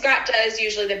did. And Scott does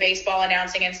usually the baseball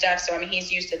announcing and stuff, so I mean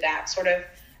he's used to that sort of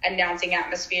announcing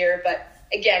atmosphere. But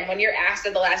again, when you're asked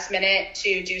at the last minute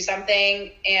to do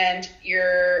something and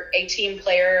you're a team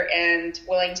player and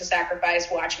willing to sacrifice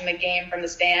watching the game from the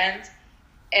stands,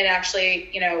 and actually,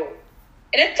 you know,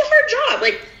 and it's a hard job.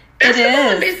 Like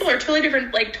basketball and baseball are totally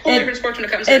different, different sports when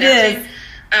it comes to announcing.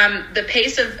 The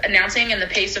pace of announcing and the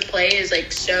pace of play is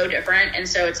like so different, and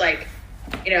so it's like,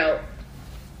 you know,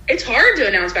 it's hard to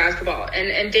announce basketball,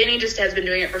 and Danny just has been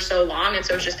doing it for so long, and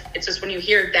so it's just when you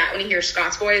hear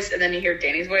Scott's voice and then you hear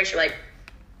Danny's voice, you're like,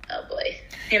 oh boy,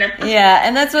 you know? Yeah,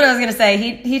 and that's what I was gonna say.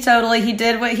 He totally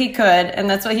did what he could, and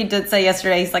that's what he did say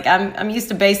yesterday. He's like, I'm used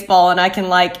to baseball and I can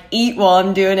like eat while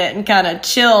I'm doing it and kind of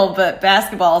chill, but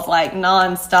basketball is like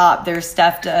nonstop. There's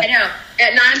stuff to I know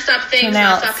at nonstop things,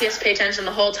 nonstop. He has to pay attention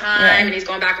the whole time, and he's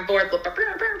going back and forth.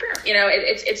 You know,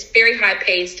 it's very high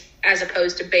paced as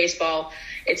opposed to baseball.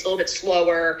 It's a little bit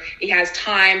slower. He has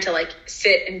time to like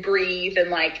sit and breathe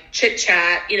and like chit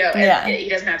chat, you know, and he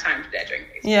doesn't have time to do that during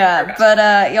baseball. Yeah,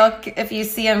 but y'all, if you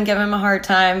see him, give him a hard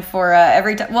time for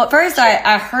every time. Well, at first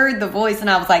I heard the voice and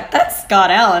I was like, that's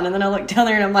Scott Allen. And then I looked down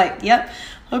there and I'm like, yep,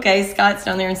 okay, Scott's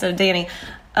down there instead of Danny.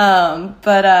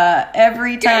 But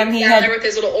every time he had with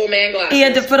his little old man glasses, he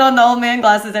had to put on the old man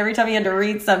glasses every time he had to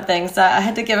read something. So I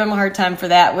had to give him a hard time for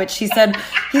that, which he said,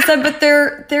 but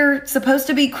they're supposed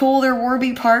to be cool. They're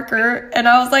Warby Parker. And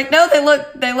I was like, no,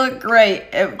 they look great.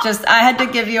 It just, I had to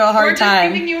give you a hard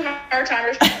time. We're just giving you a hard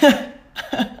time.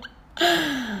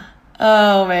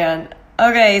 Oh man.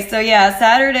 Okay. So yeah,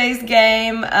 Saturday's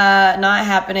game, not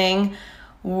happening.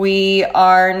 We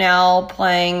are now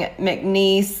playing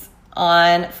McNeese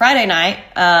on Friday night.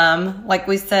 Like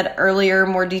we said earlier,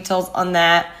 more details on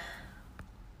that.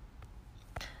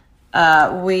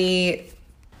 We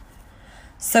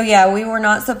were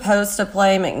not supposed to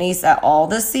play McNeese at all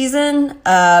this season,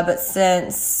 but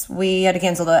since we had to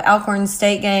cancel the Alcorn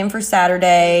State game for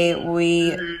Saturday,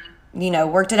 we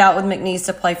worked it out with McNeese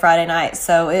to play Friday night.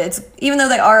 So it's, even though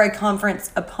they are a conference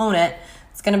opponent,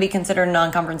 it's going to be considered a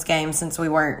non-conference game since we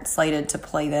weren't slated to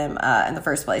play them in the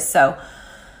first place. So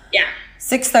yeah,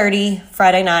 6:30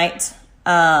 Friday night.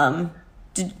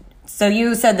 So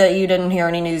you said that you didn't hear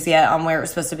any news yet on where it was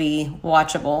supposed to be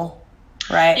watchable,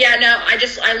 right? Yeah, no.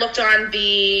 I looked on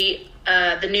the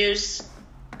news,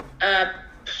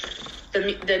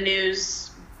 the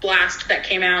news blast that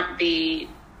came out. The,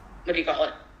 what do you call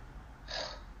it?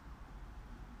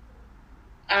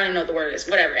 I don't even know what the word is.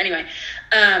 Whatever. Anyway,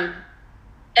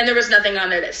 and there was nothing on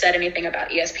there that said anything about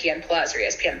ESPN Plus or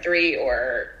ESPN3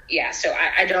 or, so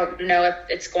I don't know if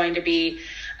it's going to be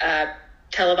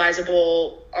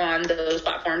televisable on those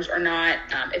platforms or not.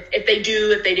 If they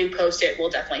do post it, we'll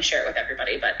definitely share it with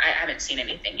everybody, but I haven't seen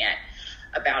anything yet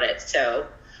about it. So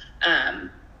I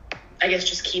guess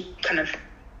just keep kind of,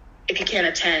 if you can't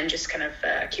attend, just kind of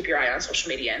keep your eye on social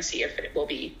media and see if it will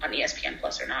be on ESPN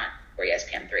Plus or not, or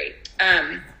ESPN3.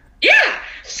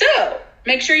 So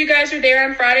make sure you guys are there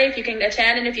on Friday if you can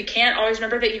attend, and if you can't, always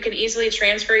remember that you can easily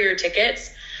transfer your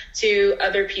tickets to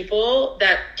other people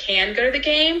that can go to the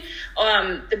game.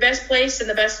 The best place and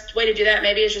the best way to do that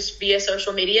maybe is just via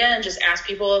social media and just ask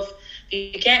people if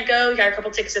you can't go, you got a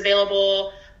couple tickets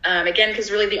available. Again,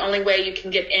 because really the only way you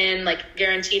can get in, like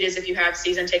guaranteed, is if you have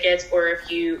season tickets or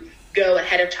if you go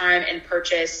ahead of time and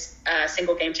purchase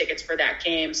single game tickets for that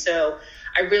game. So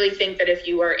I really think that if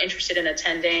you are interested in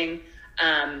attending,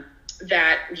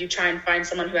 that you try and find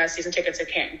someone who has season tickets that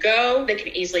can't go. They can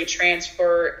easily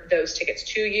transfer those tickets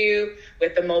to you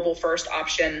with the mobile first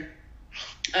option,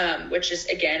 which is,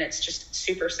 again, it's just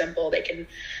super simple. They can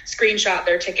screenshot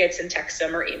their tickets and text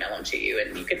them or email them to you,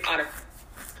 and you can auto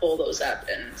pull those up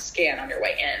and scan on your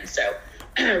way in. So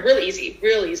real easy.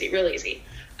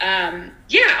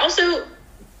 Also,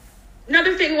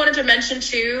 another thing I wanted to mention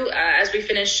too, as we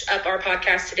finish up our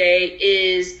podcast today,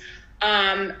 is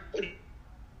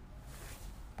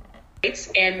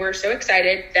and we're so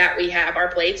excited that we have our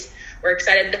plates. We're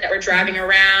excited that we're driving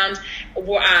around,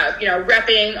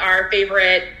 repping our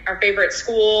favorite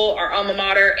school, our alma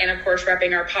mater, and of course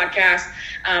repping our podcast.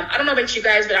 I don't know about you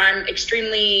guys, but I'm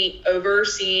extremely over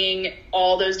seeing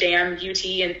all those damn UT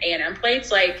and A&M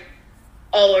plates like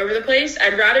all over the place.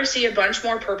 I'd rather see a bunch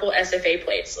more purple SFA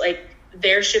plates. Like,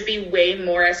 there should be way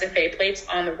more SFA plates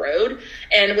on the road.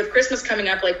 And with Christmas coming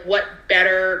up, like, what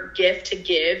better gift to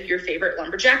give your favorite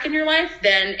lumberjack in your life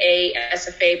than a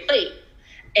SFA plate?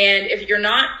 And if you're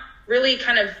not really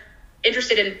kind of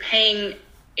interested in paying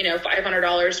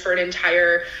 $500 for an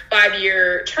entire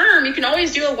 5-year term, you can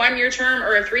always do a 1-year term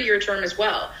or a 3-year term as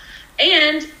well.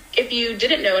 And if you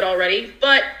didn't know it already,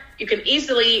 but you can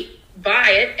easily buy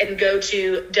it and go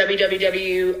to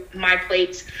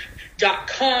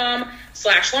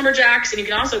www.myplates.com/lumberjacks, and you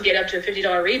can also get up to a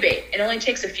 $50 rebate. It only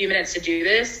takes a few minutes to do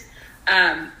this.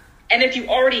 And if you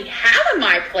already have a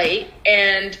MyPlate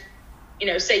and,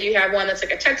 say you have one that's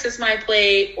like a Texas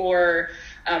MyPlate or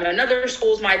another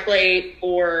school's MyPlate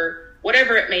or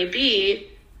whatever it may be,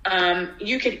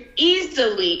 you could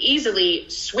easily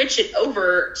switch it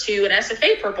over to an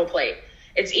SFA purple plate.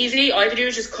 It's easy. All you have to do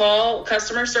is just call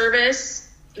customer service,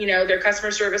 their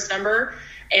customer service number.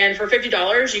 And for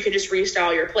 $50, you can just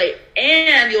restyle your plate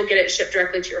and you'll get it shipped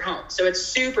directly to your home. So it's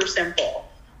super simple.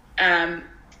 And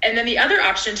then the other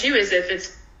option too is if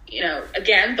it's,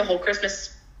 again, the whole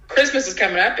Christmas is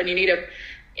coming up and you need a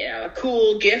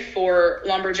cool gift for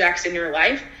lumberjacks in your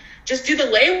life, just do the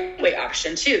layaway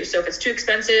option too. So if it's too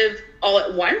expensive all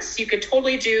at once, you could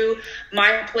totally do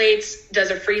My Plates does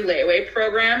a free layaway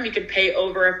program. You could pay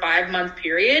over a 5-month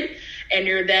period, and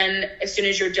you're then, as soon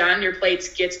as you're done, your plates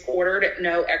gets ordered at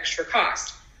no extra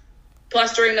cost.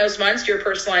 Plus, during those months, your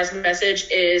personalized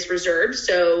message is reserved,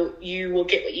 so you will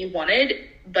get what you wanted,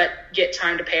 but get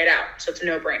time to pay it out. So it's a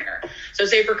no-brainer. So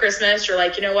say for Christmas, you're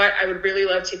like, you know what? I would really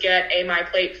love to get a My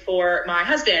Plate for my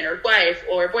husband or wife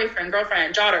or boyfriend,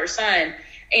 girlfriend, daughter, son,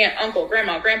 aunt, uncle,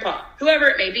 grandma, grandpa, whoever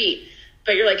it may be.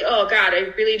 But you're like, oh God,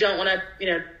 I really don't want to,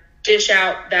 dish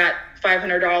out that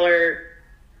 $500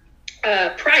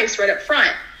 price right up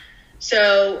front.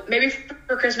 So maybe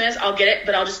for Christmas, I'll get it,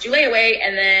 but I'll just do layaway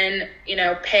and then,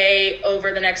 pay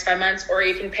over the next 5 months, or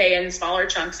you can pay in smaller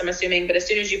chunks, I'm assuming. But as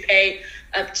soon as you pay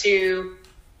up to,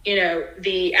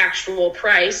 the actual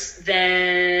price,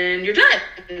 then you're done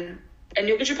and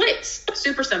you'll get your plates.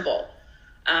 Super simple.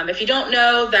 If you don't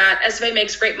know that SFA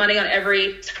makes great money on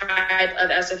every type of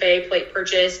SFA plate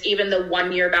purchase, even the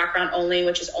 1-year background only,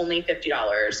 which is only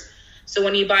 $50. So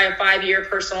when you buy a 5-year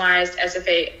personalized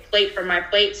SFA plate from My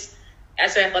Plates,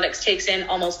 SFA Athletics takes in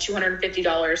almost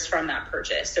 $250 from that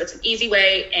purchase. So it's an easy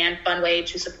way and fun way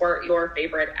to support your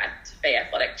favorite SFA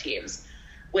athletic teams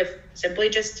with simply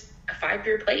just a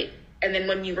 5-year plate. And then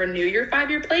when you renew your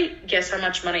 5-year plate, guess how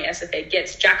much money SFA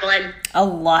gets, Jacqueline? A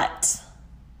lot.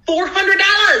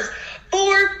 $400.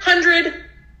 400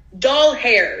 doll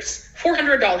hairs.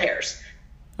 400 doll hairs.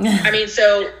 I mean,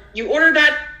 so you order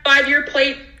that 5-year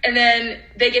plate, and then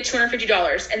they get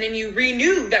 $250, and then you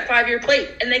renew that 5-year plate,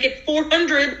 and they get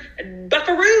 400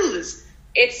 buckaroos.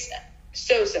 It's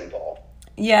so simple.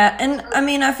 Yeah, and I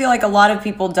mean, I feel like a lot of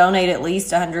people donate at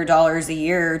least $100 a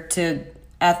year to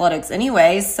athletics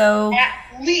anyway, so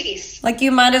at least, like,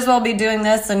 you might as well be doing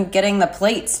this and getting the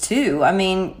plates too. I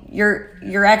mean,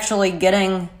 you're actually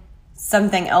getting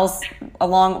something else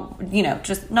along,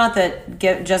 just not that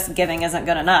just giving isn't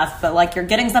good enough, but like, you're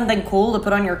getting something cool to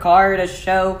put on your car to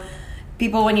show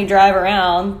people when you drive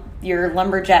around your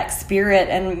lumberjack spirit,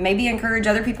 and maybe encourage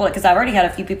other people, because I've already had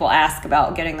a few people ask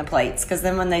about getting the plates, because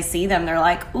then when they see them, they're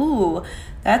like, ooh,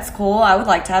 that's cool, I would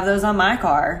like to have those on my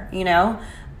car,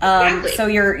 Exactly. So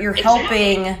you're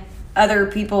helping other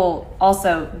people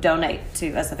also donate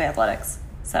to SFA Athletics.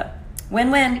 So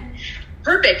win-win.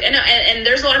 Perfect. And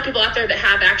there's a lot of people out there that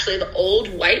have actually the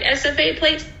old white SFA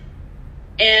plates.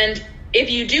 And if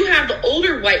you do have the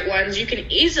older white ones, you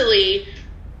can easily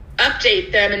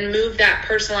update them and move that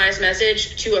personalized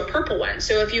message to a purple one.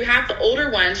 So if you have the older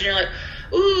ones and you're like,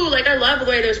 ooh, like, I love the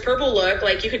way those purple look,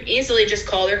 like, you can easily just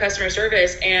call their customer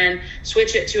service and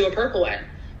switch it to a purple one.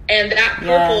 And that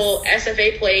purple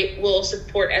SFA plate will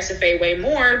support SFA way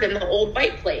more than the old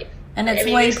white plate. And it's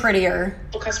way prettier.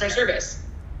 Customer service.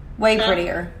 Way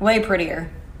prettier.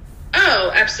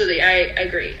 Oh, absolutely. I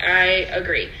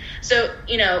agree. So,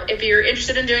 if you're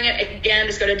interested in doing it, again,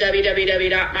 just go to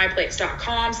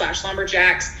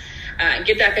www.myplates.com/lumberjacks.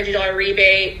 Get that $50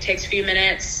 rebate. It takes a few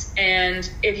minutes. And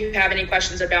if you have any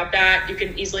questions about that, you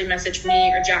can easily message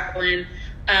me or Jacqueline.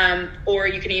 Or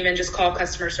you can even just call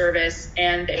customer service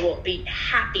and they will be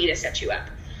happy to set you up.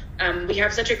 We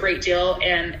have such a great deal,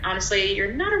 and honestly,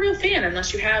 you're not a real fan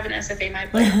unless you have an SFA My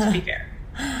Plate, to be fair.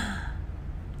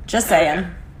 Just saying.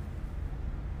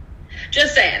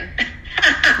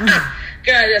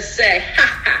 Gonna just say.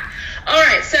 All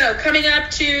right, so coming up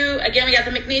to, again, we got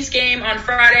the McNeese game on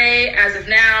Friday as of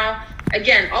now.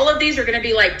 Again, all of these are going to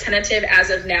be like tentative as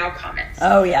of now comments.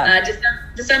 Oh, yeah.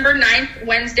 December 9th,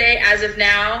 Wednesday, as of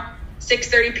now,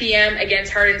 6:30 p.m.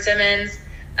 against Hardin-Simmons.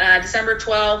 December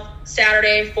 12th,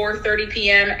 Saturday, 4:30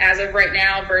 p.m. as of right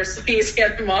now versus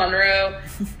Louisiana Monroe.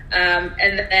 And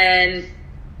then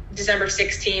December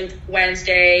 16th,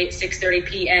 Wednesday, 6:30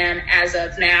 p.m. as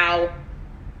of now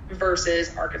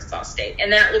versus Arkansas State.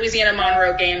 And that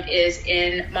Louisiana-Monroe game is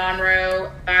in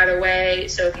Monroe, by the way.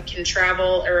 So if you can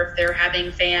travel or if they're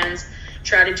having fans,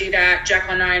 try to do that.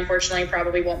 Jacqueline and I, unfortunately,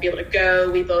 probably won't be able to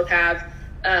go. We both have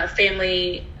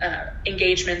family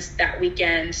engagements that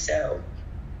weekend, so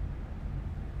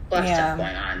a lot of stuff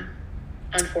going on,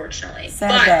 unfortunately. Sad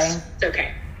but it's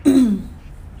okay.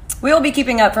 We'll be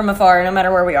keeping up from afar no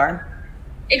matter where we are.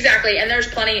 Exactly, and there's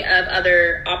plenty of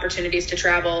other opportunities to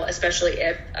travel, especially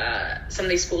if some of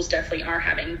these schools definitely are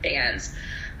having bans.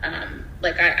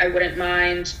 Like I wouldn't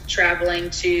mind traveling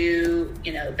to,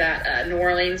 that New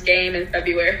Orleans game in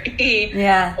February.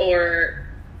 Yeah. Or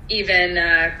even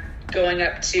going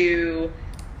over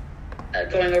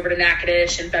to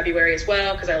Natchitoches in February as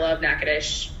well, because I love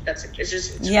Natchitoches. It's a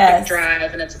quick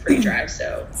drive, and it's a pretty drive,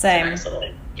 so it's a nice little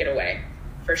getaway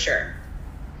for sure.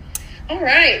 All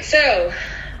right, so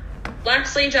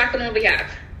lastly, Jacqueline, what do we have?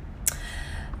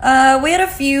 We had a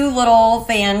few little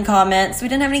fan comments. We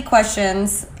didn't have any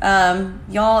questions.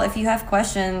 Y'all, if you have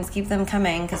questions, keep them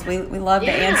coming, because we love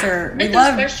to answer. We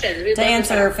love to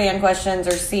answer fan questions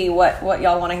or see what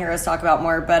y'all want to hear us talk about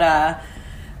more. But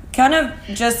kind of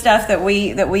just stuff that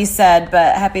we said,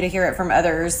 but happy to hear it from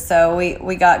others. So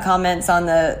we got comments on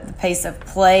the pace of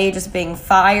play just being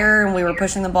fire, and we were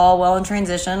pushing the ball well in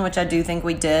transition, which I do think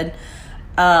we did.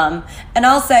 And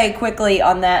I'll say quickly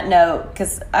on that note,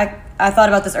 because I thought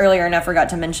about this earlier and I forgot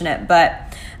to mention it,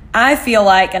 but I feel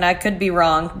like, and I could be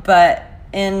wrong, but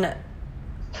in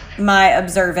my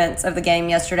observance of the game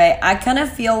yesterday, I kind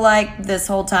of feel like this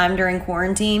whole time during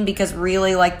quarantine, because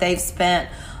really like they've spent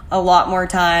a lot more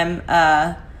time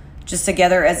just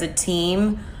together as a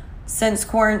team since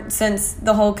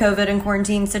the whole COVID and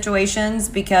quarantine situations,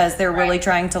 because they're really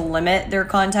trying to limit their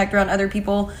contact around other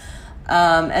people.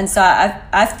 And so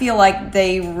I feel like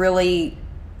they really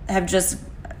have just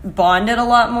bonded a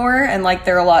lot more, and like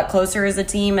they're a lot closer as a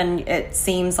team, and it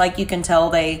seems like you can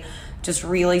tell they just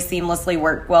really seamlessly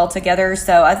work well together.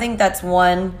 So I think that's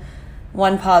one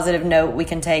positive note we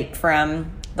can take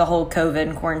from the whole COVID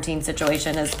and quarantine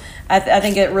situation is I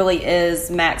think it really is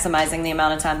maximizing the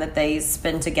amount of time that they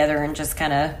spend together and just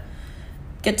kind of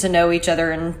get to know each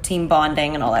other and team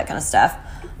bonding and all that kind of stuff.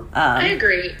 I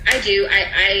agree. I do.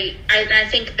 I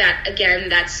think that, again,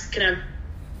 that's going to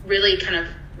really kind of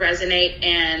resonate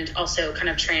and also kind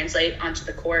of translate onto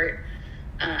the court,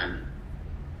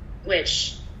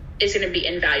 which is going to be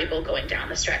invaluable going down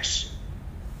the stretch.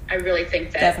 I really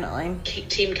think that definitely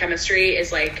team chemistry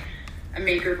is like a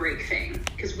make or break thing,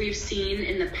 because we've seen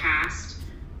in the past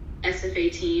SFA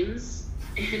teams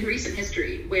in recent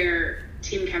history where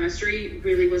team chemistry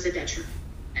really was a detriment,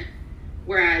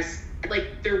 whereas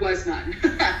like there was none.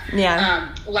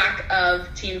 Lack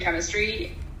of team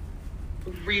chemistry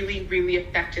really, really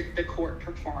affected the court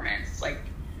performance. Like,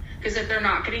 because if they're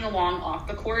not getting along off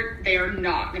the court, they are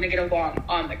not going to get along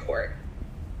on the court.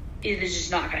 It is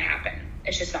just not going to happen.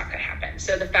 It's just not going to happen.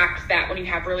 So the fact that when you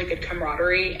have really good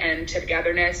camaraderie and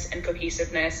togetherness and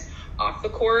cohesiveness off the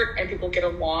court, and people get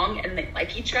along and they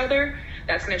like each other,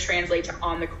 that's going to translate to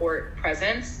on the court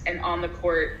presence and on the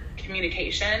court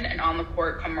communication and on the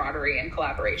court camaraderie and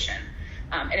collaboration.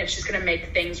 And it's just going to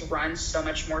make things run so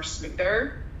much more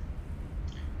smoother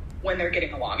when they're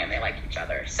getting along and they like each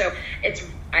other. So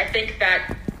I think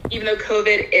that even though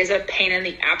COVID is a pain in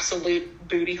the absolute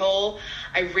booty hole,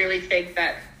 I really think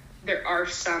that there are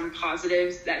some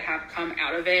positives that have come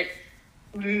out of it,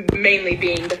 mainly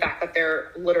being the fact that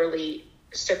they're literally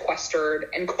sequestered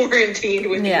and quarantined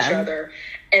with each other,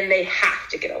 and they have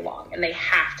to get along and they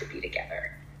have to be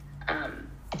together. And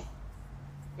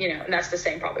that's the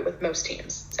same probably with most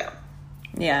teams. So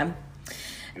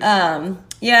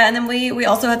and then we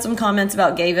also had some comments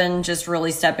about Gavin just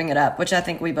really stepping it up, which I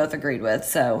think we both agreed with.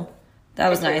 So that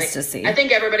was nice to see. I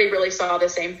think everybody really saw the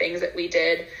same things that we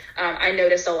did. I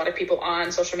noticed a lot of people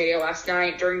on social media last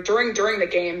night during the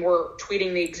game were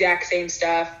tweeting the exact same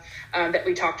stuff that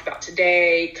we talked about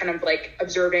today, kind of like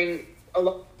observing a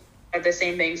lot of the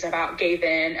same things about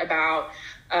Gavin, about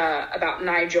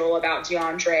Nigel, about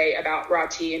DeAndre, about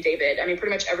Rati and David. I mean,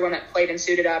 pretty much everyone that played and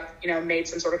suited up, made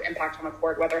some sort of impact on the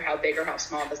court, whether how big or how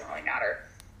small, doesn't really matter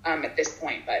at this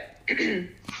point. But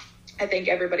I think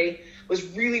everybody was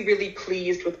really, really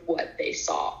pleased with what they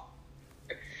saw.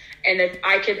 And if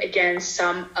I could, again,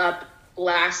 sum up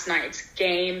last night's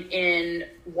game in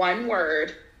one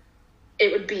word,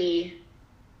 it would be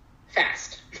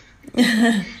fast.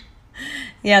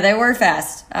 Yeah, they were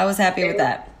fast. I was happy with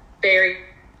that.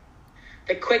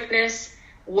 The quickness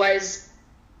was,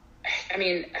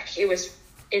 it was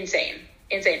insane.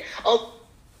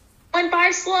 went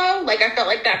by slow. Like, I felt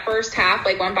like that first half,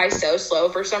 like, went by so slow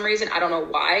for some reason. I don't know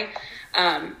why.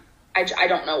 I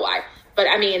don't know why. But,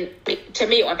 I mean, to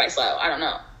me, it went by slow. I don't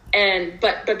know.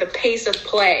 But the pace of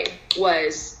play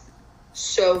was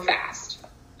so fast.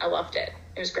 I loved it.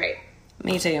 It was great.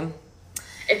 Me too.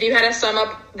 If you had to sum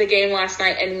up the game last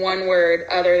night in one word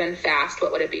other than fast,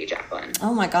 what would it be, Jacqueline?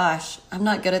 Oh, my gosh. I'm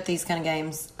not good at these kind of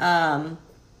games.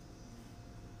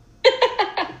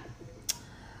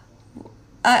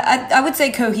 I would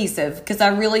say cohesive, because I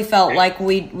really felt like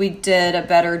we did a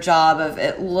better job of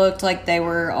it. Looked like they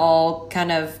were all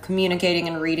kind of communicating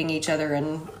and reading each other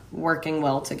and working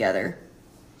well together.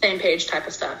 Same page type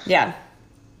of stuff. Yeah.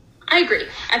 I agree.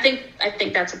 I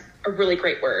think that's a really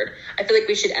great word. I feel like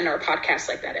we should end our podcast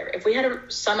like that. If we had to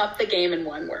sum up the game in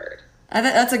one word.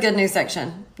 That's a good new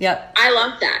section. Yep. I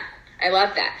love that.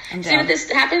 See what this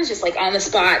happens? Just like on the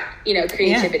spot,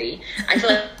 creativity. Yeah. I feel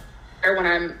like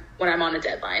when I'm on a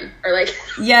deadline, or like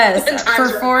yes,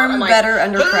 perform better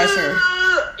under pressure.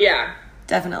 Yeah,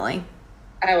 definitely.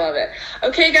 I love it.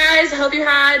 Okay, guys, I hope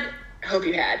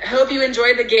you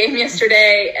enjoyed the game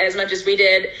yesterday as much as we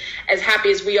did. As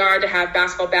happy as we are to have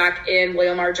basketball back in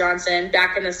William R. Johnson,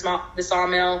 back in the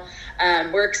Sawmill.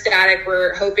 We're ecstatic.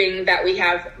 We're hoping that we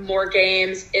have more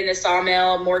games in the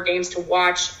Sawmill, more games to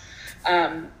watch,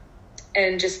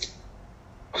 and just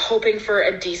hoping for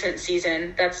a decent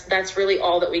season. That's really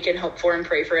all that we can hope for and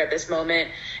pray for at this moment,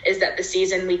 is that the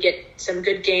season we get some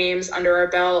good games under our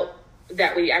belt,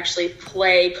 that we actually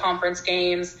play conference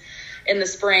games in the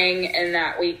spring, and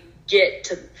that we get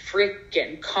to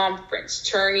freaking conference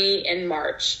tourney in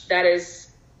March. That is,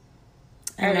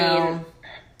 I mean,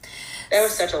 that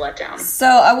was such a letdown. So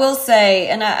I will say,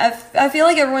 and I feel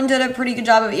like everyone did a pretty good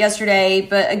job of it yesterday,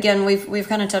 but again, we've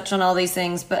kind of touched on all these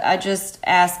things, but I just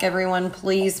ask everyone,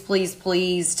 please, please,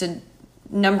 please, to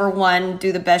number one,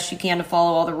 do the best you can to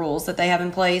follow all the rules that they have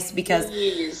in place, because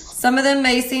some of them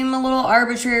may seem a little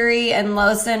arbitrary. And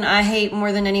listen, I hate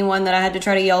more than anyone that I had to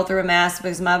try to yell through a mask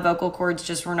because my vocal cords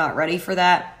just were not ready for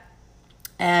that.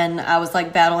 And I was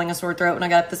like battling a sore throat when I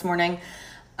got up this morning.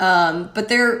 But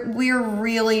we're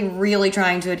really, really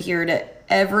trying to adhere to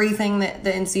everything that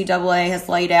the NCAA has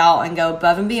laid out and go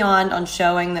above and beyond on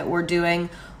showing that we're doing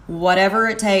whatever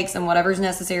it takes and whatever's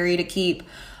necessary to keep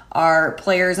our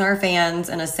players and our fans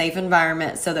in a safe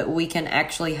environment so that we can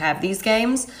actually have these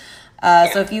games.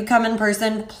 So if you come in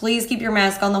person, please keep your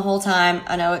mask on the whole time.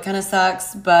 I know it kind of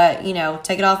sucks, but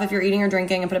take it off if you're eating or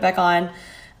drinking and put it back on.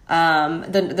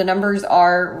 The numbers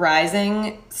are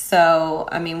rising, so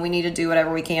I mean we need to do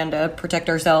whatever we can to protect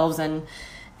ourselves and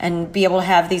be able to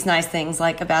have these nice things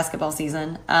like a basketball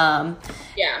season.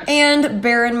 And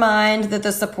bear in mind that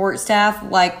the support staff,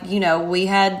 we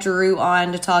had Drew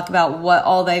on to talk about what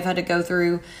all they've had to go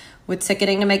through with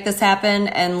ticketing to make this happen.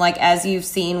 And as you've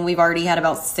seen, we've already had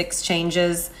about 6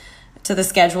 changes to the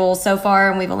schedule so far,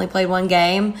 and we've only played 1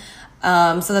 game.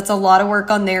 So that's a lot of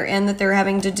work on their end that they're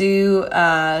having to do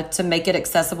to make it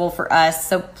accessible for us.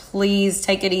 So please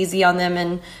take it easy on them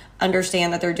and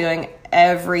understand that they're doing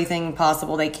everything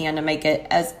possible they can to make it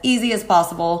as easy as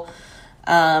possible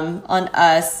on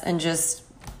us, and just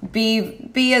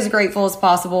be as grateful as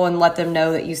possible and let them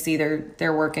know that you see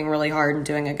they're working really hard and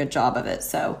doing a good job of it.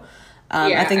 So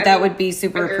I think that would be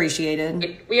super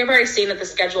appreciated. We have already seen that the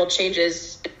schedule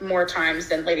changes more times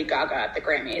than Lady Gaga at the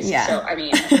Grammys. Yeah. So, I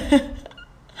mean,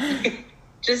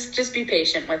 just be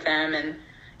patient with them and,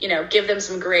 give them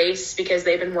some grace, because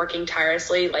they've been working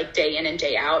tirelessly, day in and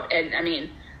day out. And, I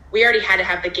mean, we already had to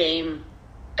have the game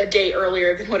a day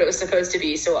earlier than what it was supposed to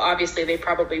be. So, obviously, they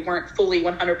probably weren't fully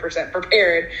 100%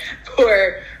 prepared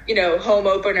for, home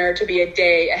opener to be a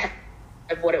day ahead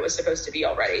of what it was supposed to be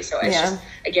already. So it's just,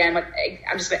 again,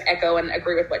 I'm just going to echo and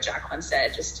agree with what Jacqueline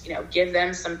said. Just, give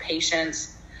them some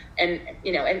patience. And,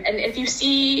 and if you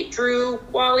see Drew,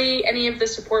 Wally, any of the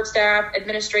support staff,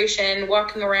 administration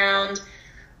walking around,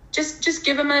 just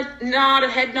give them a nod, a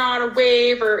head nod, a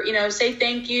wave, or, say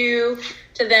thank you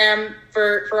to them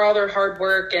for all their hard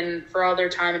work and for all their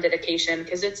time and dedication.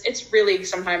 Because it's really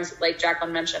sometimes, like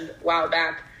Jacqueline mentioned a while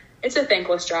back, it's a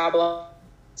thankless job.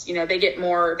 They get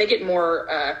more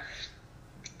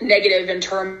negative and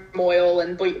turmoil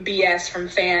and BS from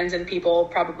fans and people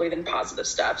probably than positive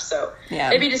stuff. So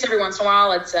maybe just every once in a while,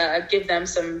 let's give them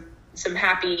some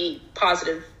happy,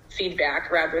 positive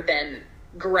feedback rather than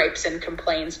gripes and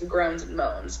complaints and groans and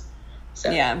moans. So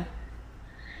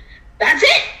that's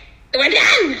it. We're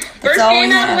done. First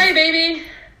game out of the way, baby.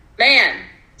 Man,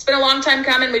 it's been a long time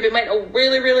coming. We've been waiting a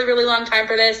really, really, really long time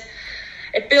for this.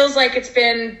 It feels like it's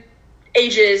been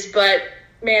ages, but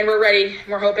man, we're ready.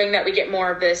 We're hoping that we get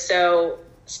more of this. So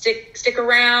stick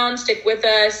around, stick with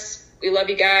us. We love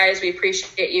you guys. We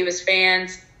appreciate you as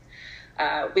fans.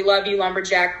 We love you,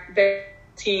 Lumberjack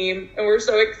team, and we're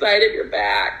so excited you're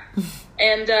back.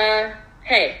 And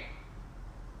hey,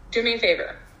 do me a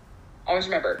favor. Always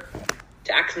remember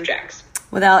to axe some jacks.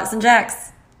 With Alex and Jax.